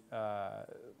see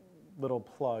little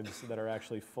plugs that are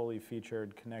actually fully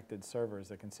featured connected servers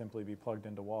that can simply be plugged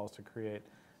into walls to create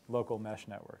local mesh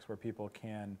networks where people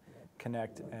can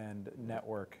connect and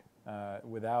network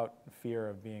without fear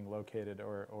of being located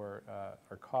or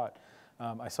caught.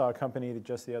 I saw a company that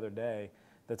just the other day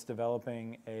that's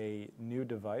developing a new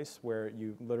device where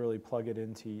you literally plug it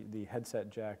into the headset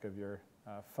jack of your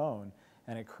phone,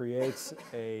 and it creates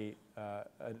a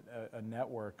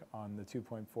network on the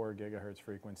 2.4 gigahertz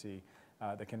frequency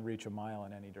that can reach a mile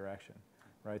in any direction.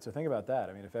 Right, so think about that.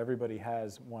 I mean, if everybody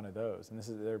has one of those, and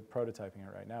they're prototyping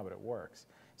it right now, but it works.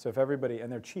 So if everybody,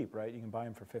 and they're cheap, right? You can buy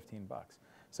them for $15.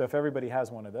 So if everybody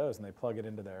has one of those and they plug it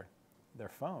into their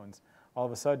phones, all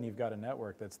of a sudden you've got a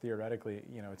network that's theoretically,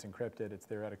 it's encrypted, it's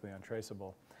theoretically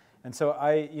untraceable. And so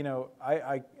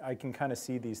I can kind of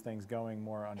see these things going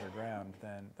more underground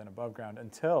than above ground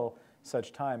until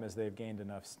such time as they've gained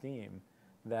enough steam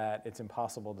that it's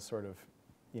impossible to sort of,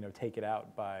 take it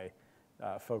out by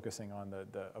focusing on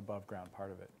the above ground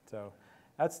part of it. So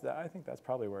I think that's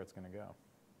probably where it's going to go.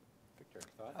 Victor,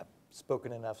 thought? I've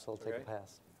spoken enough, so I'll take Okay. a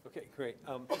pass. Okay, great.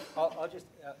 I'll just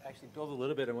actually build a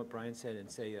little bit on what Brian said and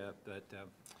say that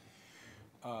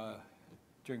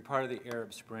during part of the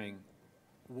Arab Spring,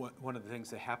 one of the things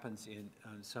that happens in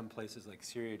some places like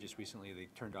Syria just recently, they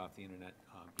turned off the internet,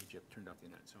 Egypt turned off the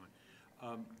internet and so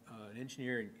on. An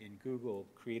engineer in Google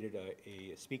created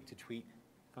a speak-to-tweet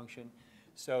function.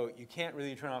 So you can't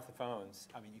really turn off the phones.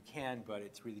 I mean, you can, but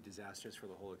it's really disastrous for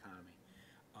the whole economy.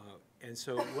 And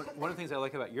so one of the things I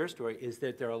like about your story is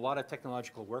that there are a lot of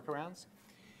technological workarounds.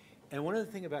 And one of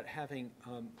the things about having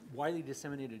widely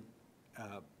disseminated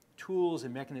tools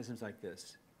and mechanisms like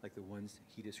this, like the ones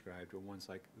he described or ones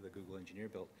like the Google engineer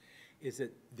built, is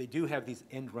that they do have these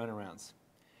end runarounds.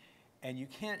 And you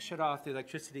can't shut off the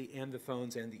electricity and the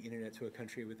phones and the internet to a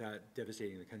country without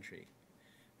devastating the country.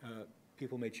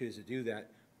 People may choose to do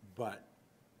that, but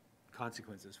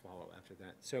consequences follow after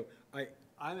that. So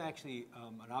I'm actually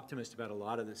an optimist about a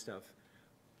lot of this stuff,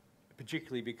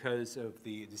 particularly because of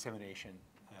the dissemination.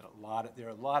 There are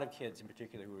a lot of kids in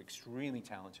particular who are extremely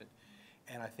talented,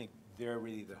 and I think they're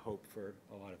really the hope for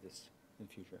a lot of this in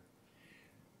the future.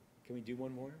 Can we do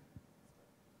one more?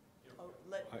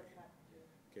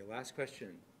 Okay, last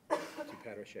question to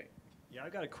Pat O'Shea. Yeah, I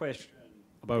got a question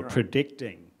about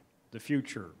predicting the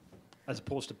future, as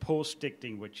opposed to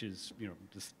post-dicting, which is,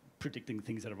 just predicting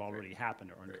things that have already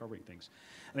happened or uncovering things.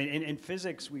 I mean, in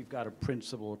physics, we've got a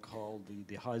principle called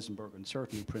the Heisenberg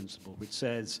uncertainty principle, which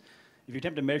says if you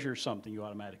attempt to measure something, you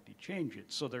automatically change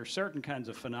it. So there are certain kinds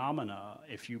of phenomena,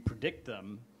 if you predict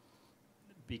them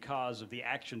because of the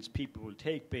actions people will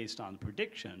take based on the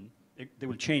prediction, they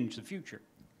will change the future.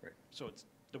 Right. So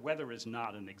the weather is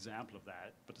not an example of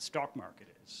that, but the stock market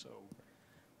is. So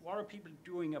what are people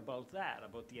doing about that,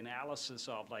 about the analysis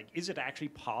of, like, is it actually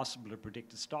possible to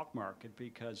predict the stock market?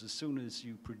 Because as soon as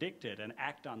you predict it and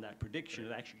act on that prediction,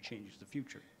 it actually changes the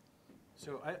future.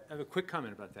 So I have a quick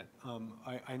comment about that.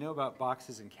 I know about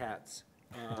boxes and cats.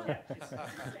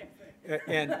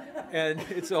 And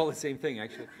it's all the same thing,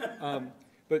 actually.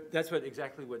 But that's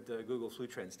exactly what Google Flu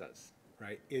Trends does,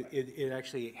 right? It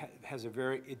actually has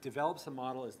it develops a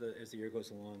model as the year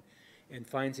goes along, and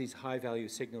finds these high-value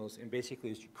signals, and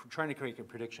basically is trying to create a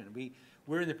prediction.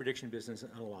 We're in the prediction business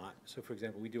a lot. So, for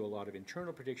example, we do a lot of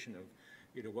internal prediction of,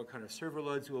 what kind of server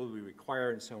loads will we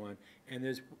require, and so on.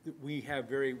 And we have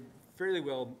fairly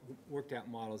well worked out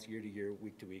models year to year,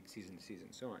 week to week, season to season,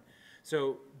 and so on.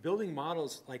 So, building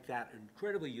models like that are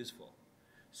incredibly useful.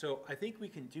 So, I think we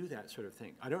can do that sort of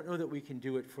thing. I don't know that we can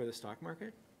do it for the stock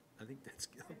market. I think that's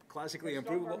classically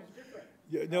improvable.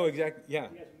 Yeah, no, exactly. Yeah.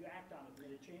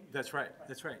 That's right.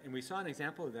 That's right. And we saw an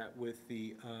example of that with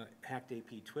the hacked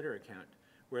AP Twitter account,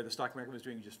 where the stock market was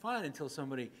doing just fine until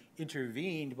somebody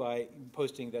intervened by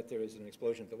posting that there was an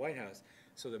explosion at the White House.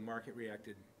 So the market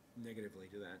reacted negatively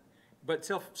to that, but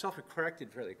self-corrected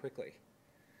fairly quickly.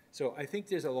 So I think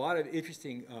there's a lot of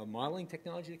interesting modeling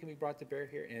technology that can be brought to bear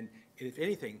here. And if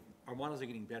anything, our models are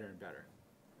getting better and better.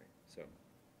 Right? So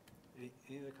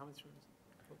any other comments from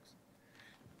folks?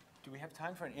 Do we have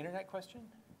time for an internet question?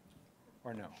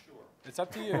 Or no? Sure. It's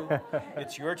up to you.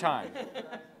 It's your time. Here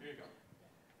you go.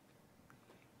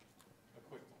 A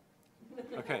quick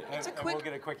one. Okay, we'll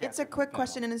get a quick answer. It's a quick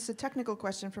question, and it's a technical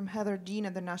question from Heather Dean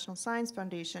at the National Science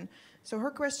Foundation. So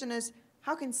her question is,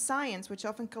 how can science, which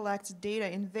often collects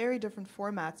data in very different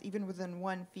formats, even within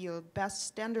one field, best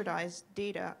standardize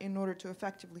data in order to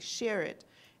effectively share it?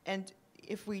 And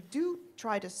if we do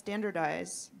try to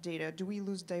standardize data, do we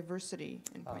lose diversity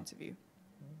in points of view?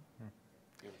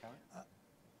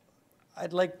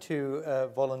 I'd like to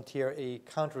volunteer a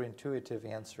counterintuitive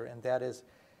answer, and that is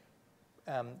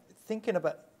thinking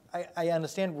about, I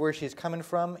understand where she's coming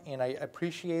from, and I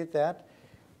appreciate that,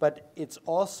 but it's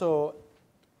also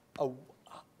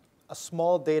a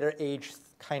small data age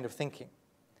kind of thinking,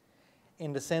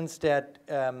 in the sense that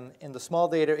in the small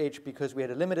data age, because we had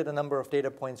a limited number of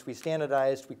data points, we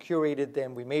standardized, we curated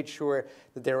them, we made sure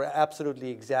that they were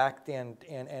absolutely exact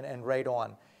and right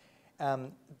on.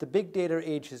 The big data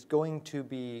age is going to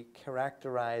be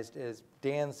characterized, as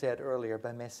Dan said earlier,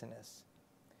 by messiness.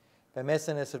 By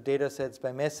messiness of data sets,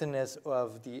 by messiness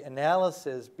of the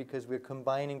analysis, because we're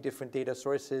combining different data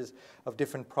sources of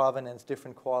different provenance,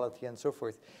 different quality, and so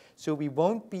forth. So we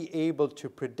won't be able to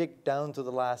predict down to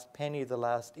the last penny, the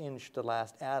last inch, the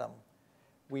last atom.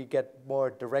 We get more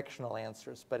directional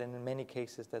answers, but in many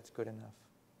cases, that's good enough.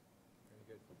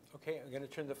 Very good. Okay, I'm going to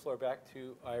turn the floor back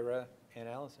to Ira and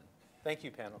Allison. Thank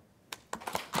you, panel.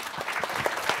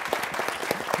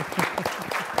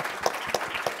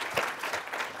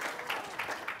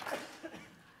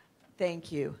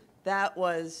 Thank you. That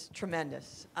was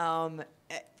tremendous.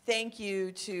 thank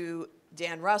you to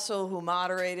Dan Russell, who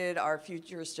moderated our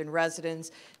Futurist in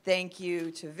Residence. Thank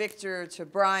you to Victor, to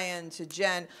Brian, to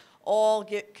Jen, all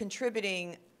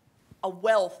contributing a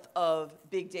wealth of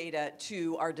big data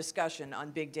to our discussion on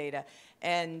big data.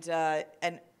 And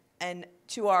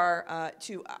to our,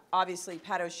 to obviously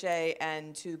Pat O'Shea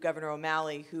and to Governor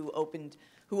O'Malley, who opened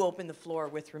the floor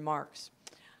with remarks.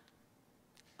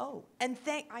 Oh, and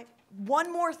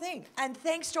one more thing, and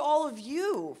thanks to all of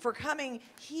you for coming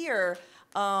here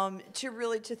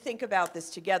to think about this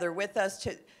together with us.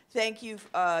 Thank you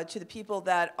to the people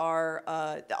that are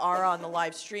on the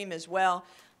live stream as well.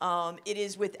 It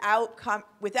is without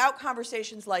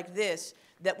conversations like this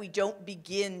that we don't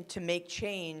begin to make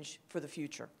change for the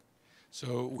future.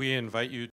 So we invite you